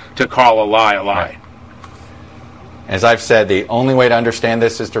to call a lie a lie. Right. As I've said, the only way to understand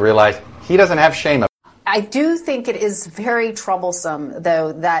this is to realize he doesn't have shame. I do think it is very troublesome,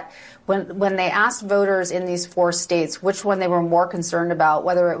 though, that when they asked voters in these 4 states which one they were more concerned about,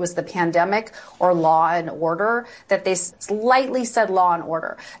 whether it was the pandemic or law and order, that they slightly said law and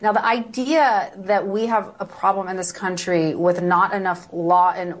order. Now, the idea that we have a problem in this country with not enough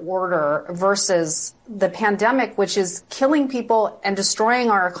law and order versus the pandemic, which is killing people and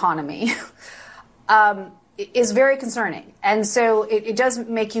destroying our economy, is very concerning. And so it does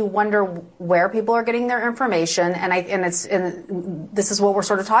make you wonder where people are getting their information. And this is what we're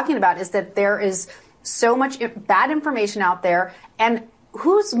sort of talking about, is that there is so much bad information out there. And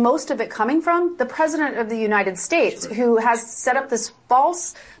who's most of it coming from? The President of the United States, who has set up this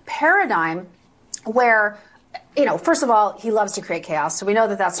false paradigm where, first of all, he loves to create chaos, so we know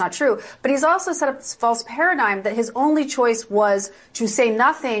that that's not true. But he's also set up this false paradigm that his only choice was to say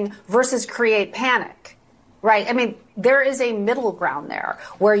nothing versus create panic. Right. I mean, there is a middle ground there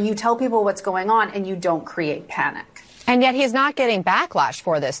where you tell people what's going on and you don't create panic. And yet he's not getting backlash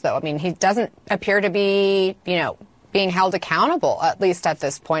for this, though. I mean, he doesn't appear to be, being held accountable, at least at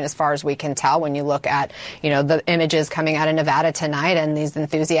this point, as far as we can tell, when you look at, the images coming out of Nevada tonight and these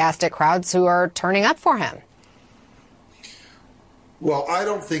enthusiastic crowds who are turning up for him. Well, I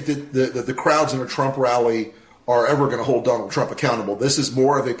don't think that the crowds in a Trump rally are ever going to hold Donald Trump accountable. This is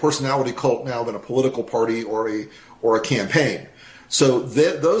more of a personality cult now than a political party or a campaign. So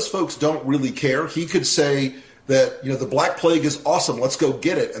those folks don't really care. He could say that, the Black Plague is awesome, let's go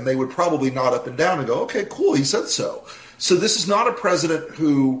get it, and they would probably nod up and down and go, okay, cool, he said so. So this is not a president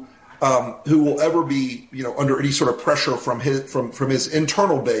who will ever be, under any sort of pressure from his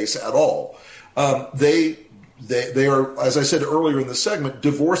internal base at all. They are, as I said earlier in the segment,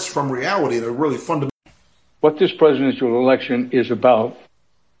 divorced from reality. They're really fundamental. What this presidential election is about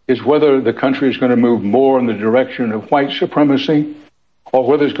is whether the country is going to move more in the direction of white supremacy or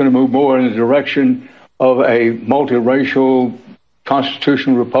whether it's going to move more in the direction of a multiracial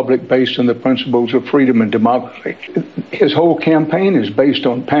constitutional republic based on the principles of freedom and democracy. His whole campaign is based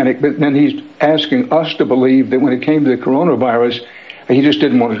on panic, but then he's asking us to believe that when it came to the coronavirus, he just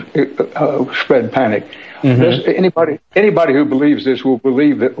didn't want to spread panic. Mm-hmm. Anybody who believes this will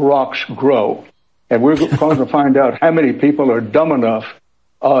believe that rocks grow. And we're going to find out how many people are dumb enough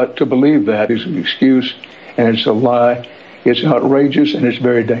to believe that is an excuse, and it's a lie. It's outrageous, and it's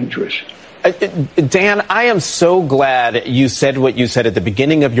very dangerous. Dan, I am so glad you said what you said at the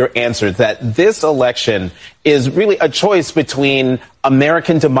beginning of your answer, that this election is really a choice between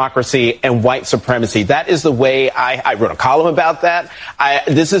American democracy and white supremacy. That is the way I wrote a column about that.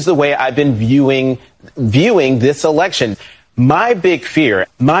 This is the way I've been viewing this election. My big fear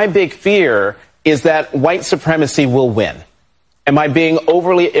is that white supremacy will win. Am I being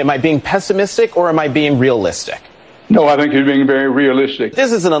pessimistic or am I being realistic? No, I think you're being very realistic.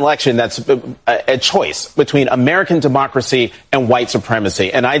 This is an election that's a choice between American democracy and white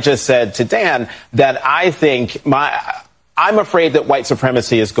supremacy. And I just said to Dan that I think I'm afraid that white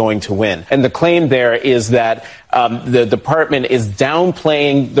supremacy is going to win. And the claim there is that the department is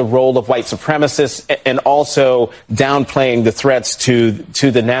downplaying the role of white supremacists and also downplaying the threats to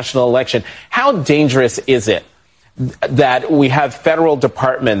the national election. How dangerous is it that we have federal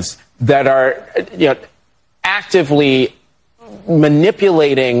departments that are, actively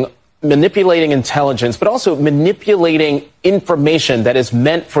manipulating intelligence, but also manipulating information that is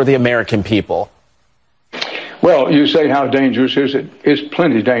meant for the American people? Well, you say how dangerous is it? It's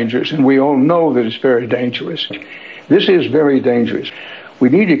plenty dangerous, and we all know that it's very dangerous. This is very dangerous. We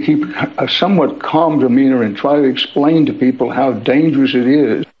need to keep a somewhat calm demeanor and try to explain to people how dangerous it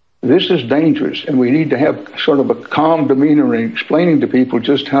is. This is dangerous, and we need to have sort of a calm demeanor in explaining to people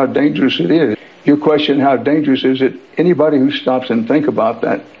just how dangerous it is. Your question, how dangerous is it? Anybody who stops and think about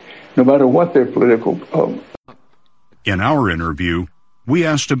that, no matter what their political... In our interview, we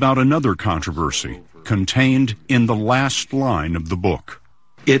asked about another controversy contained in the last line of the book.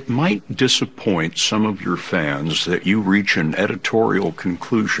 It might disappoint some of your fans that you reach an editorial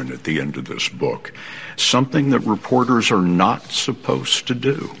conclusion at the end of this book, something that reporters are not supposed to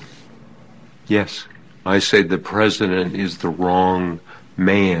do. Yes, I say the president is the wrong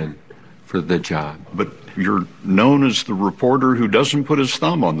man for the job. But you're known as the reporter who doesn't put his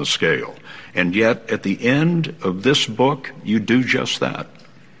thumb on the scale. And yet, at the end of this book, you do just that.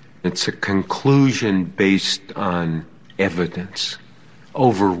 It's a conclusion based on evidence,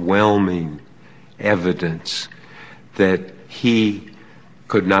 overwhelming evidence that he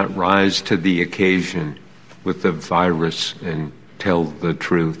could not rise to the occasion with the virus and tell the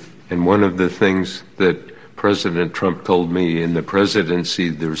truth. And one of the things that President Trump told me in the presidency,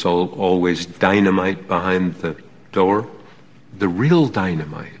 there's always dynamite behind the door. The real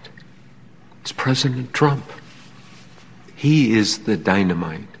dynamite is President Trump. He is the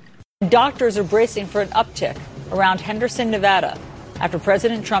dynamite. Doctors are bracing for an uptick around Henderson, Nevada, after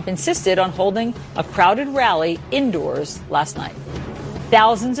President Trump insisted on holding a crowded rally indoors last night.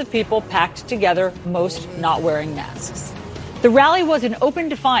 Thousands of people packed together, most not wearing masks. The rally was in open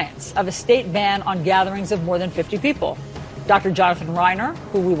defiance of a state ban on gatherings of more than 50 people. Dr. Jonathan Reiner,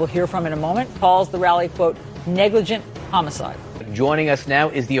 who we will hear from in a moment, calls the rally, quote, negligent homicide. Joining us now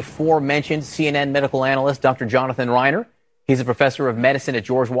is the aforementioned CNN medical analyst, Dr. Jonathan Reiner. He's a professor of medicine at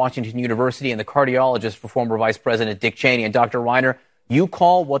George Washington University and the cardiologist for former Vice President Dick Cheney. And Dr. Reiner, you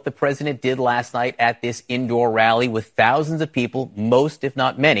call what the president did last night at this indoor rally with thousands of people, most if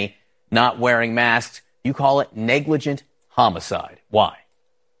not many, not wearing masks, you call it negligent homicide. Why?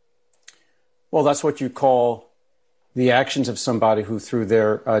 Well, that's what you call the actions of somebody who, through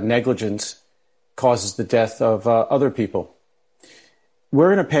their negligence, causes the death of other people.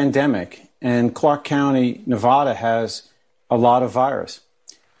 We're in a pandemic, and Clark County, Nevada, has a lot of virus.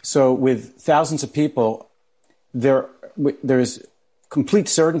 So with thousands of people, there's complete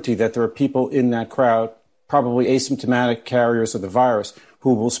certainty that there are people in that crowd, probably asymptomatic carriers of the virus,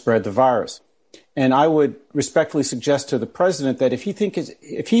 who will spread the virus. And I would respectfully suggest to the president that if he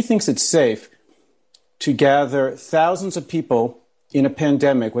thinks it's safe to gather thousands of people in a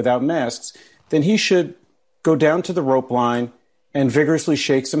pandemic without masks, then he should go down to the rope line and vigorously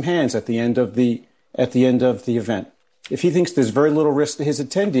shake some hands at the end of the event. If he thinks there's very little risk to his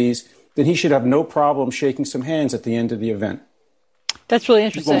attendees, then he should have no problem shaking some hands at the end of the event. That's really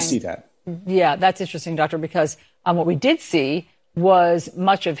interesting. You won't see that. Yeah, that's interesting, Doctor, because what we did see was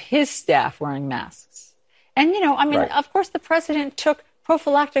much of his staff wearing masks. And, right. Of course, the president took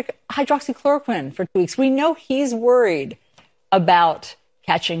prophylactic hydroxychloroquine for 2 weeks. We know he's worried about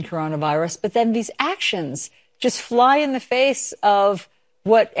catching coronavirus, but then these actions just fly in the face of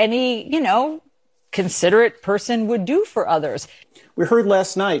what any, considerate person would do for others. We heard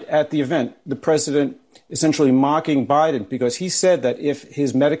last night at the event the president essentially mocking Biden because he said that if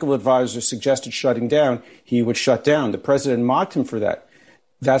his medical advisor suggested shutting down, he would shut down. The president mocked him for that.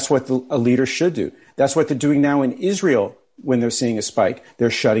 That's what a leader should do. That's what they're doing now in Israel when they're seeing a spike. They're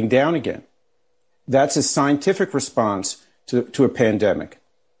shutting down again. That's a scientific response to a pandemic.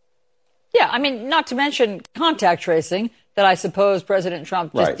 Yeah, not to mention contact tracing, that I suppose President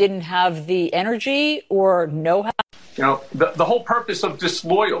Trump just didn't have the energy or know-how. The whole purpose of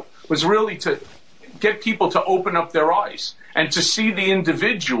Disloyal was really to get people to open up their eyes and to see the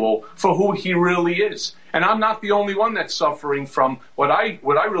individual for who he really is. And I'm not the only one that's suffering from what I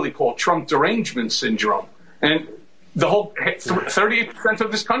really call Trump derangement syndrome. And the whole 38%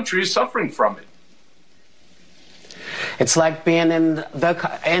 of this country is suffering from it. It's like being in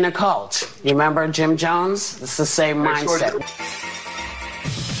a cult. You remember Jim Jones? It's the same mindset.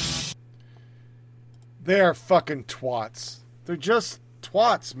 They're fucking twats. They're just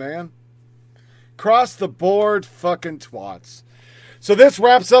twats, man. Across the board, fucking twats. So this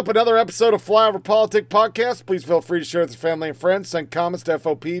wraps up another episode of Flyover Politic Podcast. Please feel free to share with your family and friends. Send comments to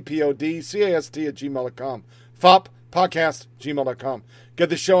foppodcast@gmail.com. foppodcast@gmail.com. Get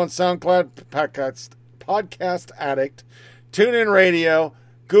the show on SoundCloud, Podcast Addict, TuneIn Radio,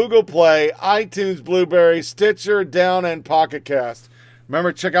 Google Play, iTunes, Blueberry, Stitcher, Down, and Pocket Cast.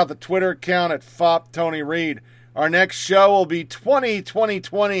 Remember, check out the Twitter account at FopTonyReed. Our next show will be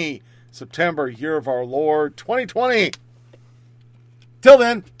 2020, September, year of our Lord, 2020. Till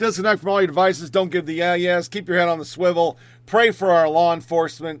then, disconnect from all your devices. Don't give the yes. Keep your head on the swivel. Pray for our law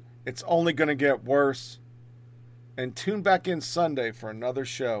enforcement. It's only going to get worse. And tune back in Sunday for another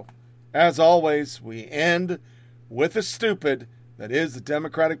show. As always, we end with the stupid that is the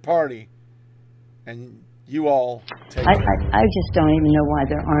Democratic Party. And you all take care. I just don't even know why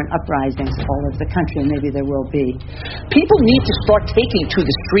there aren't uprisings all over the country. Maybe there will be. People need to start taking to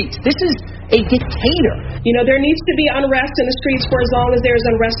the streets. This is a dictator. You know, there needs to be unrest in the streets for as long as there's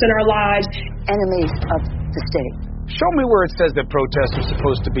unrest in our lives. Enemies of the state. Show me where it says that protests are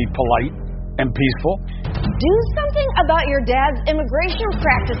supposed to be polite and peaceful. Do something about your dad's immigration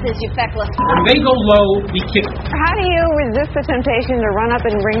practices, you feckless. When they go low, we kick. How do you resist the temptation to run up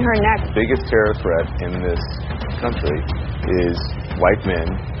and wring her neck? The biggest terror threat in this country is white men,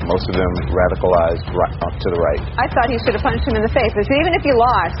 most of them radicalized to the right. I thought he should have punched him in the face. But even if you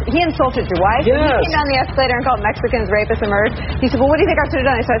lost, he insulted your wife. Yes. He came down the escalator and called Mexicans rapists and murderers. He said, well, what do you think I should have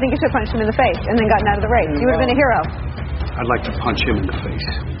done? I said, I think you should have punched him in the face and then gotten out of the race. You would have been a hero. I'd like to punch him in the face.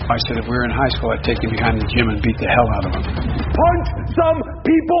 I said if we were in high school, I'd take him behind the gym and beat the hell out of him. Punch some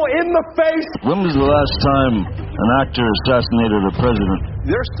people in the face! When was the last time an actor assassinated a president?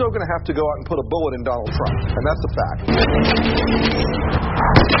 They're still going to have to go out and put a bullet in Donald Trump, and that's a fact.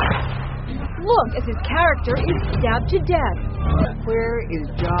 Look, as his character is stabbed to death. Where is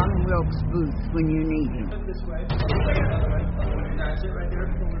John Wilkes Booth when you need him?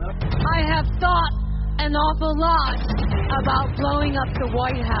 I have thought an awful lot about blowing up the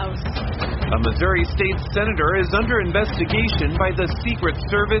White House. A Missouri state senator is under investigation by the Secret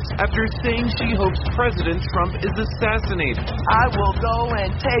Service after saying she hopes President Trump is assassinated. I will go and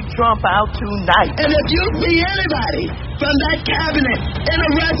take Trump out tonight. And if you see anybody from that cabinet in a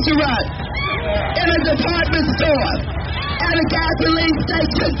restaurant, in a department store, at a gasoline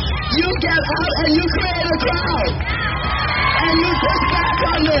station, you get out and you create a crowd. And you push back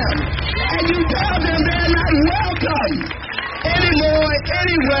on them. And you tell them they're not welcome anymore,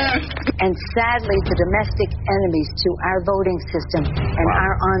 anywhere. And sadly, the domestic enemies to our voting system and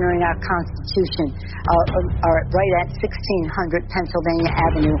our honoring our Constitution are right at 1600 Pennsylvania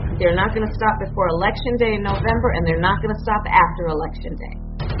Avenue. They're not going to stop before Election Day in November, and they're not going to stop after Election Day.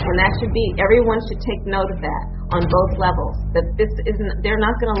 And that should be, everyone should take note of that on both levels, that this isn't, they're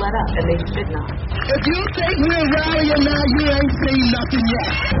not going to let up, and they should not. If you think we're rallying now, you ain't seen nothing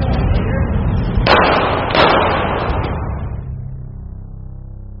yet.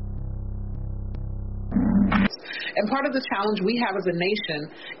 And part of the challenge we have as a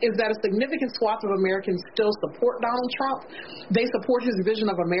nation is that a significant swath of Americans still support Donald Trump. They support his vision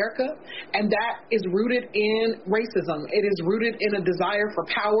of America, and that is rooted in racism. It is rooted in a desire for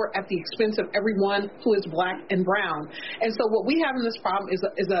power at the expense of everyone who is black and brown. And so what we have in this problem is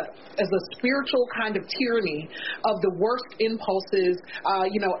a spiritual kind of tyranny of the worst impulses,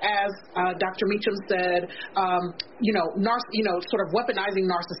 as Dr. Meacham said, sort of weaponizing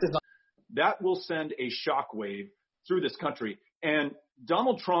narcissism. That will send a shockwave through this country. And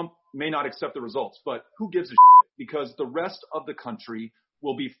Donald Trump may not accept the results, but who gives a shit? Because the rest of the country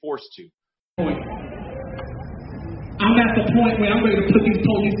will be forced to. I'm at the point where I'm ready to put these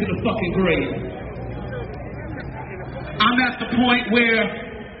police in the fucking grave. I'm at the point where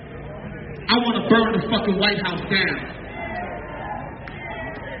I want to burn the fucking White House down.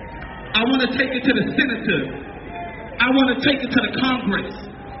 I want to take it to the senators. I want to take it to the Congress.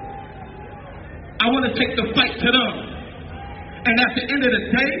 I want to take the fight to them. And at the end of the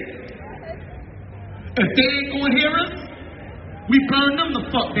day, if they ain't going to hear us, we burn them the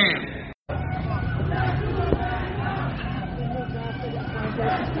fuck down.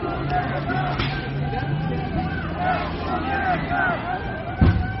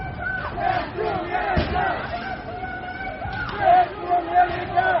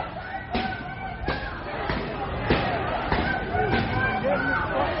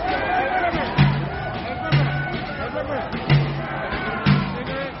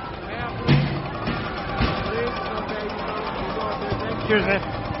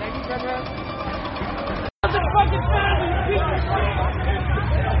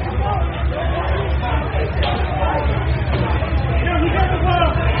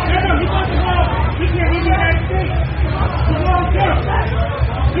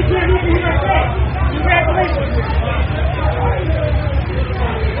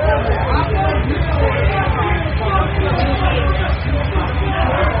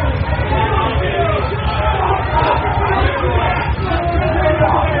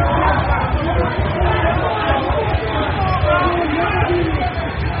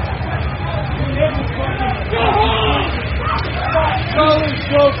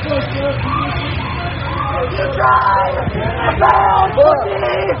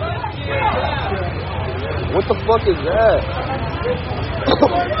 What the fuck is that?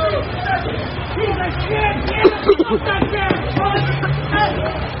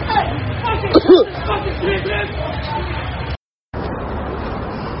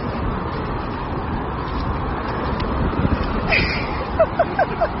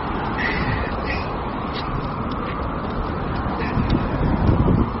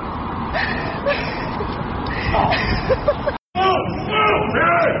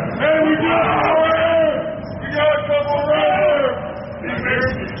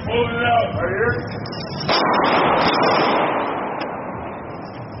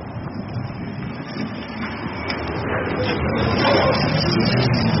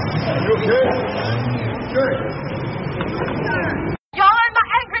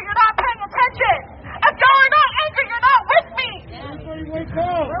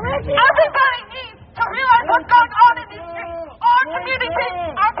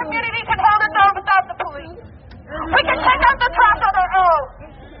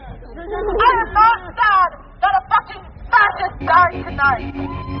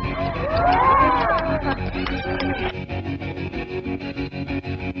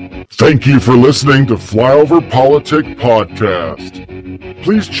 Thank you for listening to Flyover Politic Podcast.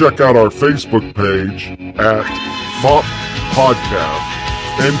 Please check out our Facebook page at FOP Podcast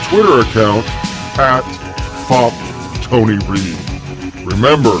and Twitter account at FOP Tony Reed.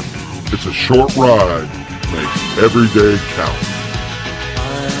 Remember, it's a short ride. Make every day count.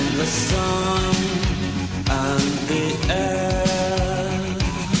 I'm the sun and the air.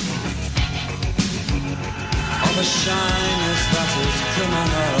 All the shyness that is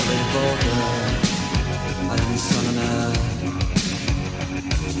criminally vulgar. I am sun and air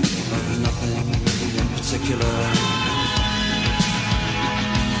of nothing in particular.